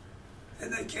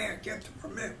 and they can't get the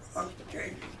permit without the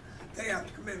changes, they have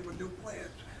to come in with new plans.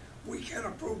 We can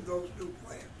approve those new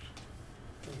plans.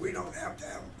 We don't have to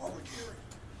have a public hearing.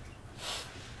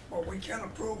 But we can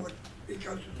approve it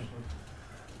because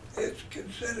it's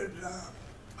considered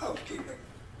housekeeping.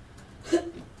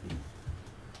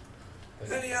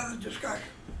 Any other discussion?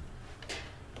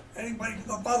 Anybody from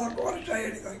the public want to say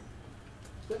anything?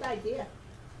 Good idea.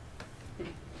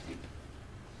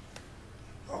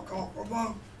 I'll call for a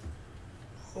vote.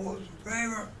 All those in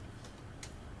favor?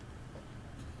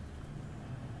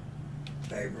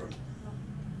 Favor.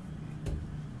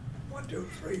 1, 2,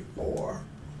 3, 4.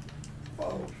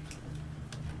 Opposed.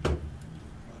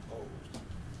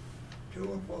 2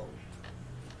 opposed.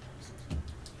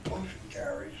 Motion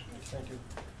carries. Thank you.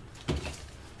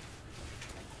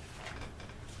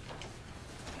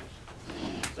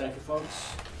 Thank you, folks.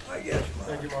 I guess,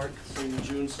 Thank you, Mark. See you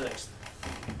June 6th.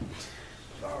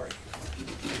 sorry.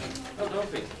 No,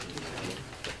 don't be.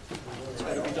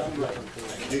 I don't know.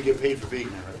 You do get paid for being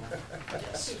there, right?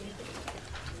 Yes.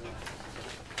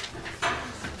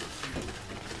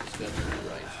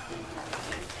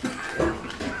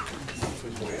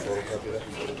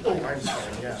 Oh, I'm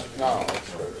sorry, yeah. No, that's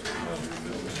good.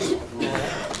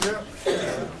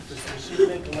 Does she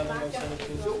make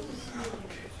 11:17?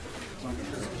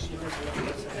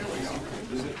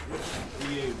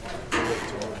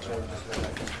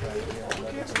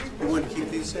 You want to keep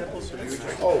these samples, or do you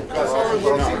reject them? Oh,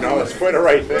 God, no, it's quite a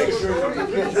right thing.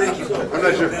 I'm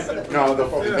not sure, no, they'll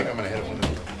probably think I'm gonna hit one.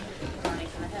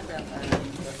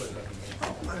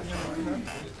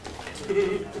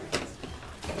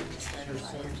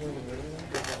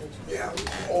 Yeah.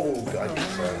 Oh, God.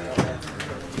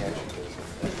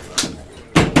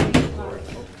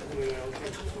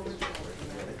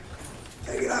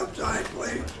 Take it outside,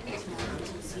 please.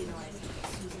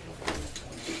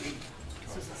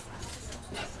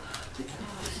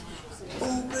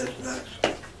 Old business.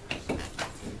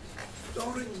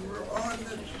 Zoning, we're on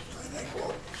this, I think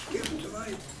we'll skip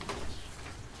tonight.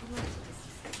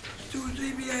 2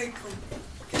 ZBA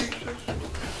cases.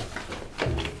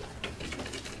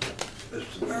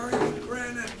 Mr. Barron was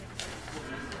granted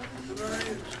the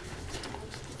variance,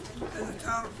 and the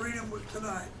town of Freedom was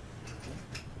denied.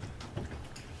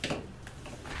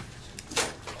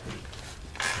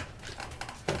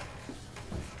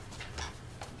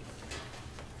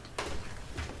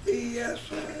 DES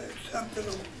accepted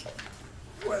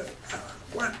went to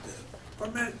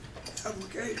permit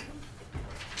application,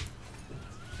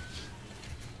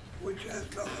 which has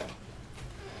nothing.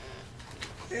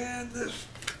 And this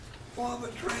former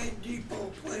train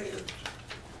depot plans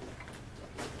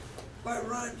by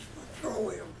Ryan's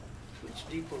Petroleum. Which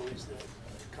depot is that,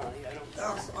 Connie? I don't.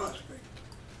 Down in Ossipee.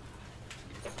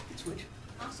 It's which?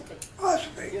 Ossipee.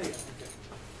 Ossipee. Yeah, okay.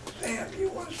 Sam, you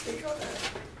want to speak on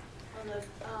that? On the,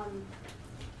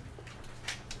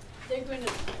 they're going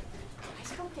to, I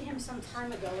spoke to him some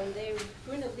time ago, and they're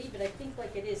going to leave it, I think,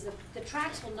 like it is. The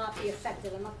tracks will not be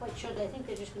affected. I'm not quite sure. I think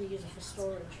they're just going to use it for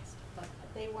storage. But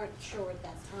they weren't sure at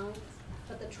that time.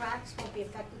 But the tracks won't be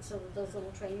affected, so that those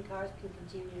little train cars can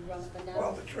continue to run up and down.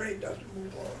 Well, the train doesn't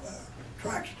move over there.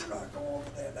 Tracks do not go over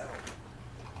there now.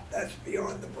 That's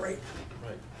beyond the break.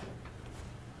 Right.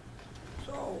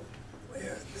 So,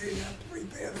 yeah, they have to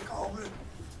repair the culvert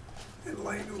and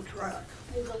lay new track.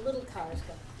 The little cars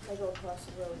go, they go across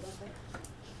the road, don't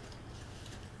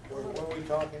they? Where are we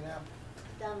talking now?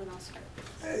 Down in Ossipee.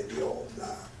 Hey, the old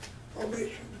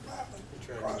probation department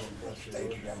across from the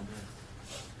station.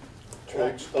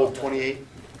 Tracks, oh, 28?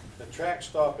 The tracks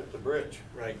stop at the bridge.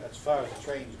 Right. As far as the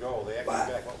trains go, they actually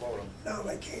back up load them. No,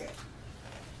 they can't.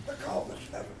 The culvert's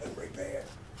never been repaired.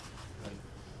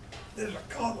 There's a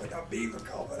culvert, a beaver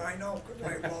culvert, I know, because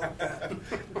I walked that.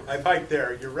 I biked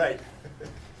there, you're right.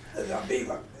 There's a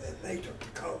beaver, and they took the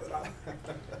culvert out.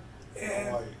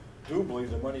 And Well, I do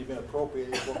believe the money's been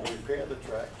appropriated for to repair the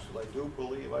tracks. I do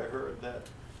believe I heard that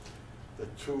the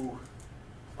two,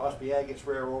 Ossipee Agates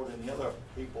Railroad and the other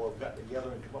people have gotten together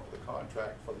and come up with a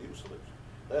contract for the use of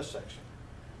their section,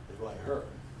 is what I heard.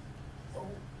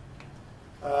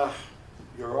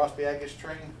 Your Ossipee Agates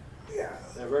train, yeah,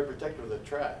 they're very protective of the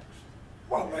tracks.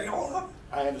 well, they own them.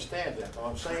 I understand that. What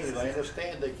I'm saying is I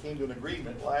understand they came to an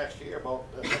agreement last year about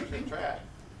the section of track.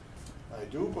 I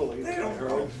do believe They that I don't heard.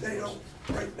 go, they don't,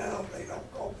 right now, they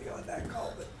don't go beyond that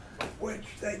culvert, which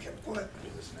they can put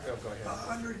Oh, go ahead.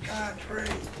 100-car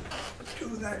train to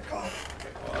that culvert.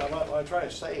 Well, what I'm trying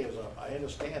to say is, I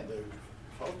understand they're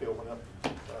supposed to be opening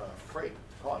up freight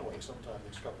Conway sometime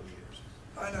next couple of years.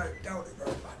 I don't doubt it very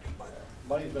much, but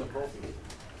Money's been appropriated.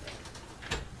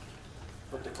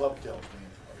 But the club tells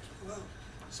me. well,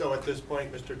 So at this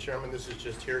point, Mr. Chairman, this is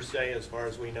just hearsay as far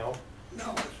as we know?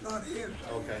 no, it's not here,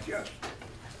 so Okay. it's just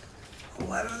a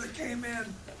letter that came in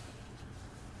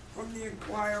from the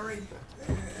inquiry,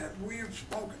 and we have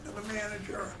spoken to the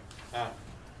manager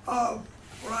of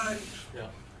Ryan's, Yeah.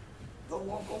 the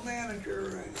local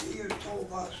manager, and he has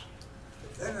told us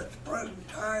that at the present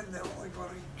time, they're only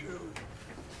going to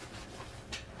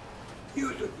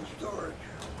use it for storage.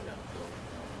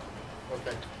 Yeah.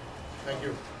 Okay, thank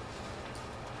you.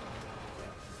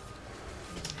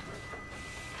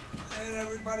 And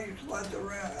everybody's let the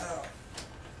rat out.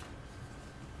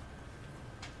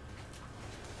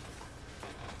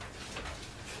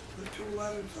 The two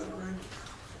letters that are in,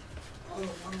 oh,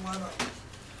 one letter.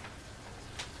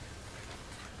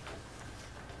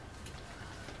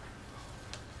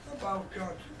 About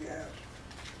Johnson Gas,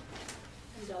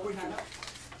 which is,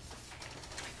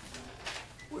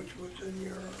 which was in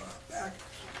your packet.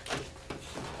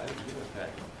 I didn't give it back.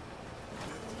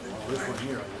 This one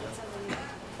here.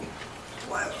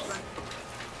 Last thing.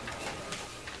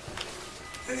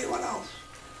 Anyone else?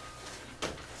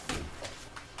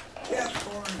 Yes,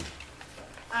 Cory.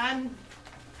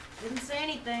 Didn't say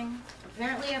anything.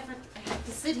 Apparently I have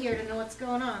to sit here to know what's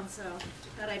going on, so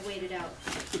thought I'd wait it out.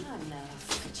 Oh, no.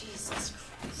 Jesus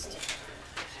Christ.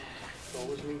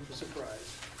 Always room for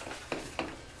surprise.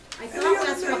 I thought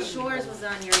Westwood Shores was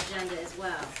on your agenda as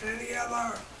well. Any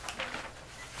other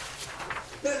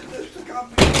business to come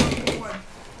before the board?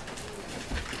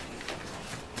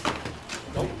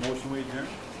 Nope, motion we adjourn.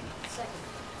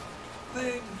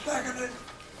 Being seconded,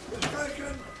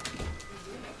 discussion.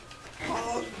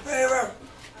 All those in favor?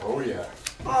 Oh, yeah.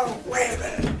 Oh, wait a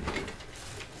minute.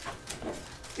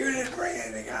 You didn't bring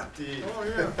anything up. Oh,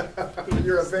 yeah.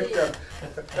 You're a victim.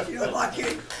 You're lucky.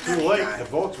 Too late, the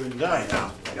vote's been done. I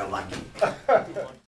know, you're lucky.